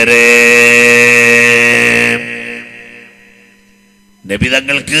പ്രിയരേ.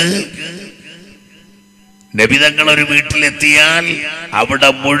 നബിതങ്ങൾ ഒരു വീട്ടിലെത്തിയാൽ അവിടെ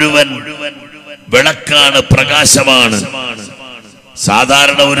മുഴുവൻ വിളക്കാണ്, പ്രകാശമാണ്.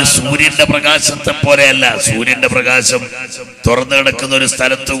 സാധാരണ ഒരു സൂര്യന്റെ പ്രകാശത്തെ പോലെയല്ല. സൂര്യന്റെ പ്രകാശം തുറന്നു കിടക്കുന്ന ഒരു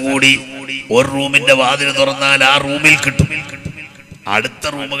സ്ഥലത്തു കൂടി ഒരു റൂമിന്റെ വാതിൽ തുറന്നാൽ ആ റൂമിൽ കിട്ടും, അടുത്ത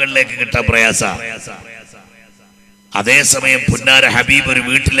റൂമുകളിലേക്ക് കിട്ടാൻ പ്രയാസ. അതേസമയം പുന്നാര ഹബീബ് ഒരു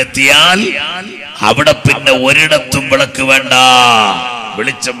വീട്ടിലെത്തിയാൽ അവിടെ പിന്നെ ഒരിടത്തും വിളക്ക് വേണ്ട,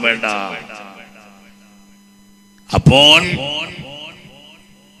 വെളിച്ചം വേണ്ട. അപ്പോൾ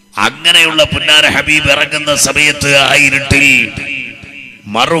അങ്ങനെയുള്ള പുന്നാര ഹബീബ് ഇറങ്ങുന്ന സമയത്ത് ആ ഇരുട്ടിൽ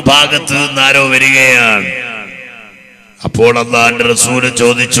മറുഭാഗത്ത് നിന്ന് ആരോ വരികയാണ്. അപ്പോൾ അല്ലാഹുവിന്റെ റസൂൽ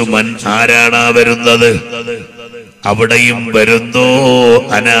ചോദിച്ചു, മൻ, ആരാണ് വരുന്നത്? അവിടെയും വരുന്നു,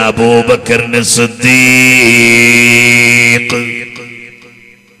 അന അബൂബക്കർ സിദ്ദീഖ്.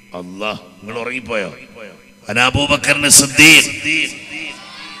 അല്ലാഹ്, നിങ്ങൾ ഉറങ്ങിപ്പോയോ? അന അബൂബക്കർ സിദ്ദീഖ്.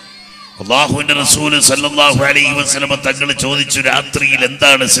 അല്ലാഹുവിന്റെ റസൂൽ സല്ലല്ലാഹു അലൈഹി വസല്ലം തങ്ങൾ ചോദിച്ചു, രാത്രിയിൽ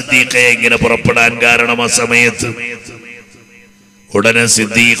എന്താണ് സിദ്ദീഖേ ഇങ്ങനെ പുറപ്പെടാൻ കാരണം? ആ സമയത്ത് ഉടനെ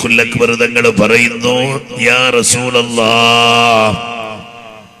സിദ്ദീഖുൽ അക്ബർ തങ്ങൾ പറയുന്നു, യാ റസൂലല്ലാഹ്,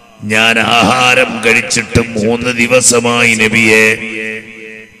 ഞാൻ ആഹാരം കഴിച്ചിട്ട് 3 ദിവസമായി നബിയെ,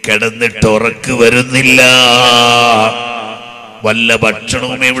 കിടന്നിട്ട് ഉറക്ക് വരുന്നില്ല. വല്ല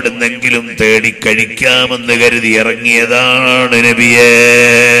ഭക്ഷണവും എവിടുന്നെങ്കിലും തേടി കഴിക്കാമെന്ന് കരുതി ഇറങ്ങിയതാണ് നബിയെ.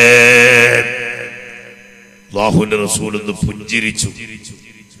 അല്ലാഹുവിന്റെ റസൂൽ ഒന്ന് പുഞ്ചിരിച്ചു.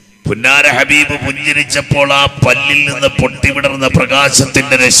 പുന്നാര ഹബീബ് പുഞ്ചിരിച്ചപ്പോൾ ആ പല്ലിൽ നിന്ന് പൊട്ടിവിടർന്ന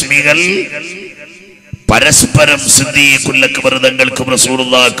പ്രകാശത്തിന്റെ രശ്മികൾ പരസ്പരം സിദ്ദീഖുൽ അക്ബർ തങ്ങൾക്കും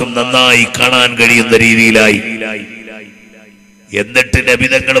റസൂലുള്ളാഹിക്കും നന്നായി കാണാൻ കഴിയുന്ന രീതിയിലായി. എന്നിട്ട് നബി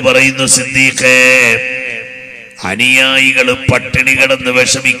തങ്ങൾ പറയുന്നു, സിദ്ദീഖേ, അനുയായികൾ പട്ടിണി കിടന്ന്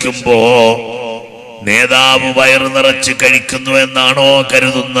വിഷമിക്കുമ്പോ നേതാവ് വയറു നിറച്ച് കഴിക്കുന്നു എന്നാണോ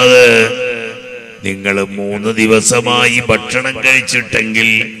കരുതുന്നത്? നിങ്ങൾ 3 ദിവസമായി ഭക്ഷണം കഴിച്ചിട്ടെങ്കിൽ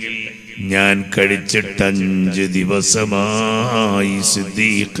ഞാൻ കഴിച്ചിട്ട് 5 ദിവസമായി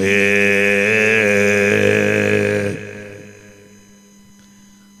സിദ്ദീഖേ.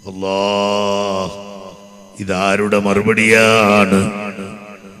 അല്ലാഹ്, ഇതാരുടെ മറുപടിയാണ്?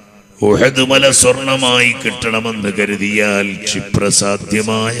 ഉഹദ് മല സ്വർണമായി കിട്ടണമെന്ന് കരുതിയാൽ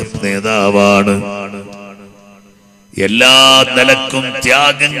ക്ഷിപ്രസാധ്യമായ നേതാവാണ്. എല്ലാ നിലക്കും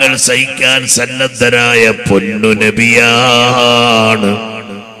ത്യാഗങ്ങൾ സഹിക്കാൻ സന്നദ്ധരായ പൊന്നു നബിയാണ്.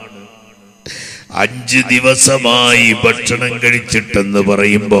 5 ദിവസമായി ഭക്ഷണം കഴിച്ചിട്ടെന്ന്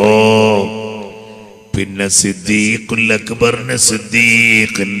പറയുമ്പോ പിന്നെ സിദ്ദീഖുൽ അക്ബറിന്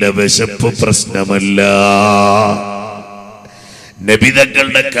സിദ്ദീഖിന്റെ വിശപ്പ് പ്രശ്നമല്ല,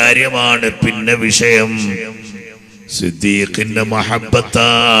 നബിതങ്ങളുടെ കാര്യമാണ് പിന്നെ വിഷയം. സിദ്ദീഖിന്റെ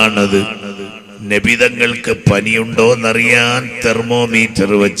മഹബത്താണത്. നബിതങ്ങൾക്ക് പനിയുണ്ടോന്നറിയാൻ തെർമോമീറ്റർ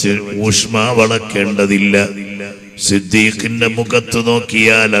വെച്ച് ഊഷ്മാവ് അളക്കേണ്ടതില്ല. സിദ്ദീഖിന്റെ മുഖത്ത്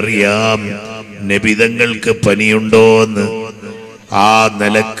നോക്കിയാൽ അറിയാം നബിതങ്ങൾക്ക് പനിയുണ്ടോന്ന്. ആ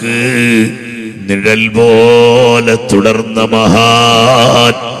നിലക്ക് നിഴൽ പോലെ തുടർന്ന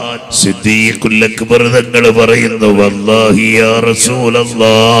മഹാൻ സിദ്ദീഖുൽ അക്ബർ തങ്ങൾ പറയുന്നു, വല്ലാഹി യാ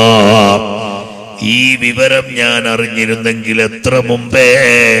റസൂലല്ലാഹ്, ഈ വിവരം ഞാൻ അറിഞ്ഞിരുന്നെങ്കിൽ എത്ര മുമ്പേ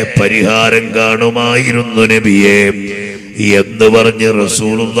പരിഹാരം കാണുമായിരുന്നു നബിയെ എന്ന് പറഞ്ഞ്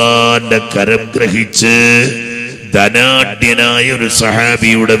റസൂലുള്ളാഹിന്റെ കരം ഗ്രഹിച്ച് ധനാഢ്യനായ ഒരു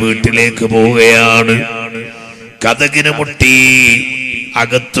സഹാബിയുടെ വീട്ടിലേക്ക് പോവുകയാണ്. കതകിന് മുട്ടി.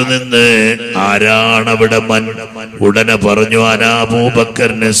 അകത്തുനിന്ന് ആരാണവിടെ? ഉടനെ പറഞ്ഞു, അനാ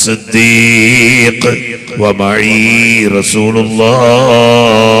അബൂബക്കർ സിദ്ദീഖ് വമഈ റസൂലുള്ളാഹ്,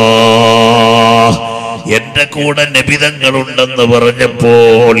 എന്റെ കൂടെ നബിതങ്ങളുണ്ടെന്ന്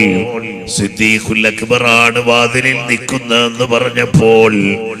പറഞ്ഞപ്പോൾ, സിദ്ദീഖുൽ അക്ബറാണ് വാതിലിൽ നിൽക്കുന്നതെന്ന് പറഞ്ഞപ്പോൾ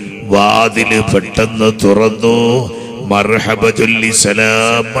വാതില് പെട്ടെന്ന് തുറന്നു. മർഹബ ചൊല്ലി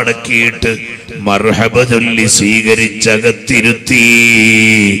സലാം മടക്കിയിട്ട് മർഹബ ചൊല്ലി സ്വീകരിച്ചകത്തിരുത്തി.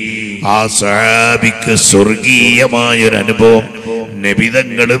 ആ സഹാബിക്ക് സ്വർഗീയമായൊരനുഭവം.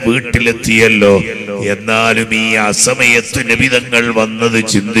 നബിതങ്ങള് വീട്ടിലെത്തിയല്ലോ, എന്നാലും ഈ അസമയത്ത് നബിതങ്ങൾ വന്നത്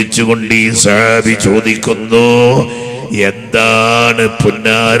ചിന്തിച്ചുകൊണ്ട് ഈ സഹാബി ചോദിക്കുന്നു, എന്താണ്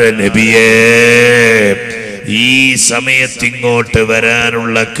പുന്നാര നബിയേ ഈ സമയത്ത് ഇങ്ങോട്ട്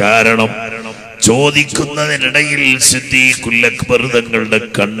വരാനുള്ള കാരണം? ചോദിക്കുന്നതിനിടയിൽ സിദ്ദീഖുൽ അക്ബർ തങ്ങളുടെ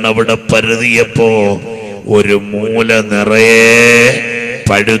കണ്ണവിടെ പരതിയപ്പോ ഒരു മൂല നിറയെ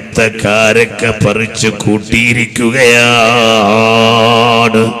പഴുത്ത കാരക്ക പറിച്ചു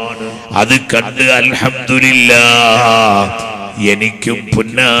കൂട്ടിയിരിക്കുകയാണ്. അത് കണ്ട് അൽഹംദുലില്ലാഹ്, എനിക്കും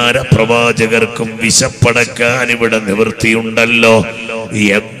പുന്നാര പ്രവാചകർക്കും വിശപ്പടക്കാൻ ഇവിടെ നിവൃത്തിയുണ്ടല്ലോ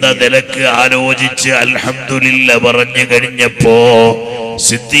എന്ന നിലക്ക് ആലോചിച്ച് അൽഹംദുലില്ലാഹ് പറഞ്ഞു കഴിഞ്ഞപ്പോ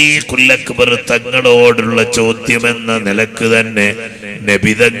സിദ്ദീഖുൽ അക്ബർ തങ്ങളോടുള്ള ചോദ്യമെന്ന നിലക്ക് തന്നെ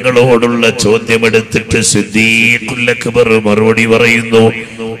നബിതങ്ങളോടുള്ള ചോദ്യമെടുത്തിട്ട് സിദ്ദീഖുൽ അക്ബർ മറുപടി പറയുന്നു,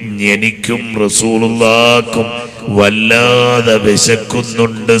 എനിക്കും റസൂലുള്ളാഹിക്കും വല്ലാതെ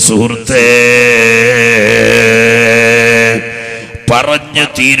വിശക്കുന്നുണ്ട് സുഹൃത്തേ. പറഞ്ഞു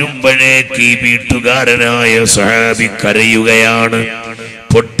തീരുമ്പോഴേക്ക് ഈ വീട്ടുകാരനായ സഹാബി കരയുകയാണ്.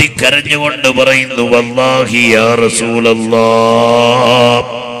 പൊട്ടിക്കരഞ്ഞുകൊണ്ട് പറയുന്നു, വല്ലാഹി യാ റസൂലല്ലാഹ്,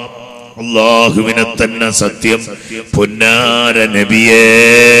 അല്ലാഹുവിനെ തന്നെ സത്യം പൊന്നാര നബിയേ,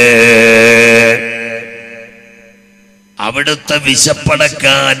 അവിടുത്തെ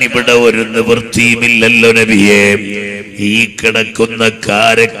വിശപ്പടക്കാൻ ഇവിടെ ഒരു നിവൃത്തിയുമില്ലല്ലോ നബിയേ. ഈ കിടക്കുന്ന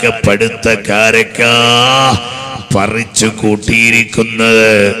കാരക്ക, പടുത്ത കാരക്ക പറിച്ചു കൂട്ടിയിരിക്കുന്നത്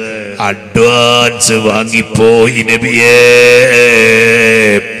അഡ്വാൻസ് വാങ്ങിപ്പോയി നബിയേ.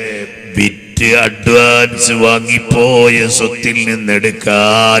 വിറ്റ് അഡ്വാൻസ് വാങ്ങിപ്പോയ സ്വത്തിൽ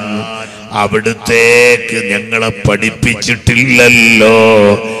നിന്നെടുക്കാൻ അവിടുത്തേക്ക് ഞങ്ങളെ പഠിപ്പിച്ചിട്ടില്ലല്ലോ.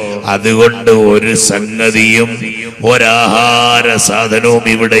 അതുകൊണ്ട് ഒരു സംഗതിയും ഒരാഹാര സാധനവും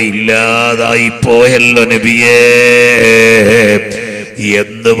ഇവിടെ ഇല്ലാതായി പോയല്ലോ നബിയേ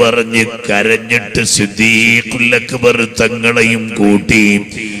എന്ന് പറഞ്ഞ് കരഞ്ഞിട്ട് സിദ്ദീഖുൽ അക്ബർ തങ്ങളെയും കൂട്ടി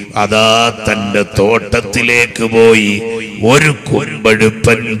അതാ തന്റെ തോട്ടത്തിലേക്ക് പോയി ഒരു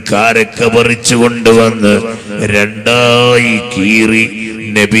കുമ്പഴുപ്പൻ കാരക്ക പറിച്ചു കൊണ്ടുവന്ന് രണ്ടായി കീറി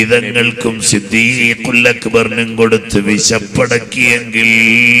നബിതങ്ങൾക്കും സിദ്ദീഖുൽ അക്ബറിനും കൊടുത്ത് വിശപ്പടക്കിയെങ്കിൽ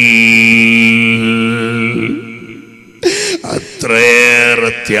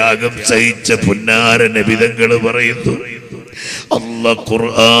അത്രയേറെ ത്യാഗം സഹിച്ച പുന്നാര നബിതങ്ങൾ പറയുന്നു. അല്ലാഹ്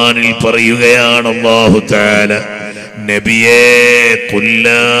ഖുർആനിൽ പറയുകയാണ്, അല്ലാഹു തആല നബിയേ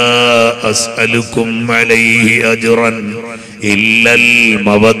ഖുല്ലാ അസ്അലുക്കും അലൈഹി അജ്റൻ ഇല്ലൽ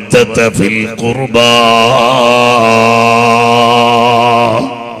മവദ്ദത ഫിൽ ഖുർബാ.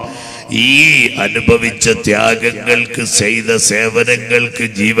 ഈ അനുഭവിച്ച ത്യാഗങ്ങൾക്ക്, ചെയ്ത സേവനങ്ങൾക്ക്,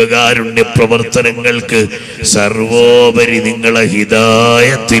 ജീവകാരുണ്യ പ്രവർത്തനങ്ങൾക്ക് സർവോപരി നിങ്ങളെ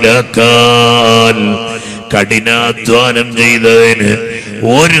ഹിദായത്തിലാക്കാൻ കഠിനാധ്വാനം ചെയ്തതിന്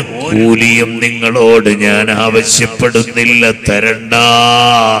ഒരു കൂലിയും നിങ്ങളോട് ഞാൻ ആവശ്യപ്പെടുന്നില്ല, തരണ്ട,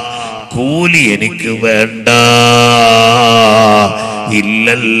 കൂലി എനിക്ക് വേണ്ട.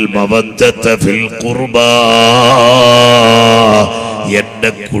 ഇല്ലൽ മവദ്ദത ഫിൽ ഖുർബാ, എന്റെ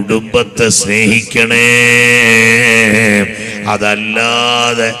കുടുംബത്തെ സ്നേഹിക്കണേ,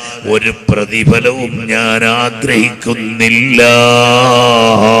 അതല്ലാതെ ഒരു പ്രതിഫലവും ഞാൻ ആഗ്രഹിക്കുന്നില്ല.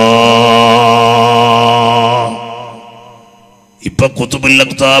 ഇപ്പൊ ഖുതുബുൽ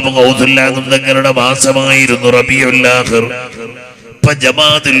അഖ്താബ് ഗൗസുൽ ആദം തങ്ങളുടെ മാസമായിരുന്നു റബീഉൽ ആഖിർ. ഇപ്പൊ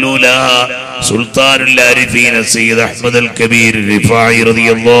ജമാഅത്തുൽ ഊലാ സുൽത്താനുൽ ആരിഫീൻ സയ്യിദ് അഹ്മദ് അൽ കബീർ റിഫായി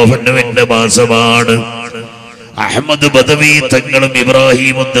റളിയല്ലാഹു അൻഹുവിന്റെ മാസമാണ്. അഹ്മദ് ബദവി തങ്ങളും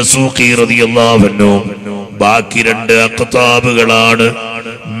ഇബ്രാഹിം ദസൂഖി റളിയല്ലാഹു അൻഹു ബാക്കി രണ്ട് അഖ്താബുകളാണ്.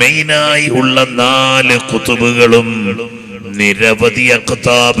 മെയിനായി ഉള്ള 4 ഖുതുബുകളും നിരവധി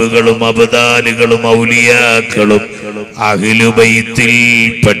അഖ്താബുകളും അബ്ദാലുകളും ഔലിയാക്കളും അഹ്ലു ബൈത്തിൽ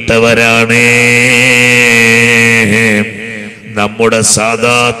പെട്ടവരാണ്. നമ്മുടെ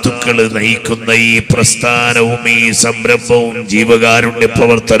സാദാത്തുക്കള് നയിക്കുന്ന ഈ പ്രസ്ഥാനവും ഈ സംരംഭവും ജീവകാരുണ്യ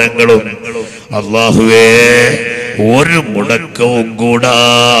പ്രവർത്തനങ്ങളും അല്ലാഹുവേ ഒരു മുടക്കവും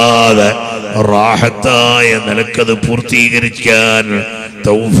കൂടാതെ റാഹത്തായ നിലക്കത് പൂർത്തീകരിക്കാൻ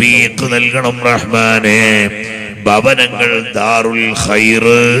തൗഫീഖ് നൽകണം റഹ്മാനെ. ഭവനങ്ങൾ ദാറുൽ ഖൈർ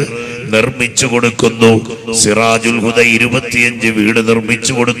നിർമ്മിച്ചു കൊടുക്കുന്നു. സിറാജുൽ ഹുദ 25 വീട്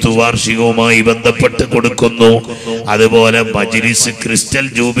നിർമ്മിച്ചു കൊടുത്തു, വാർഷികവുമായി ബന്ധപ്പെട്ട് കൊടുക്കുന്നു. അതുപോലെ മജ്ലിസ് ക്രിസ്റ്റൽ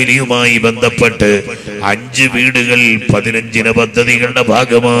ജൂബിലിയുമായി ബന്ധപ്പെട്ട് 5 വീടുകൾ 15 പദ്ധതികളുടെ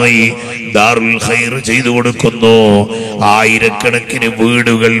ഭാഗമായി ദാറുൽ ഖൈർ ചെയ്തു കൊടുക്കുന്നു. 1000കണക്കിന്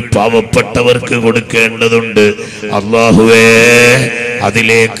വീടുകൾ പാവപ്പെട്ടവർക്ക് കൊടുക്കേണ്ടതുണ്ട്. അല്ലാഹുവേ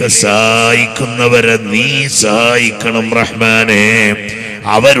അതിലേക്ക് സഹായിക്കുന്നവരെ നീ സഹായിക്കണം റഹ്മാനെ.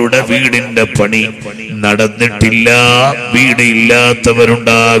 അവരുടെ വീടിന്റെ പണി നടന്നിട്ടില്ല, വീട്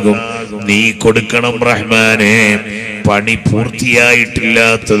ഇല്ലാത്തവരുണ്ടാകും, നീ കൊടുക്കണം റഹ്മാനെ. പണി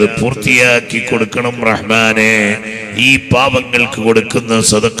പൂർത്തിയായിട്ടില്ലാത്തത് പൂർത്തിയാക്കി കൊടുക്കണം റഹ്മാനെ. ഈ പാവങ്ങൾക്ക് കൊടുക്കുന്ന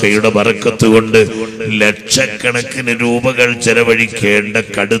സദഖയുടെ ബറക്കത്ത് കൊണ്ട് ലക്ഷക്കണക്കിന് രൂപകൾ ചെലവഴിക്കേണ്ട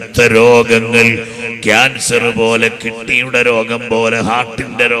കടുത്ത രോഗങ്ങൾ, ക്യാൻസർ പോലെ, കിഡ്നിയുടെ രോഗം പോലെ,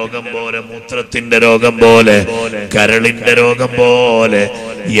 ഹാർട്ടിന്റെ രോഗം പോലെ, മൂത്രത്തിന്റെ രോഗം പോലെ, കരളിന്റെ രോഗം പോലെ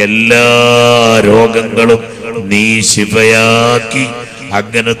എല്ലാ രോഗങ്ങളും നീ ശിഫയാക്കി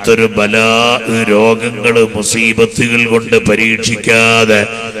അങ്ങനത്തെ ഒരു ബലാ രോഗങ്ങള് മുസീബത്തുകൾ കൊണ്ട് പരീക്ഷിക്കാതെ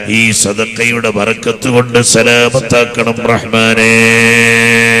ഈ സദഖയുടെ ബറക്കത്ത് കൊണ്ട് സലാമത്താക്കണം റഹ്മാനെ.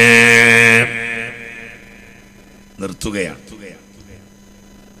 നിർത്തുകയാണ്.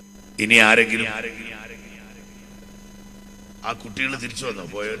 ഇനി ആരെങ്കിലും ആ കുട്ടികൾ തിരിച്ചു വന്നോ?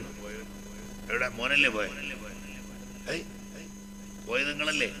 പോയോ? എവിടെ? മോനല്ലേ പോയ? പോയത്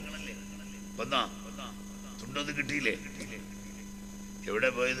നിങ്ങളല്ലേ? വന്നാ തുണ്ടൊന്നും കിട്ടിയില്ലേ? എവിടെ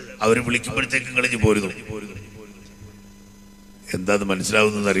പോയത്? അവര് വിളിക്കുമ്പോഴത്തേക്കും കളിഞ്ഞു പോരുന്നു. എന്താന്ന്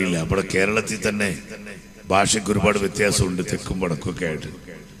മനസ്സിലാവുന്ന അറിയില്ല. നമ്മുടെ കേരളത്തിൽ തന്നെ ഭാഷയ്ക്ക് ഒരുപാട് വ്യത്യാസമുണ്ട്, തെക്കും വടക്കും ഒക്കെ ആയിട്ട്.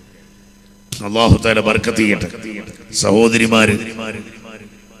 അല്ലാഹു തആല ബർക്കത്ത് ചെയ്യട്ടെ. സഹോദരിമാര്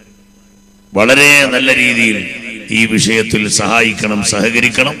വളരെ നല്ല രീതിയിൽ ഈ വിഷയത്തിൽ സഹായിക്കണം,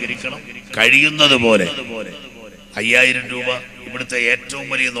 സഹകരിക്കണം. കഴിയുന്നത് പോലെ 5000 രൂപ, ഇവിടുത്തെ ഏറ്റവും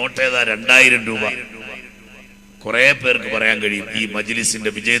വലിയ നോട്ട് ഏതാ? 2000 രൂപ. കുറെ പേർക്ക് പറയാൻ കഴിയും ഈ മജ്ലിസിന്റെ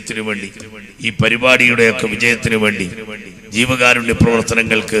വിജയത്തിനു വേണ്ടി, ഈ പരിപാടിയുടെയൊക്കെ വിജയത്തിനു വേണ്ടി, ജീവകാരുണ്യ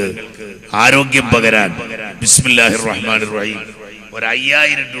പ്രവർത്തനങ്ങൾക്ക് ആരോഗ്യം പകരാൻ ബിസ്മില്ലാഹിർ റഹ്മാനിർ റഹീം ഒരു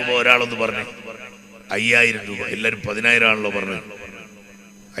 5000 രൂപ ഒരാളൊന്ന് പറഞ്ഞു. 5000 രൂപ. എല്ലാരും 10000 ആണല്ലോ പറഞ്ഞത്.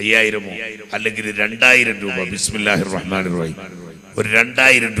 5000മോ അല്ലെങ്കിൽ 2000 രൂപ. ബിസ്മില്ലാഹിർ റഹ്മാനിർ റഹീം. ഒരു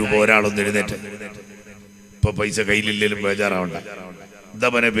 2000 രൂപ ഒരാളൊന്ന് എഴുന്നേറ്റ്. ഇപ്പൊ പൈസ കയ്യിലില്ലേലും ബേജാറാവണ്ട. എന്താ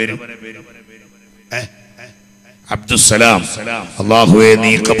പറഞ്ഞ പേര്? അബ്ദുസ്സലാം. അല്ലാഹുവേ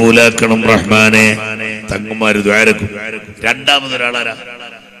നീ കബൂലാക്കണം റഹ്മാനെ. തങ്ങന്മാര് ദ്വാരക്കും. രണ്ടാമതൊരാളാരാ?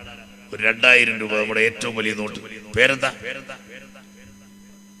 ഒരു 2000 രൂപ, നമ്മുടെ ഏറ്റവും വലിയ നോട്ട്. പേരെന്താ?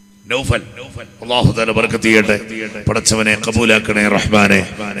 നൗഫൽ അല്ലാഹു തആല ബർക്കത്ത് ചെയ്യട്ടെ. പടച്ചവനെ കബൂലാക്കണേ റഹ്മാനെ.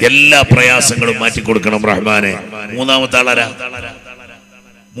 എല്ലാ പ്രയാസങ്ങളും മാറ്റി കൊടുക്കണം റഹ്മാനെ. മൂന്നാമത്തെ ആളാരാ?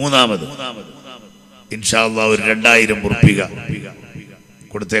 മൂന്നാമത് ഇൻഷാ അല്ലാഹ് ഒരു 2000 ഉറുപ്പിക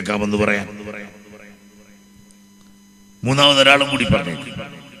കൊടുത്തേക്കാമെന്ന് പറയാം. മൂന്നാമത് ഒരാളും കൂടി പറഞ്ഞു.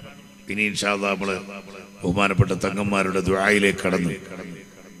 ഇനി ഇൻഷാ അല്ലാഹ് നമ്മള് ബഹുമാനപ്പെട്ട തങ്ങന്മാരുടെ ദുആയിലേക്ക് കടന്ന്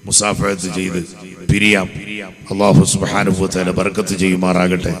മുസാഫഹത്ത് ചെയ്ത് പിരിയാം. അല്ലാഹു സുബ്ഹാനഹു വ തആല ബർക്കത്ത്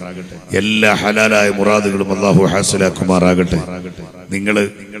ചെയ്യുമാറാകട്ടെ. എല്ലാ ഹലാലായ മുറാദുകളും അല്ലാഹു ഹാസിലാക്കുമാറാകട്ടെ. നിങ്ങള്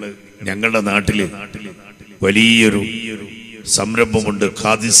ഞങ്ങളുടെ നാട്ടില് വലിയൊരു സംരംഭമുണ്ട്.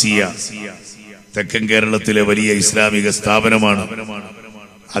 ഖാദിസിയ തെക്കൻ കേരളത്തിലെ വലിയ ഇസ്ലാമിക സ്ഥാപനമാണ്.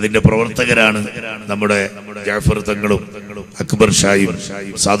 അതിന്റെ പ്രവർത്തകരാണ് നമ്മുടെ ജാഫർ തങ്ങളും അക്ബർ ഷായും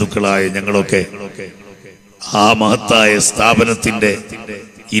സാധുക്കളായ ഞങ്ങളൊക്കെ. ആ മഹത്തായ സ്ഥാപനത്തിന്റെ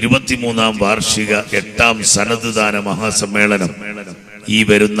 23ാം വാർഷിക 8ാം സനദ് ദാന മഹാസമ്മേളനം ഈ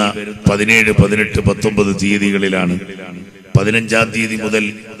വരുന്ന 17, 18, 19 തീയതികളിലാണ്. 15-ാം തീയതി മുതൽ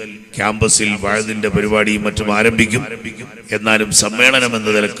ക്യാമ്പസിൽ വഅദിന്റെ പരിപാടിയും മറ്റും ആരംഭിക്കും. എന്നാലും സമ്മേളനം എന്ന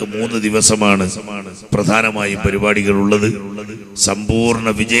നിലക്ക് 3 ദിവസമാണ് പ്രധാനമായും പരിപാടികൾ ഉള്ളത്. സമ്പൂർണ്ണ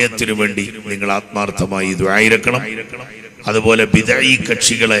വിജയത്തിനു വേണ്ടി നിങ്ങൾ ആത്മാർത്ഥമായി ദുആയിരക്കണം. അതുപോലെ ബിദ്ഈ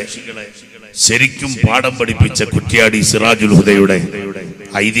കക്ഷികളെ ശരിക്കും പാഠം പഠിപ്പിച്ച കുറ്റ്യാടി സിറാജുൽ ഹുദയുടെ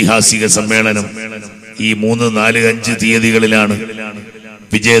ഐതിഹാസിക സമ്മേളനം ഈ 3, 4, 5 തീയതികളിലാണ്.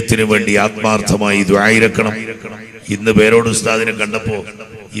 വിജയത്തിനു വേണ്ടി ആത്മാർത്ഥമായി ദുആയിരക്കണം. ഇന്ന് പേരോട് ഉസ്താദിനെ കണ്ടപ്പോ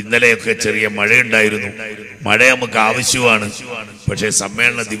ഇന്നലെയൊക്കെ ചെറിയ മഴയുണ്ടായിരുന്നു. മഴ നമുക്ക് ആവശ്യമാണ്. പക്ഷെ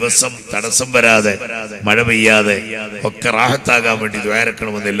സമ്മേളന ദിവസം തടസ്സം വരാതെ മഴ പെയ്യാതെ ഒക്കെ റാഹത്താകാൻ വേണ്ടി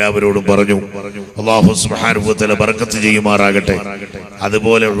ദുആയിരക്കണമെന്ന് എല്ലാവരോടും പറഞ്ഞു. അല്ലാഹു സുബ്ഹാനഹു വ തആല ബർക്കത്ത് ചെയ്യുമാറാകട്ടെ.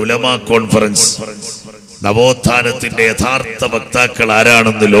 അതുപോലെ ഉലമാ കോൺഫറൻസ്, നവോത്ഥാനത്തിന്റെ യഥാർത്ഥ വക്താക്കൾ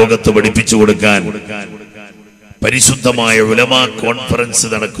ആരാണെന്ന് ലോകത്ത് പഠിപ്പിച്ചു കൊടുക്കാൻ പരിശുദ്ധമായ ഉലമാ കോൺഫറൻസ്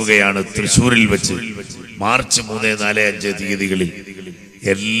നടക്കുകയാണ് തൃശ്ശൂരിൽ വെച്ച് മാർച്ച് 3, 4, 5 തീയതികളിൽ.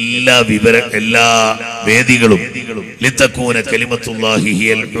 എല്ലാ വേദികളും ലിതകൂന കലിമത്തുല്ലാഹി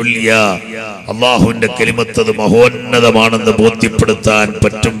ഹിയൽ ഉൽയാ, അല്ലാഹുവിന്റെ കലിമത്ത് മഹോന്നതമാണെന്ന് ബോധ്യപ്പെടുത്താൻ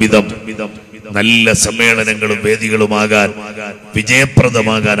പറ്റും വിധം നല്ല സമ്മേളനങ്ങളും വേദികളുമാകാൻ,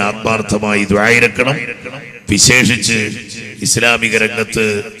 വിജയപ്രദമാകാൻ ആത്മാർത്ഥമായി ദുആയിരക്കണം. വിശേഷിച്ച് ഇസ്ലാമിക രംഗത്ത്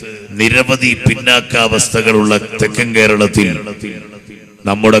നിരവധി പിന്നാക്കാവസ്ഥകളുള്ള തെക്കൻ കേരളത്തിൽ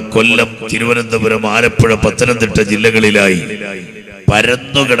നമ്മുടെ കൊല്ലം, തിരുവനന്തപുരം, ആലപ്പുഴ, പത്തനംതിട്ട ജില്ലകളിലായി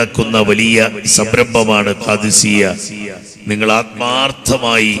പരന്നുകിടക്കുന്ന വലിയ സംരംഭമാണ് ഖാദിസിയ. നിങ്ങൾ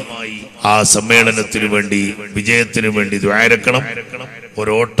ആത്മാർത്ഥമായി ആ സമ്മേളനത്തിനു വേണ്ടി, വിജയത്തിനു വേണ്ടി ദുആയിരക്കണം.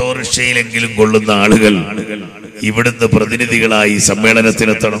 ഒരു ഓട്ടോറിക്ഷയിലെങ്കിലും കൊള്ളുന്ന ആളുകൾ ഇവിടുന്ന് പ്രതിനിധികളായി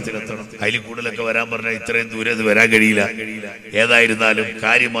സമ്മേളനത്തിനെത്തണം. അതിൽ കൂടുതലൊക്കെ വരാൻ പറഞ്ഞാൽ ഇത്രയും ദൂരെ വരാൻ കഴിയില്ല. ഏതായിരുന്നാലും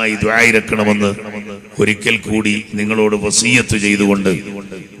കാര്യമായി ദുആയിരക്കണമെന്ന് ഒരിക്കൽ കൂടി നിങ്ങളോട് വസിയ്യത്ത് ചെയ്തുകൊണ്ട്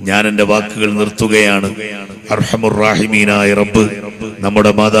ഞാൻ എന്റെ വാക്കുകൾ നിർത്തുകയാണ്. അർഹമുർ റാഹിമീനായ റബ്ബ്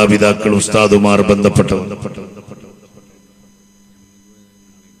നമ്മുടെ മാതാപിതാക്കൾ, ഉസ്താദുമാർ, ബന്ധപ്പെട്ടവർ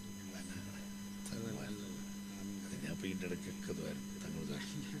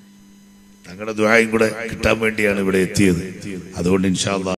തങ്ങളുടെ ദുആയും കൂടെ കിട്ടാൻ വേണ്ടിയാണ് ഇവിടെ എത്തിയത്. അതുകൊണ്ട് ഇൻഷാ അല്ലാഹ്